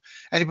down.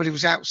 Anybody who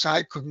was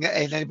outside couldn't get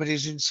in, anybody who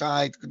was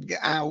inside couldn't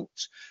get out,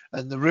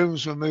 and the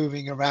rooms were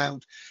moving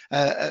around.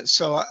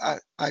 So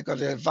I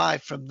got a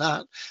vibe from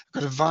that. I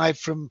got a vibe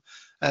from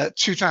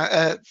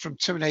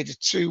Terminator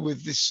 2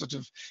 with this sort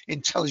of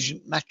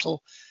intelligent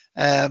metal.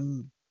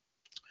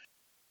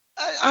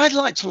 I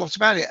liked a lot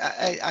about it.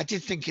 I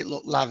did think it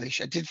looked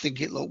lavish. I did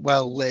think it looked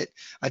well lit.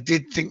 I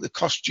did think the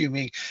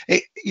costuming,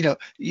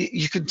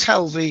 you can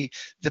tell the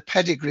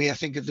pedigree, I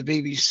think, of the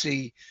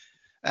BBC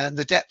and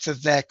the depth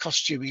of their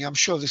costuming. I'm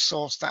sure they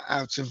sourced that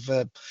out of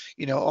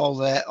all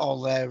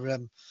their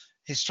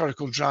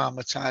historical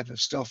drama type of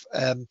stuff.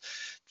 Even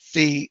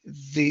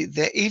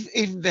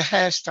the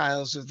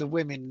hairstyles of the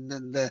women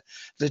and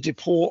the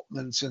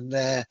deportment and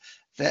their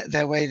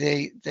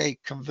way they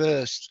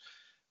conversed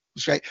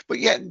was great. But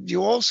yet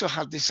you also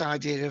had this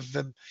idea of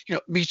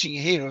meeting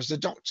your heroes. The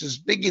Doctor's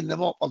bigging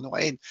them up on the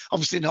way in,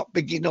 obviously not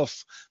big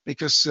enough,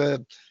 because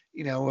and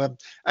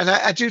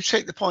I do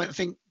take the point. I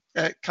think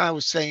Kyle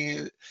was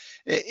saying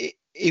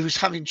he was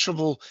having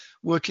trouble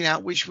working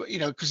out which,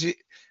 because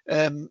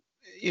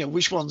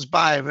which one's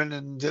Byron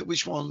and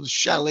which one's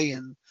Shelley,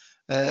 and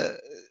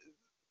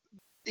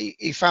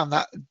he found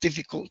that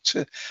difficult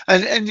to,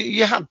 and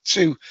you had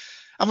to,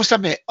 I must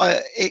admit,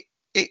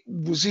 it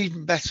was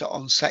even better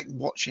on second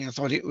watching. I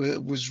thought it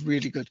was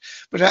really good.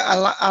 But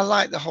I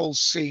like the whole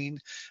scene.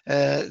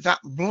 That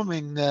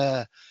blooming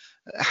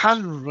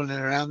hand running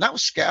around, that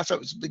was scary. I thought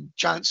it was a big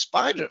giant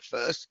spider at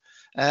first.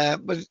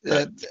 But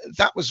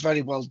that was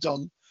very well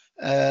done.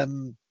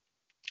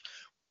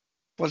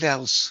 What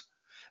else?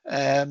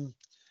 I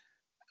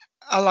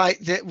like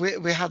that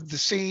we had the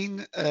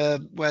scene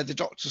where the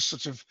Doctor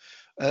sort of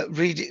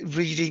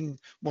reading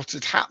what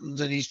had happened,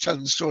 and he's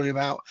telling the story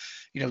about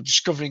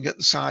discovering at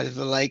the side of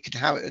the lake and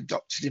how it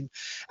adopted him,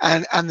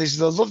 and there's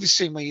the lovely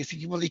scene where you're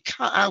thinking, well,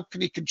 how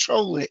can he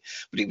control it?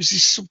 But it was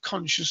his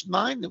subconscious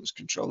mind that was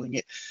controlling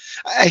it.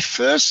 I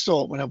first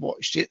thought when I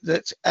watched it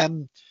that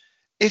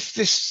if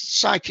this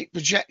psychic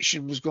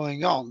projection was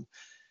going on,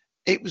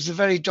 it was the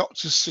very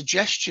Doctor's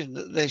suggestion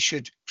that they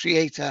should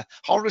create a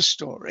horror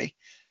story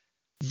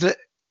that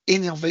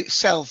in of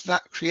itself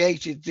that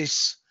created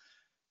this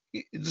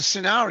the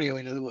scenario.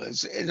 In other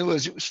words, it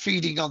was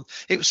feeding on.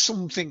 It was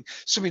some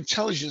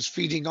intelligence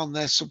feeding on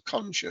their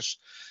subconscious.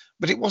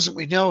 But it wasn't.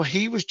 We know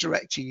he was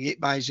directing it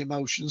by his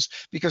emotions,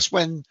 because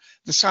when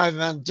the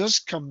Cyberman does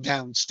come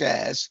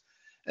downstairs,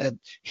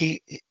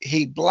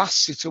 he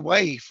blasts it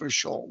away for a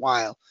short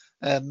while,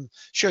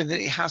 showing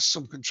that he has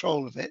some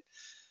control of it.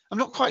 I'm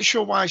not quite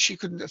sure why she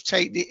couldn't have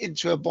taken it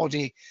into her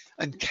body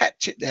and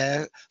kept it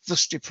there,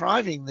 thus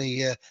depriving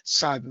the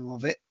Cyberman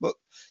of it. But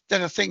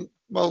then I think,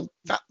 well,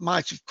 that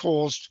might have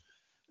caused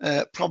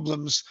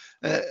problems,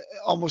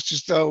 almost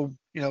as though,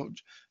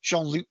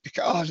 Jean-Luc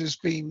Picard has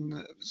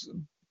been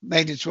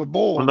made into a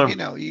ball. Well,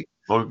 no, he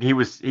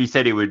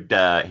said he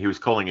was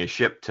calling his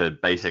ship to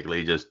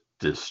basically just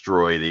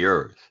destroy the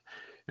Earth.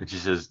 And she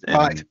says,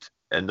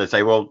 and they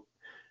say, well,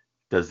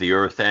 does the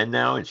Earth end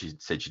now? And she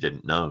said she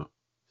didn't know.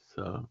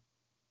 So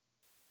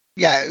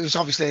yeah, it was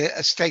obviously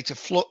a state of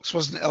flux,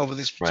 wasn't it, over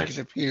this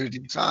particular period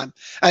in time?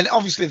 And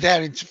obviously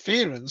their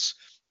interference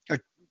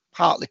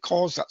partly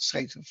caused that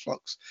state of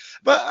flux.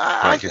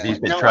 But he's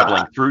been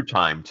traveling through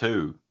time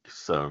too.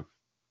 So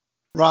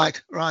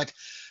right.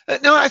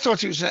 No, I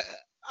thought it was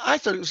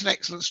an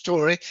excellent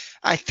story.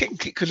 I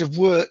think it could have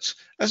worked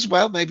as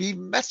well, maybe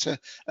even better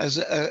as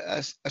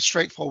a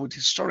straightforward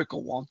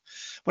historical one.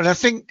 But I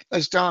think,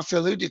 as Darth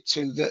alluded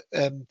to, that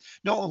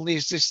not only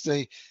is this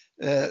the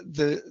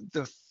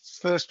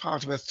first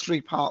part of a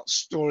 3-part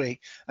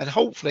story, and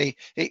hopefully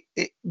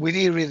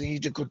we really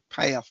need a good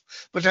payoff.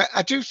 But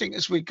I do think,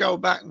 as we go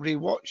back and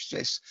rewatch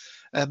this,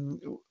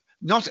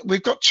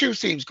 we've got 2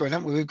 themes going,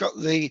 haven't we? We've got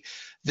the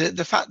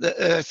fact that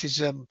Earth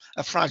is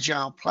a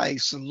fragile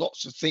place and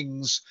lots of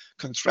things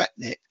can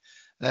threaten it,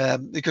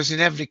 because in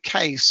every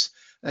case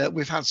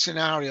we've had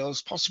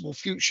scenarios, possible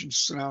future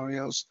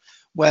scenarios,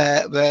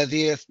 where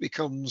the Earth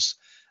becomes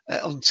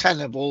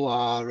untenable,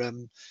 or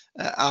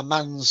our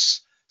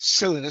man's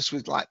silliness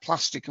with like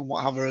plastic and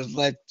whatever has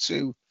led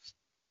to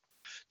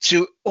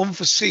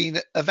unforeseen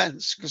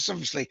events, because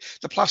obviously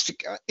the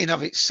plastic in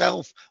of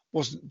itself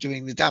wasn't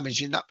doing the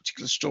damage in that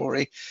particular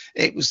story.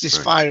 It was this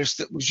virus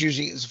that was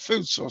using it as a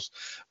food source,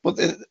 but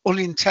the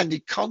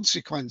unintended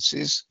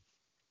consequences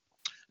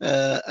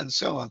and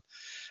so on.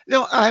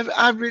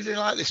 I really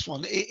like this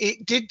one.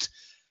 It did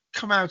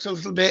come out a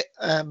little bit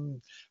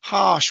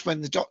harsh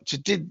when the Doctor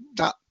did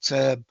that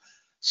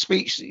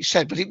speech that you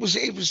said, but it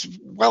was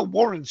well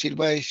warranted,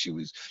 where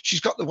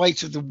she's got the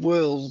weight of the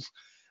world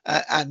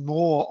and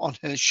more on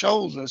her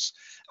shoulders,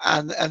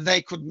 and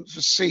they couldn't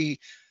foresee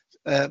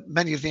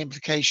many of the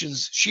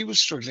implications. She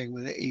was struggling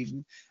with it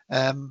even,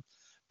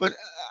 but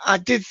I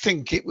did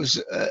think it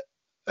was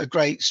a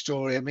great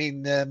story. I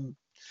mean,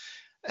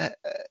 I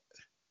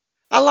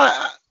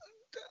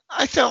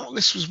thought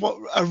this was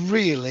a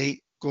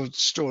really good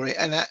story,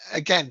 and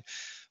again,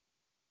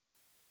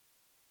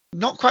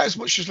 not quite as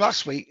much as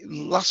last week.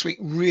 Last week,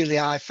 really,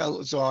 I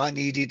felt as though I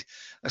needed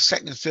a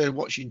second and third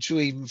watching to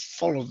even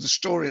follow the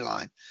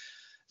storyline.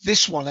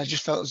 This one, I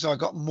just felt as though I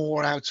got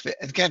more out of it.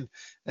 And again,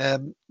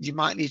 you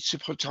might need to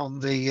put on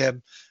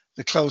the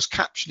closed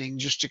captioning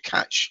just to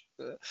catch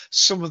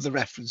some of the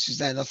references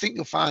there. And I think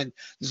you'll find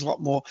there's a lot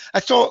more.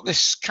 I thought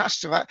this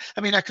cast of, I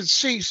could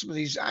see some of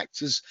these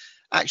actors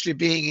actually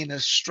being in a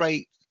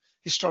straight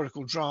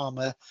historical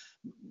drama.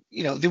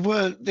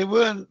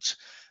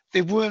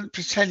 They weren't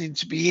pretending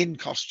to be in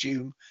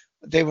costume.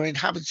 They were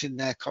inhabiting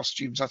their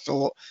costumes, I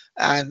thought,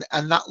 and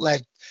that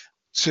led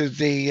to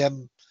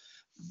the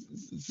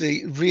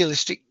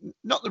realistic,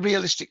 not the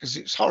realistic because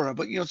it's horror,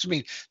 but you know what I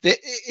mean.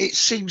 It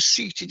seems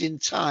seated in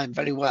time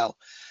very well,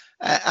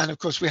 and of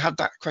course we had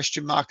that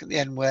question mark at the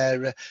end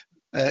where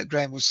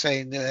Graham was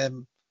saying,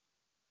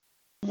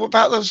 "What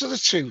about those other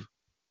 2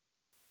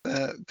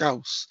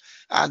 ghosts?"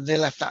 And they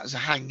left that as a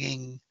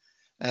hanging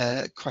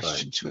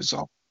question to us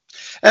all.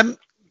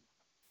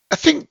 I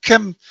think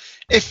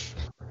if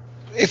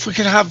we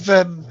can have,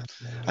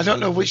 I don't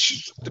know which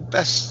is the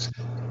best.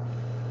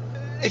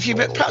 If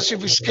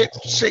we skip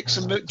 6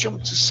 and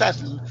jump to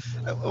 7,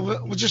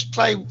 we'll just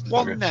play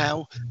one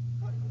now,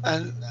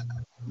 and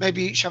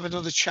maybe each have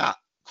another chat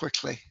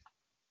quickly.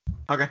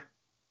 Okay.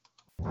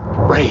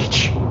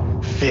 Rage,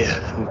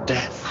 fear, and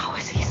death. How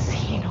is he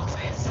seeing all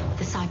this?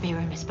 The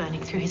Cyberium is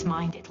burning through his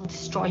mind. It'll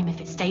destroy him if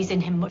it stays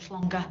in him much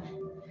longer.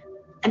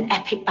 An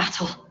epic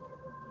battle.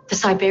 The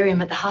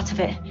Cyberium at the heart of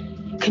it,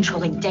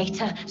 controlling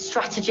data,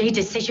 strategy,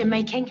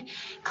 decision-making.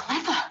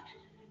 Clever.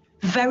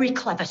 Very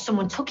clever.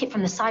 Someone took it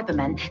from the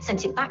Cybermen,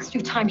 sent it back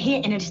through time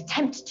here in an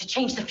attempt to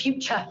change the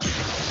future.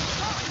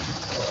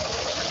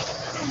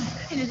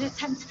 In an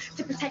attempt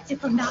to protect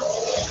it from that.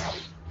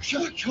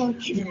 I can't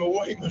keep him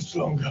away much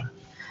longer.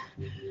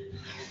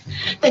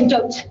 Then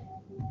don't.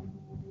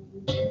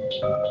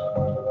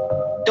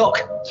 Doc.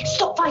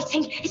 Stop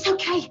fighting. It's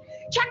okay.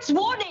 Jack's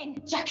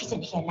warning! Jack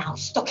isn't here now,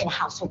 stuck in a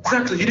house with that.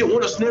 Exactly, he didn't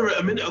want us near it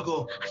a minute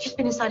ago. I've just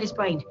been inside his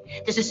brain.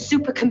 There's a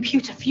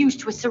supercomputer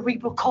fused to his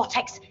cerebral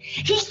cortex.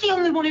 He's the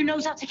only one who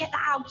knows how to get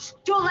that out.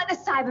 Don't let the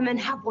Cybermen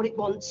have what it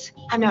wants.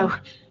 I know,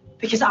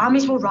 because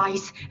armies will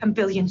rise and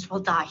billions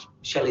will die.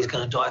 Shelley's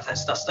gonna die if that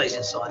stuff stays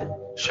inside him.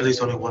 Shelley's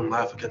only one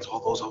life against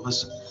all those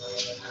others.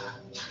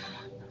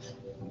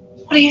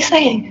 What are you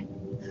saying?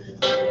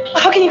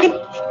 How can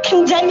you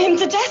condemn him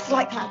to death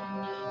like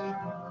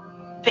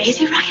that? But is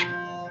he,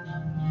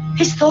 Ryan?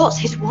 His thoughts,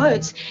 his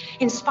words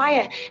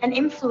inspire and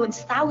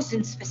influence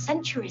thousands for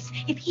centuries.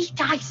 If he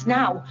dies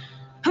now,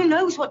 who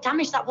knows what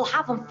damage that will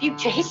have on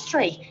future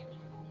history?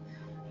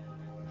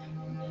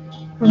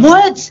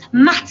 Words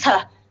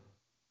matter.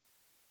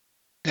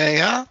 There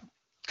you are.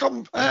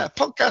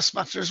 Podcasts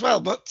matter as well.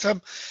 But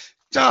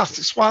Darth,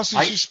 it's while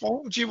since you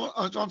spoke. Do you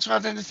want to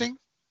add anything?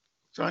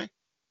 Sorry.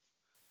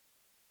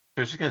 I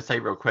was just going to say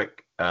real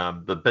quick,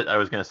 the bit I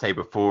was going to say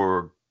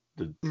before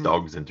the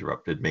dogs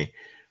interrupted me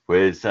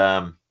was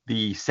the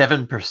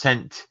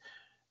 7%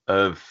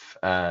 of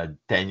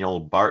Daniel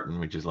Barton,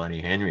 which is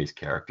Lenny Henry's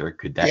character.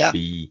 Could that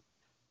be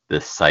the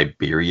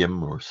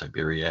Siberium or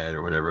Siberia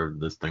or whatever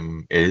this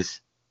thing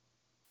is?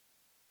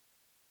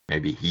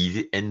 Maybe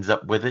he ends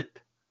up with it.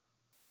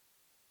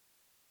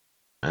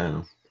 I don't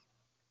know.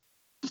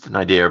 Just an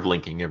idea of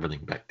linking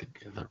everything back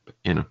together, but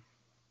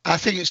I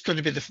think it's going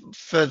to be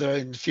further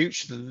in the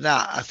future than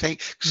that. I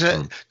think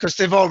because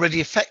they've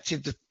already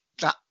affected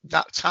that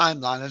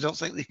timeline. I don't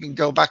think they can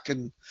go back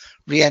and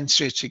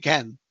re-enter it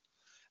again.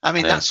 I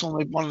mean, that's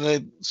only one of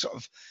the sort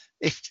of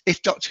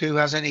if Doctor Who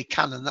has any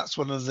canon, that's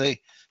one of the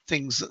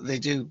things that they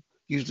do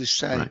usually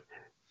say. Right.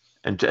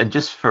 And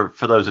just for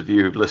those of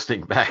you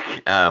listening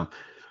back,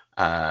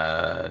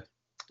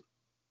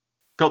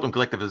 Cultdom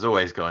Collective is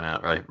always going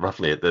out right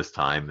roughly at this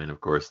time, and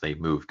of course they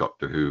moved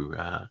Doctor Who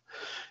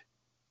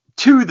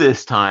to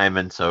this time,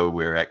 and so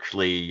we're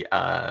actually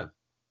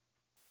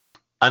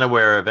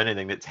unaware of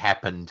anything that's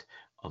happened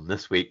on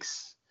this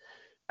week's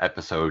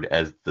episode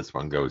as this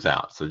one goes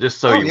out. So just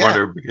so you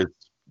wonder, because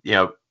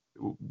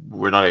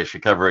we're not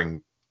actually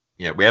covering,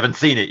 we haven't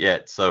seen it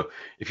yet. So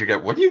if you go,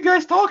 what are you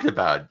guys talking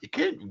about?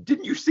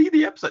 Didn't you see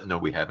the episode? No,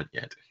 we haven't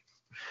yet.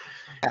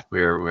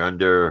 We're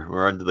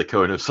under the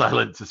cone of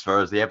silence as far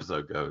as the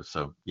episode goes.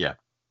 So yeah,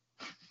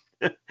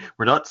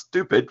 we're not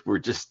stupid. We're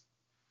just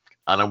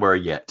unaware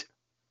yet,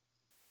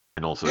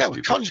 and also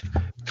we're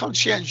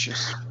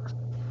conscientious.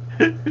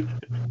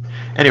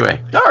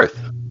 Anyway, Darth.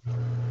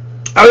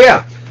 Oh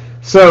yeah.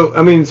 So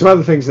I mean, some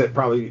other things that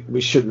probably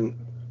we shouldn't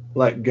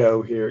let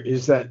go here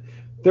is that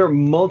there are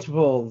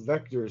multiple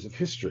vectors of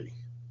history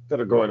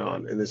that are going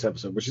on in this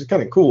episode, which is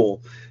kind of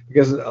cool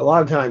because a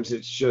lot of times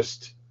it's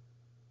just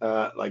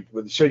like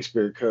with the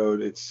Shakespeare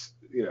Code, it's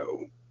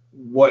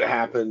what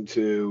happened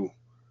to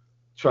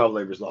child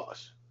labor's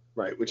loss,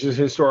 right? Which is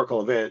a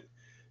historical event,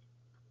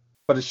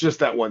 but it's just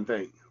that one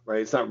thing,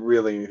 right? It's not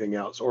really anything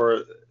else.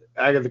 Or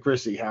Agatha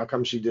Christie, how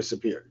come she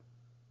disappeared?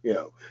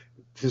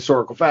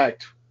 Historical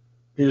fact.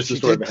 Here's the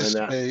story behind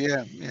that.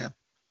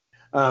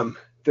 Yeah.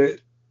 The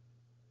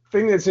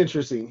thing that's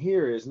interesting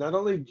here is not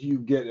only do you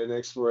get an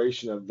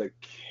exploration of the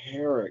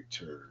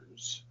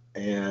characters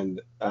and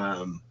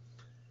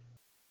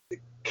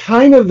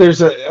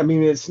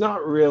it's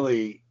not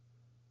really,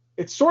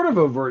 it's sort of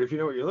overt if you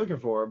know what you're looking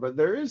for, but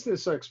there is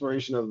this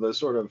exploration of the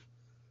sort of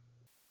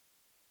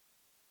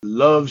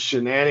love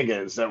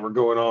shenanigans that were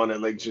going on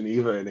at Lake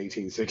Geneva in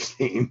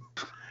 1816.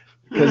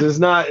 Because it's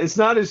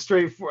not as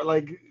straightforward.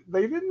 Like,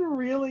 they didn't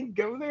really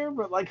go there,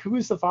 but like, who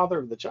is the father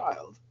of the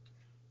child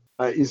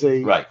is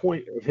a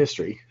point of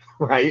history,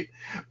 right?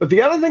 But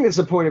the other thing that's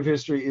a point of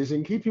history is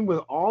in keeping with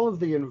all of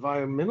the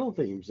environmental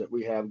themes that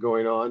we have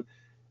going on.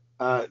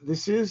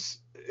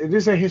 It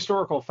is a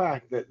historical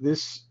fact that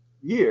this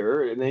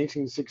year in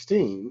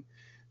 1816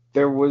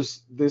 there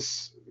was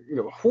this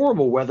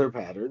horrible weather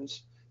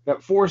patterns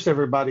that forced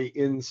everybody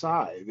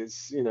inside.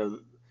 It's the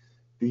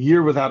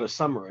year without a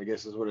summer, I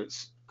guess is what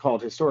it's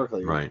called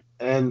historically. Right.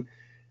 And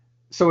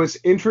so it's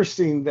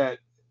interesting that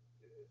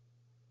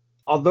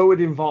although it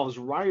involves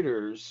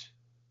writers,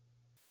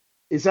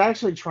 it's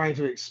actually trying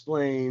to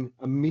explain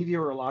a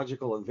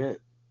meteorological event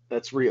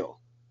that's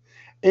real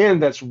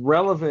and that's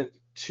relevant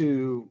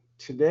to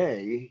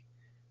today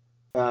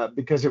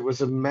because it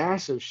was a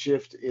massive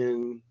shift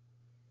in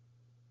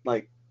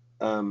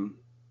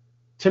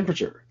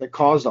temperature that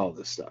caused all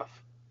this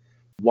stuff.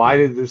 Why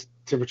did this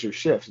temperature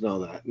shift and all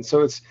that? And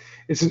so it's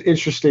an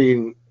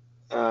interesting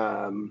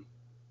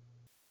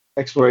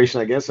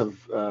exploration, I guess, of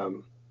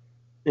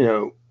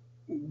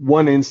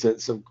one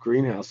instance of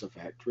greenhouse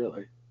effect,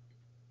 really.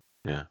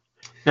 Yeah.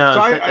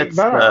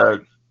 No,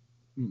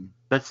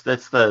 that's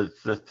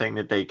the thing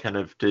that they kind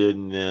of did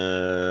in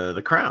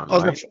the Crown,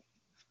 right?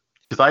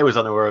 Because I was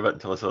unaware of it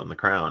until I saw it in the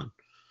Crown.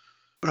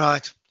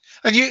 Right.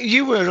 And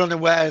you were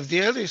unaware of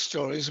the earlier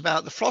stories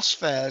about the frost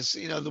fairs,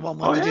 the one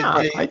where they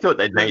did I thought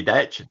they'd made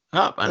that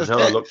up until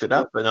I looked it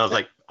up, and I was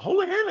like,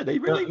 holy hell, they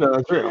really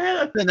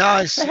they're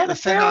nice. They had a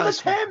fair on the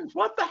Thames.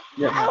 What the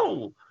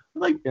hell?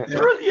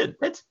 Brilliant.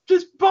 That's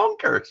just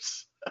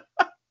bonkers.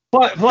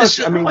 Plus,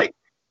 I mean,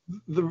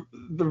 the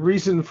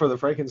reason for the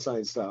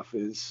Frankenstein stuff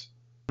is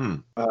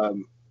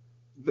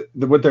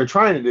what they're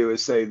trying to do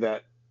is say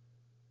that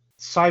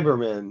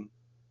Cybermen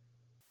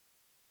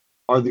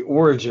are the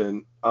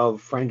origin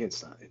of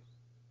Frankenstein.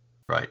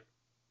 Right.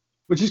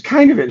 Which is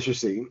kind of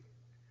interesting.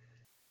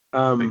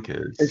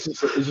 Because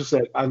it's just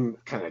that I'm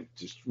kind of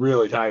just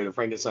really tired of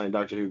Frankenstein and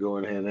Doctor Who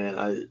going hand in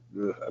hand.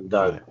 I'm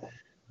done.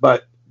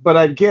 But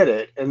I get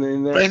it, and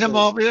then Rainer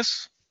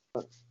Morbius.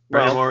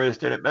 Rainer Morbius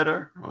did it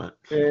better. What?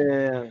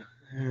 Yeah.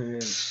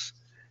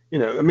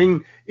 I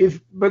mean,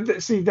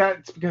 see,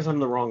 that's because I'm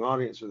the wrong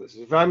audience for this.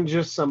 If I'm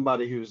just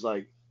somebody who's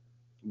like,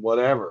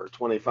 whatever,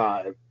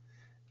 25,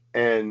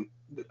 and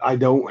I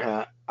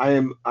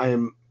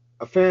am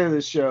a fan of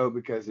this show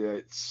because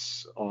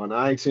it's on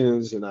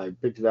iTunes and I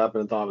picked it up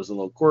and thought it was a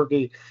little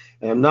quirky,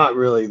 and I'm not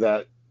really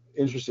that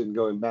interested in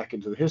going back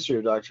into the history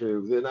of Doctor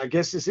Who, then I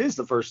guess this is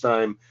the first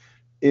time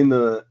in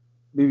the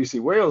BBC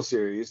Wales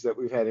series that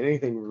we've had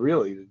anything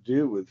really to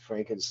do with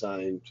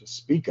Frankenstein to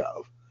speak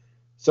of.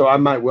 So I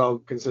might well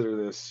consider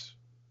this,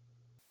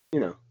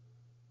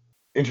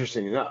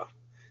 interesting enough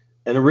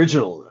and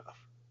original enough,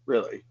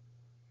 really.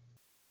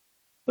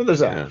 So there's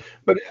that. Yeah.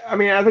 But I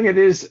mean, I think it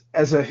is,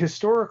 as a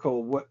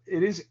historical,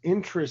 it is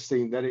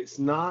interesting that it's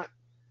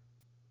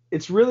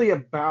really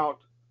about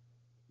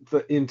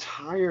the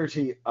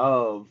entirety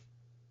of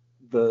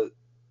the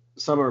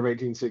summer of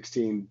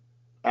 1816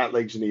 at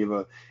Lake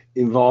Geneva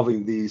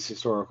involving these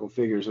historical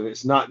figures. And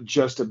it's not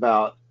just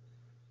about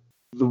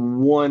the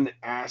one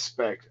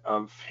aspect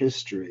of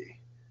history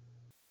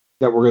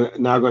that we're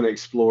now going to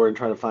explore and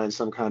try to find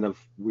some kind of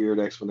weird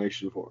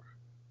explanation for.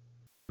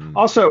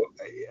 Also,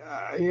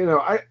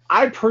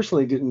 I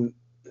personally didn't.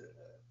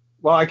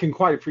 Well, I can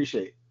quite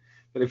appreciate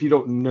that if you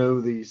don't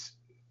know these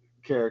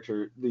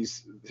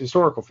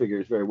historical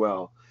figures very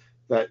well,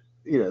 that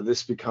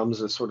this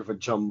becomes a sort of a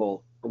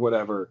jumble or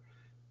whatever,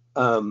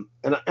 and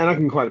I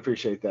can quite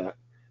appreciate that.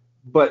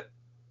 But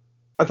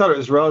I thought it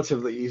was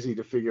relatively easy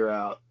to figure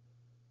out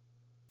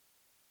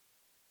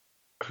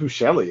who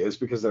Shelley is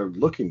because they're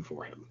looking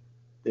for him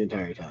the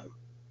entire time,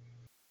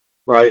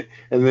 right?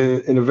 And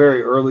then in a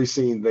very early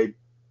scene, they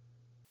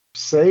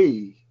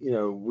say,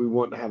 we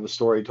want to have a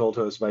story told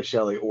to us by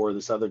Shelley or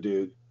this other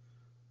dude,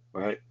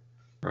 right?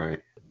 Right.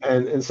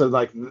 And so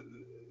like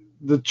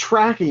the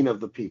tracking of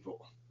the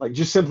people, like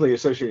just simply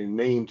associating a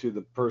name to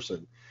the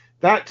person,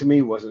 that to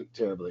me wasn't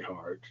terribly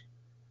hard.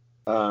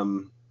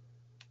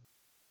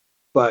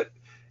 But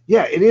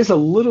yeah, it is a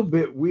little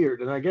bit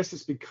weird, and I guess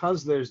it's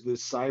because there's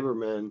this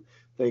Cybermen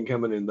thing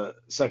coming in the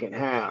second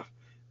half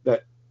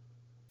that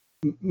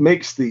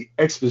makes the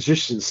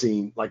exposition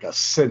scene like a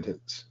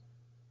sentence.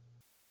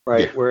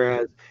 Right. Yeah.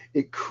 Whereas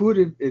it could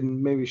have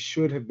and maybe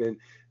should have been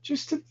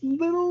just a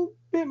little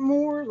bit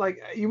more,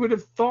 like you would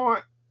have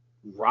thought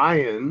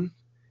Ryan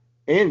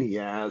and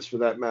Yaz, for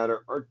that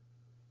matter, are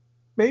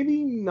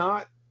maybe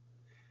not.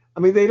 I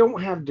mean, they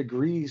don't have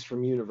degrees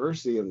from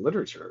university in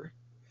literature.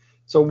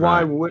 So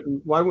why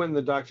wouldn't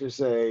the doctor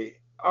say,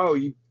 oh,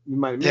 you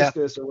might have missed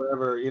this or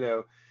whatever,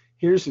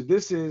 here's who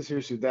this is,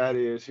 here's who that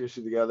is, here's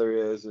who the other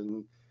is,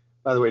 and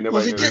by the way,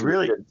 nobody knows. They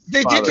really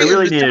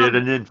needed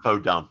an info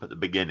dump at the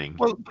beginning.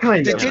 Well,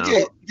 kind of.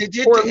 They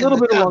did or a little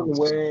bit along the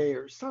way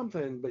or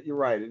something, but you're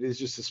right. It is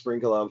just a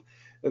sprinkle of,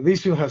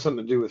 these people have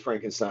something to do with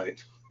Frankenstein.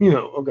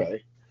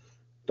 Okay.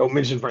 Don't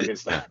mention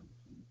Frankenstein.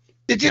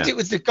 They did it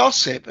with the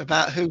gossip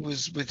about who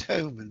was with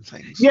whom and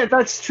things. Yeah,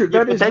 that's true.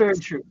 That is very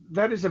true.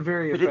 That is a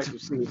very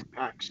effective scene,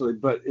 actually,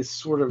 but it's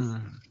sort of...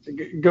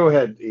 Go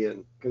ahead,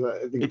 Ian, because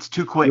I think it's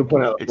too quick.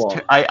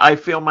 I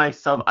feel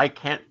myself... I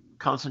can't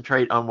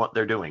concentrate on what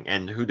they're doing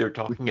and who they're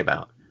talking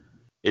about.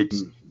 It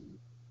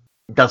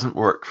doesn't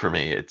work for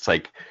me. It's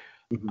like,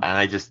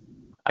 and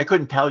I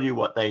couldn't tell you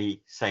what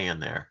they say in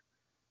there.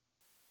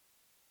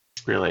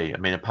 Really, I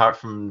mean, apart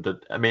from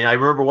I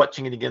remember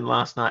watching it again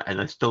last night,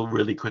 and I still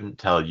really couldn't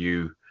tell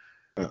you.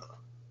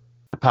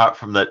 Apart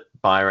from that,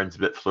 Byron's a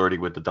bit flirty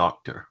with the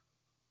doctor,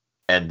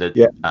 and that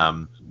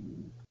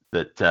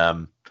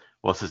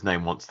what's his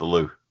name wants the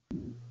loo.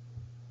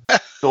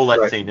 That's all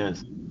that scene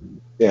is.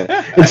 Yeah,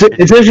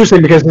 it's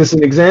interesting because it's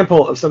an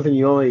example of something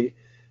you only,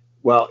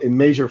 in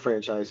major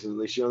franchises at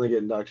least, you only get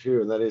in Doctor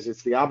Who, and that is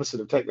it's the opposite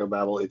of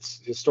technobabble.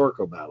 It's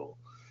historicobabble,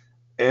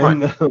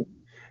 and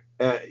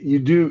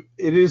it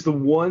is the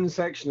one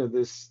section of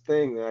this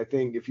thing that I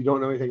think if you don't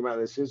know anything about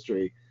this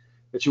history,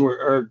 that you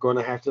are going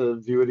to have to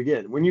view it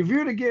again. When you view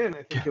it again,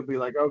 I think you'll be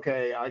like,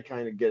 okay, I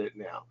kind of get it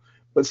now.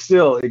 But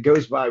still, it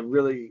goes by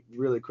really,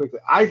 really quickly.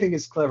 I think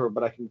it's clever,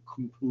 but I can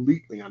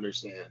completely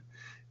understand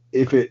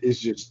if it is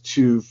just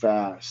too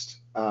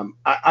fast.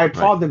 I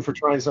applaud them for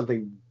trying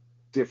something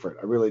different.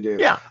 I really do.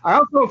 Yeah. I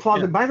also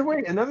applaud them. By the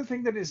way, another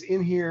thing that is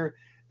in here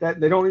that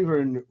they don't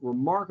even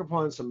remark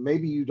upon, so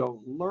maybe you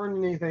don't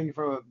learn anything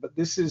from it, but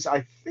this is,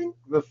 I think,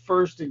 the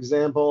first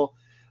example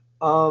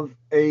of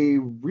a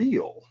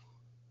reel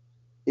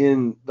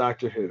in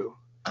Doctor Who.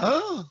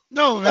 Oh,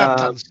 no,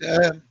 that's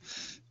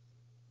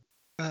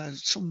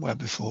somewhere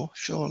before,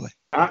 surely.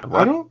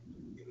 I don't...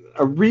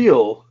 A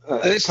reel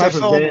it's type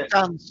of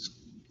dance.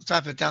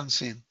 Type of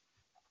dancing.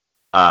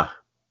 When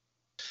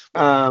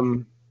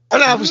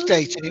I was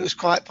dating, it was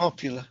quite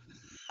popular.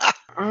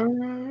 I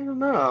don't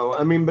know.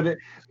 I mean, but it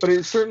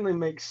certainly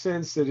makes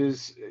sense that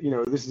this is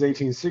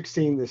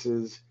 1816. This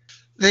is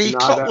the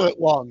Clockwork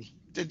one.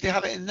 Did they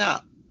have it in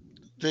that?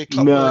 The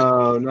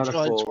no, not a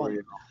full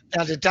reel.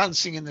 Now the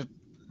dancing in the.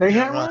 They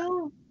have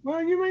right.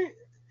 well, you may.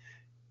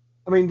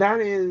 I mean, that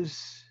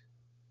is.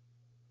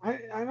 I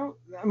don't.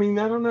 I mean,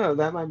 I don't know.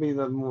 That might be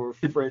the more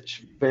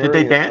French variant.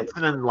 Did they dance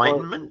in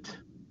Enlightenment?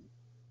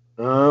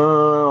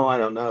 Oh, I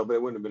don't know, but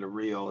it wouldn't have been a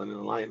reel in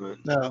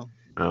Enlightenment. No.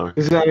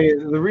 Because I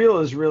mean, the reel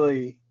is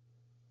really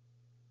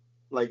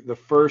like the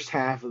first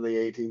half of the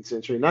 18th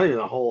century, not even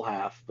the whole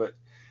half, but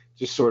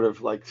just sort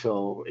of like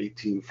till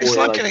 1840. It's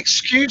like an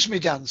excuse me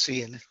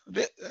dancing, a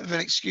bit of an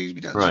excuse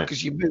me dancing,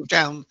 because you move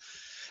down.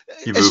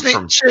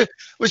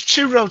 With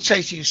two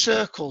rotating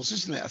circles,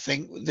 isn't it? I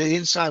think the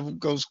inside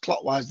goes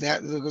clockwise, the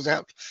outside goes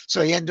out.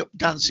 So you end up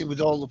dancing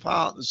with all the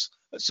partners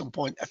at some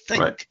point, I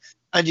think. Right.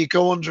 And you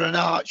go under an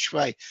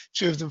archway.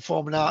 Two of them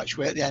form an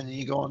archway at the end, and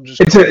you go under.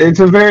 It's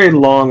a very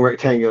long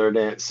rectangular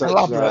dance. Such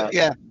elaborate,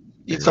 yeah.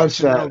 Such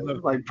that,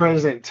 like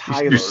President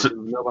Tyler,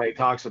 who nobody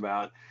talks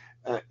about,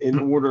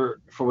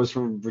 was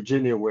from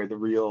Virginia, where the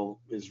reel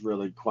is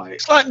really quite.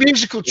 It's like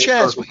musical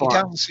chairs, but you're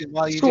dancing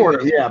while you do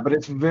it. Yeah, but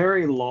it's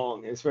very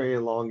long. It's very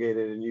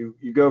elongated, and you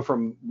go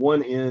from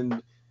one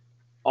end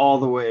all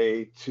the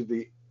way to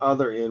the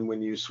other end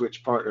when you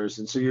switch partners,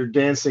 and so you're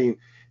dancing.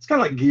 It's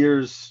kind of like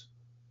gears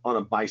on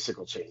a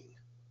bicycle chain,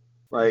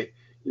 right?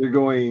 You're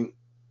going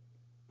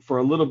for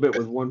a little bit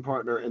with one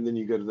partner, and then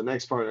you go to the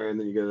next partner, and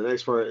then you go to the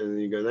next part, and then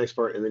you go to the next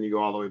part, and then you go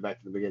all the way back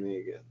to the beginning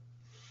again.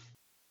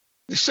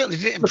 They certainly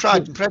did it in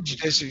Pride and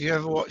Prejudice, if you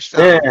ever watched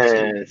that.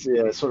 Yeah,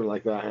 it's sort of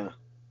like that. Yeah.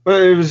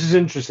 But it was just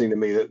interesting to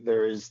me that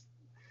there is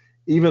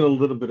even a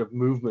little bit of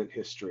movement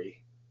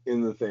history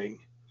in the thing.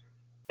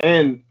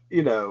 And,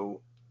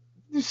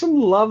 there's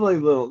some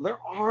there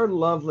are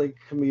lovely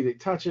comedic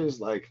touches,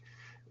 like,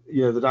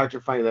 the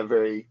doctor finding that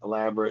very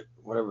elaborate,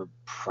 whatever,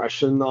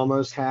 Prussian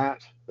almost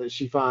hat that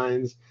she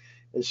finds.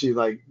 And she,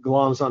 like,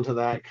 gloms onto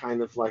that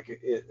kind of like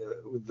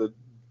with the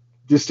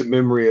distant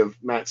memory of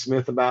Matt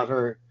Smith about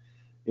her.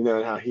 And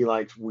how he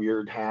liked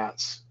weird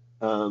hats.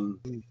 And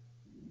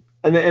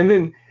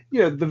then,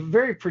 the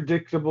very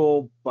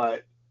predictable,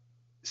 but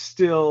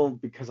still,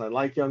 because I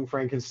like Young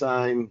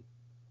Frankenstein,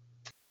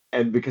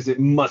 and because it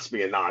must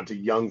be a nod to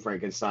Young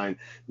Frankenstein,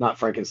 not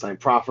Frankenstein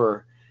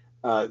proper,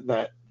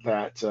 it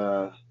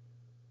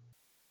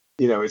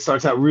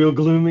starts out real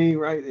gloomy,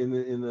 right, in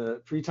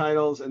the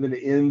pre-titles, and then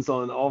it ends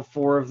on all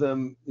four of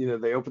them.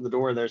 They open the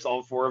door and there's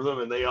all four of them,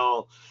 and they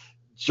all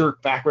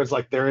jerk backwards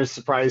like they're as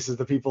surprised as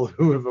the people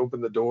who have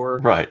opened the door.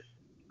 Right.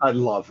 I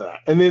love that.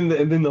 And then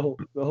the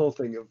whole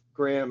thing of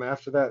Graham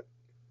after that,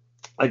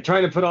 like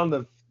trying to put on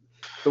the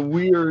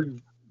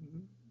weird,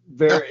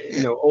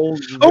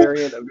 old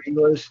variant of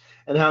English,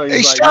 and how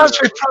he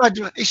starts with Pride.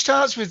 He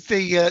starts with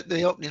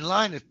the opening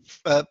line of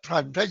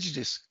Pride and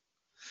Prejudice.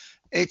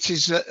 It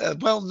is a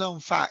well-known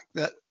fact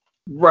that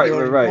right.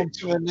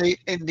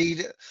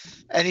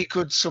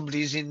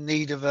 Somebody's in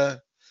need of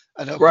a.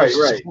 Right.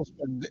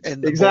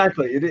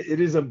 Exactly. It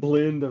is a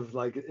blend of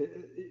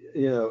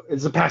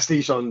it's a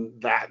pastiche on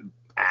that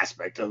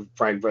aspect of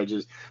Pride and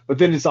Prejudice, but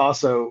then it's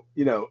also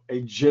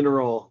a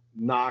general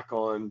knock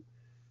on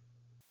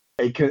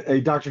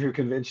a Doctor Who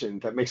convention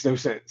that makes no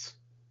sense,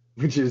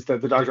 which is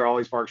that the Doctor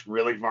always parks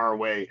really far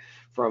away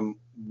from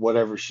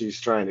whatever she's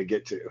trying to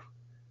get to.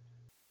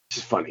 It's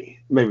just funny.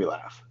 It made me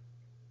laugh.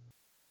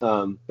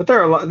 But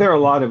there are a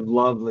lot of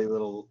lovely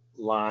little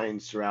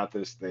lines throughout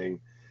this thing.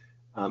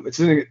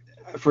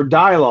 For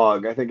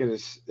dialogue, I think it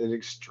is an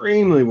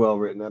extremely well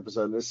written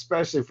episode, and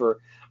especially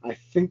I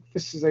think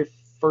this is a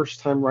first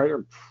time writer.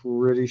 I'm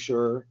pretty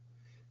sure,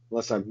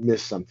 unless I've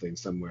missed something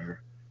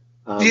somewhere.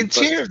 The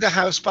interior of the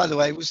house, by the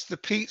way, was the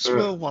Pete's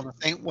Will one, I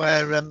think,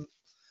 where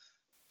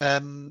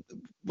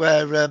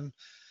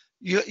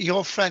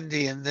your friend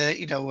Ian,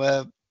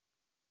 the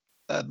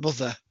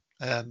mother,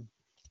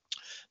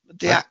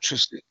 the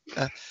actress,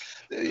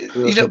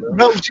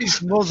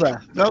 Rose's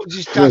mother,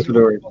 Rose's dad's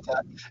mother.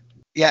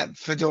 Yeah,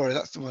 Fedora,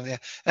 that's the one. Yeah,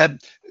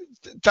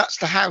 that's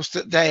the house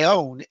that they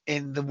own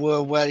in the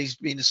world where he's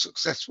been a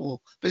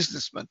successful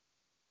businessman.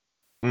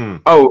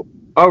 Mm. Oh,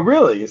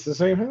 really? It's the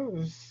same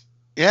house.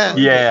 Yeah.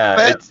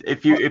 Yeah.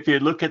 If you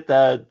look at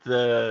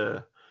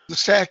the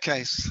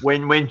staircase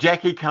when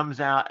Jackie comes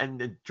out and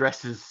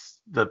addresses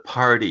the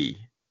party,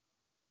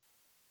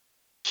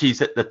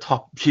 she's at the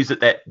top. She's at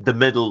the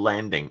middle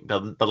landing,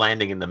 the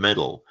landing in the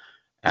middle,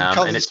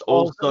 and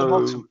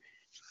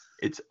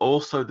it's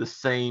also the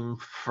same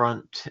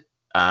front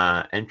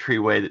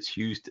entryway that's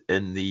used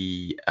in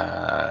the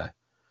Matt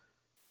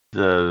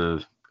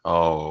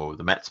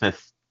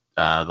Smith,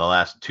 the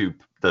last two,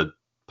 the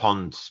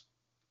Ponds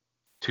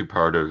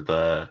two-part of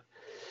the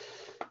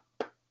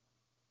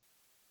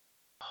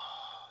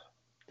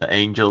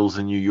Angels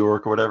in New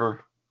York or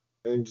whatever.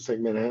 Angels Take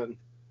Manhattan.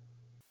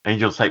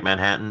 Angels Take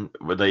Manhattan,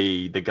 where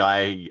the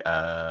guy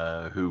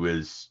who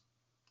was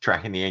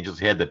tracking the angels,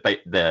 he had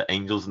the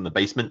angels in the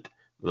basement.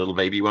 The little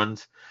baby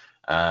ones.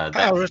 Same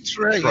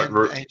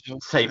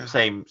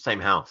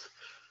house.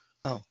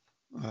 Oh,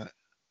 right.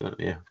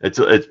 Yeah,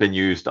 it's been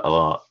used a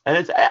lot,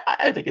 and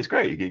I think it's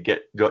great.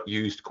 It got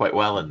used quite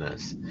well in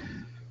this.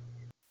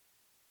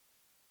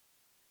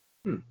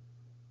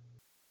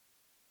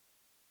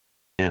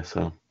 Yeah,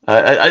 so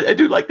I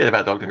do like that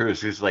about Doctor Who.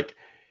 It's just like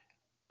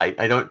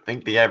I don't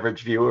think the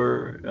average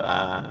viewer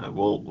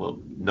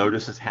will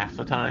notice this half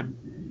the time.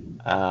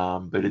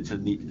 But it's a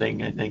neat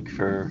thing, I think,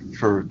 for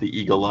the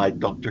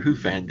eagle-eyed Doctor Who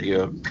fan to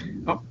go,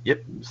 oh,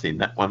 yep, seen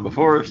that one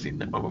before,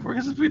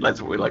 because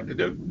that's what we like to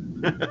do.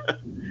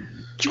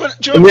 Do you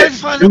want to play the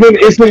final?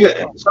 And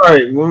then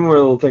sorry, one more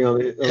little thing on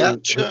the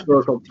sure.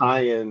 historical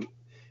tie-in.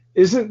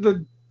 Isn't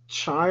the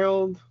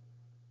child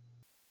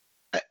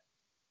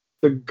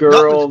the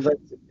girl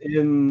that's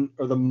in,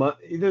 or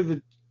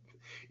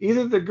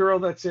either the girl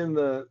that's in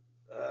the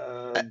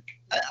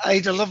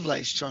Ada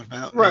Lovelace talking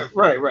about? Right.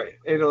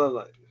 Ada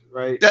Lovelace.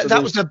 Right.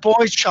 That was the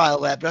boy's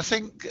child there, but I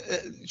think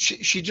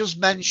she just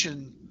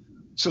mentioned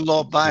to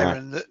Lord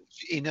Byron that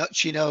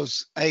she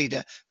knows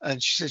Ada,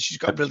 and she said she's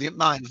got a brilliant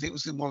mind. I think it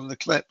was in one of the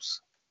clips.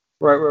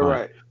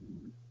 Right.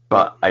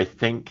 But I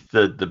think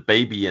the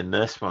baby in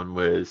this one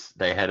was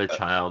they had a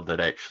child that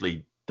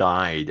actually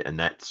died, and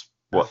that's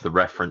what the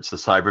reference the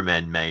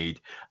Cybermen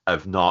made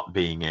of not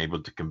being able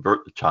to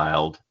convert the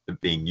child, of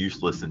being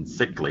useless and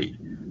sickly.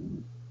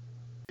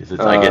 Because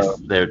I guess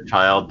their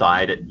child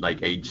died at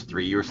like age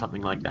 3 or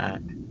something like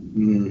that.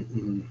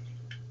 Mm-hmm.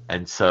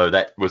 And so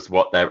that was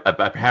what they.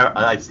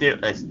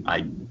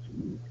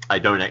 I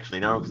don't actually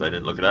know because I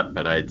didn't look it up,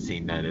 but I had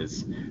seen that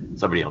as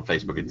somebody on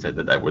Facebook had said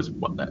that was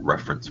what that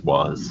reference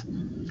was.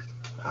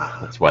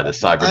 That's why the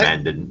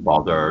Cyberman didn't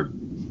bother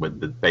with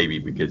the baby,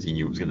 because he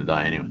knew it was going to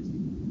die anyway.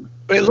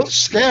 But it looked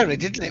scary,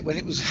 didn't it, when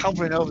it was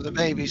hovering over the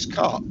baby's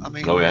cot? I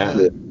mean,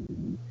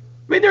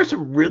 I mean, there's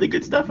some really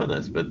good stuff in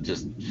this, but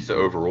just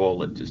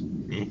overall, it just.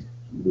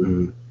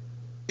 Mm-hmm.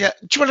 Yeah.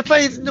 Do you want to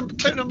play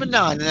clip number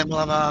 9, and then we'll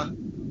have our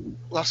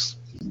last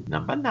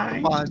number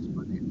 9.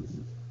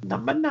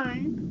 Number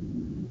 9.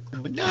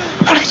 What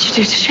did you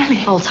do to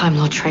Shelley? Old-time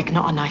Lord trick,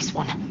 not a nice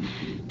one.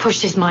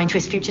 Pushed his mind to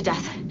his future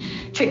death.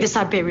 Tricked the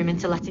Siberium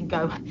into letting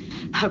go.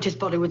 Hoped his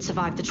body would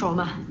survive the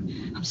trauma.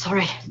 I'm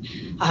sorry.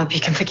 I hope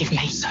you can forgive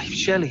me. Save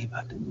Shelley,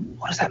 but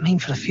what does that mean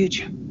for the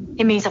future?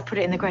 It means I've put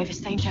it in the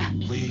gravest danger.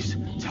 Please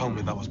tell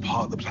me that was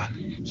part of the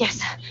plan.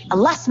 Yes, a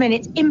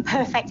last-minute,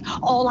 imperfect,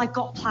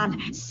 all-I-got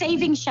plan.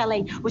 Saving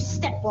Shelley was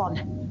step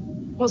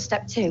 1. What's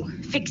step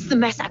 2? Fix the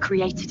mess I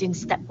created in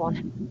step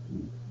 1.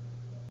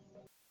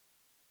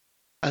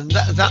 And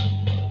that...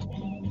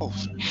 Oh.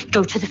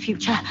 Go to the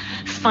future,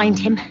 find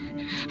him,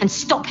 and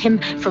stop him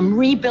from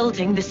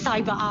rebuilding the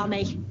cyber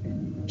army.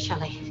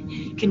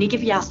 Shelley, can you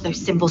give Yaz those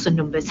symbols and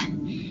numbers?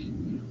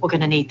 We're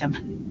going to need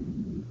them.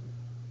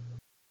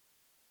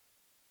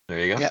 There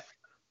you go. Yeah,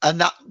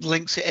 and that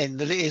links it in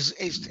that it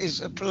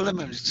is a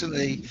preliminary to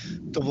the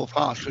double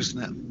parter,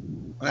 isn't it?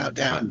 Without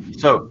doubt.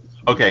 So,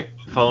 okay,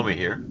 follow me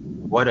here.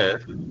 What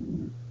if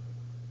he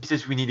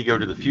says we need to go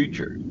to the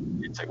future?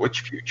 It's like,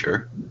 which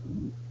future?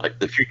 Like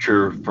the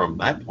future from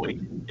that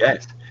point?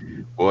 Yes.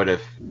 What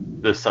if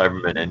the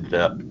Cybermen ended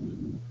up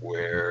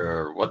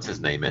where what's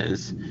his name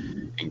is,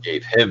 and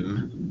gave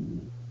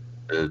him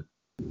the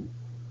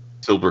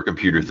silver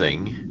computer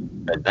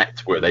thing, and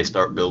that's where they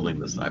start building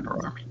the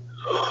cyber army?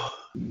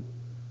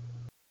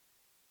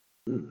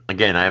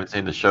 Again, I haven't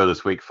seen the show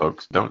this week,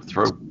 folks. Don't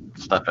throw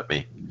stuff at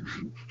me.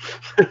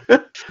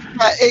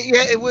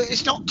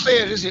 It's not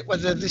clear, is it,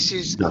 whether this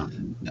is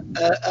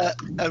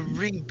a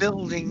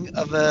rebuilding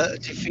of a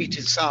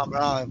defeated cyber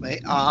army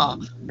or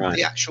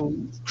the actual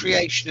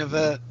creation of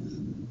a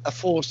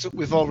force that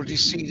we've already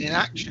seen in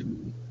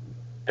action.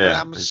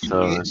 Yeah, I'm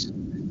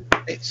assuming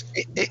it's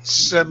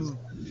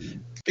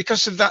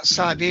because of that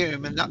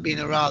Siberium and that being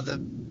a rather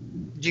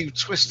new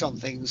twist on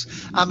things.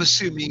 I'm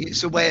assuming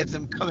it's a way of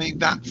them coming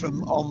back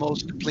from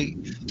almost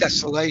complete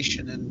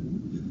desolation and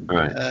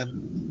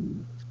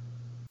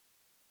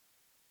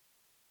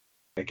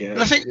Again.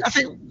 But I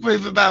think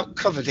we've about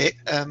covered it.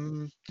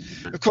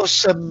 Of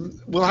course,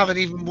 we'll have an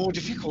even more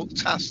difficult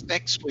task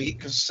next week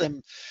because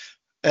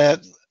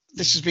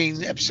this has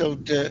been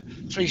episode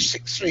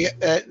 363.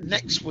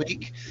 Next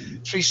week,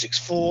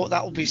 364.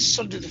 That will be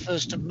Sunday, the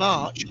 1st of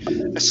March.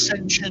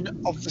 Ascension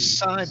of the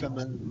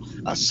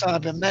Cybermen.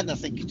 Cybermen, I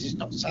think it is,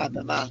 not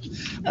Cyberman.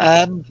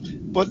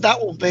 But that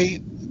will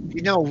be,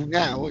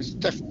 now, it's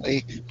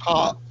definitely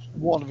part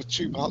 1 of a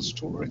 2-part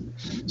story.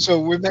 So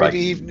we may be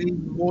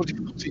even more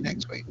difficulty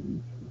next week.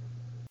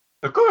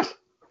 Of course.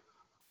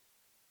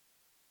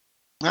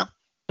 Yeah.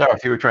 Sorry,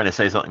 if you were trying to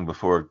say something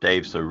before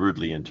Dave so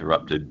rudely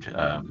interrupted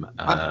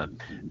our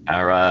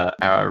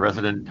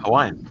resident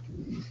Hawaiian.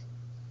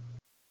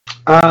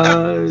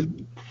 I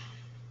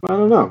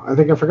don't know. I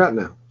think I forgot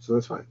now, so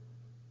that's fine.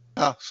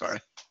 Oh, sorry.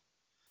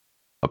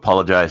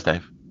 Apologize,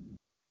 Dave.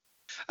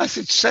 I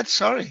said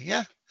sorry,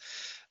 yeah.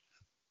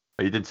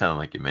 But you did sound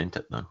like you meant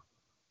it, though.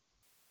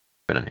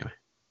 But anyway.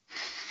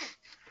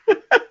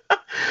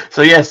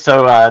 So yes,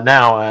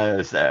 now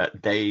as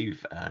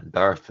Dave and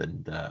Darth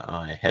and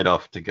I head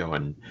off to go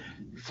and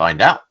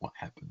find out what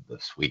happened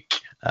this week,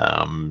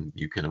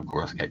 you can of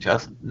course catch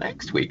us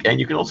next week, and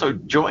you can also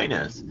join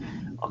us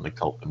on the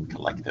Cultdom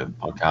Collective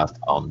podcast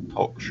on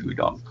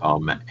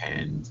talkshoe.com,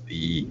 and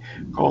the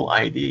call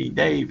ID,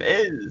 Dave,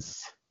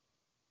 is...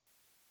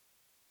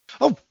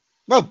 Oh,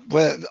 Well,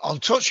 we're on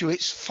TalkShoe,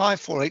 it's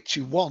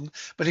 54821.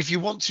 But if you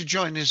want to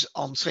join us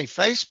on, say,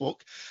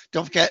 Facebook,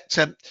 don't forget,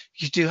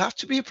 you do have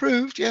to be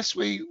approved. Yes,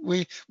 we're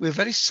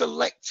very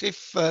selective.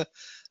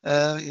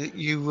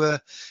 Ian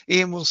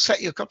will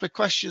set you a couple of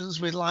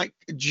questions. We'd like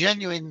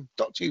genuine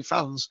Doctor Who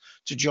fans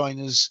to join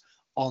us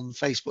on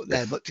Facebook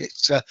there. But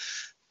it's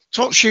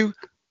TalkShoe,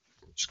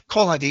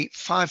 call ID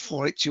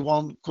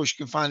 54821. Of course,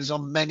 you can find us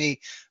on many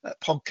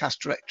podcast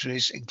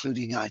directories,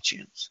 including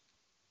iTunes.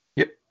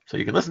 Yep. So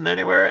you can listen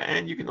anywhere,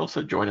 and you can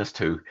also join us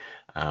too.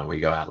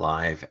 We go out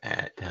live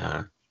at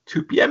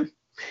 2 p.m.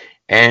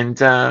 And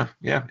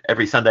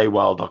every Sunday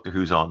while Doctor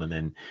Who's on, and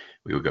then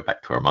we will go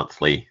back to our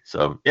monthly.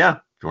 So yeah,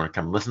 if you want to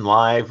come listen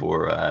live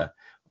or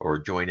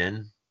join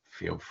in,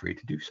 feel free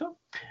to do so.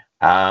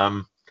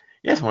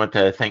 Yes, I want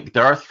to thank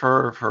Darth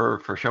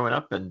for showing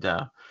up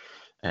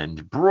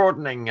and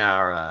broadening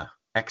our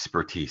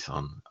expertise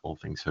on all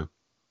things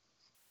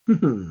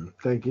Who.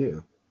 Thank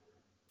you.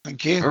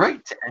 Thank you. All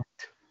right.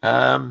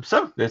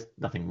 So there's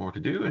nothing more to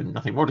do and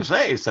nothing more to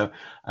say. So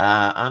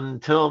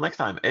until next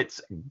time,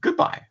 it's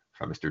goodbye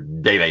from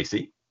Mr. Dave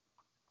AC.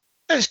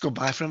 It's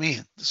goodbye from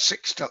Ian, the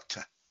Sixth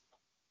Doctor.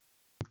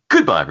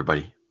 Goodbye,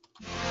 everybody.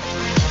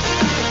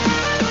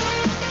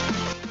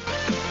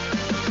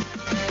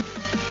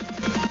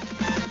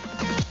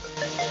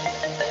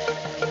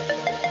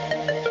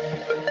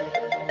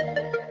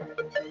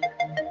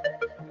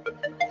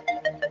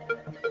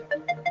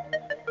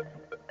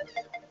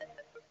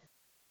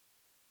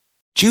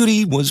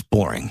 Judy was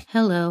boring.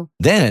 Hello.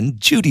 Then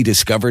Judy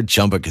discovered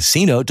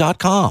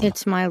ChumbaCasino.com.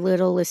 It's my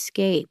little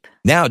escape.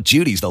 Now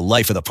Judy's the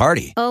life of the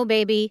party. Oh,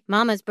 baby,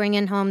 mama's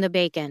bringing home the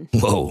bacon.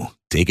 Whoa,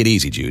 take it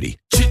easy, Judy.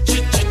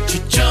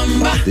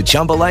 The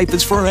Chumba life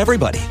is for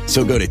everybody.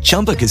 So go to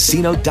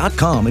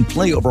ChumbaCasino.com and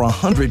play over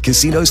 100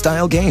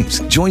 casino-style games.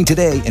 Join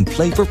today and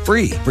play for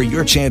free for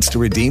your chance to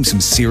redeem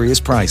some serious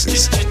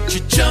prizes.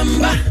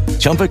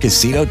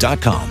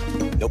 ChumbaCasino.com.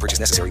 No purchase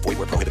necessary. Void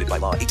where prohibited by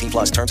law.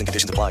 18+ terms and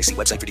conditions apply. See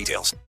website for details.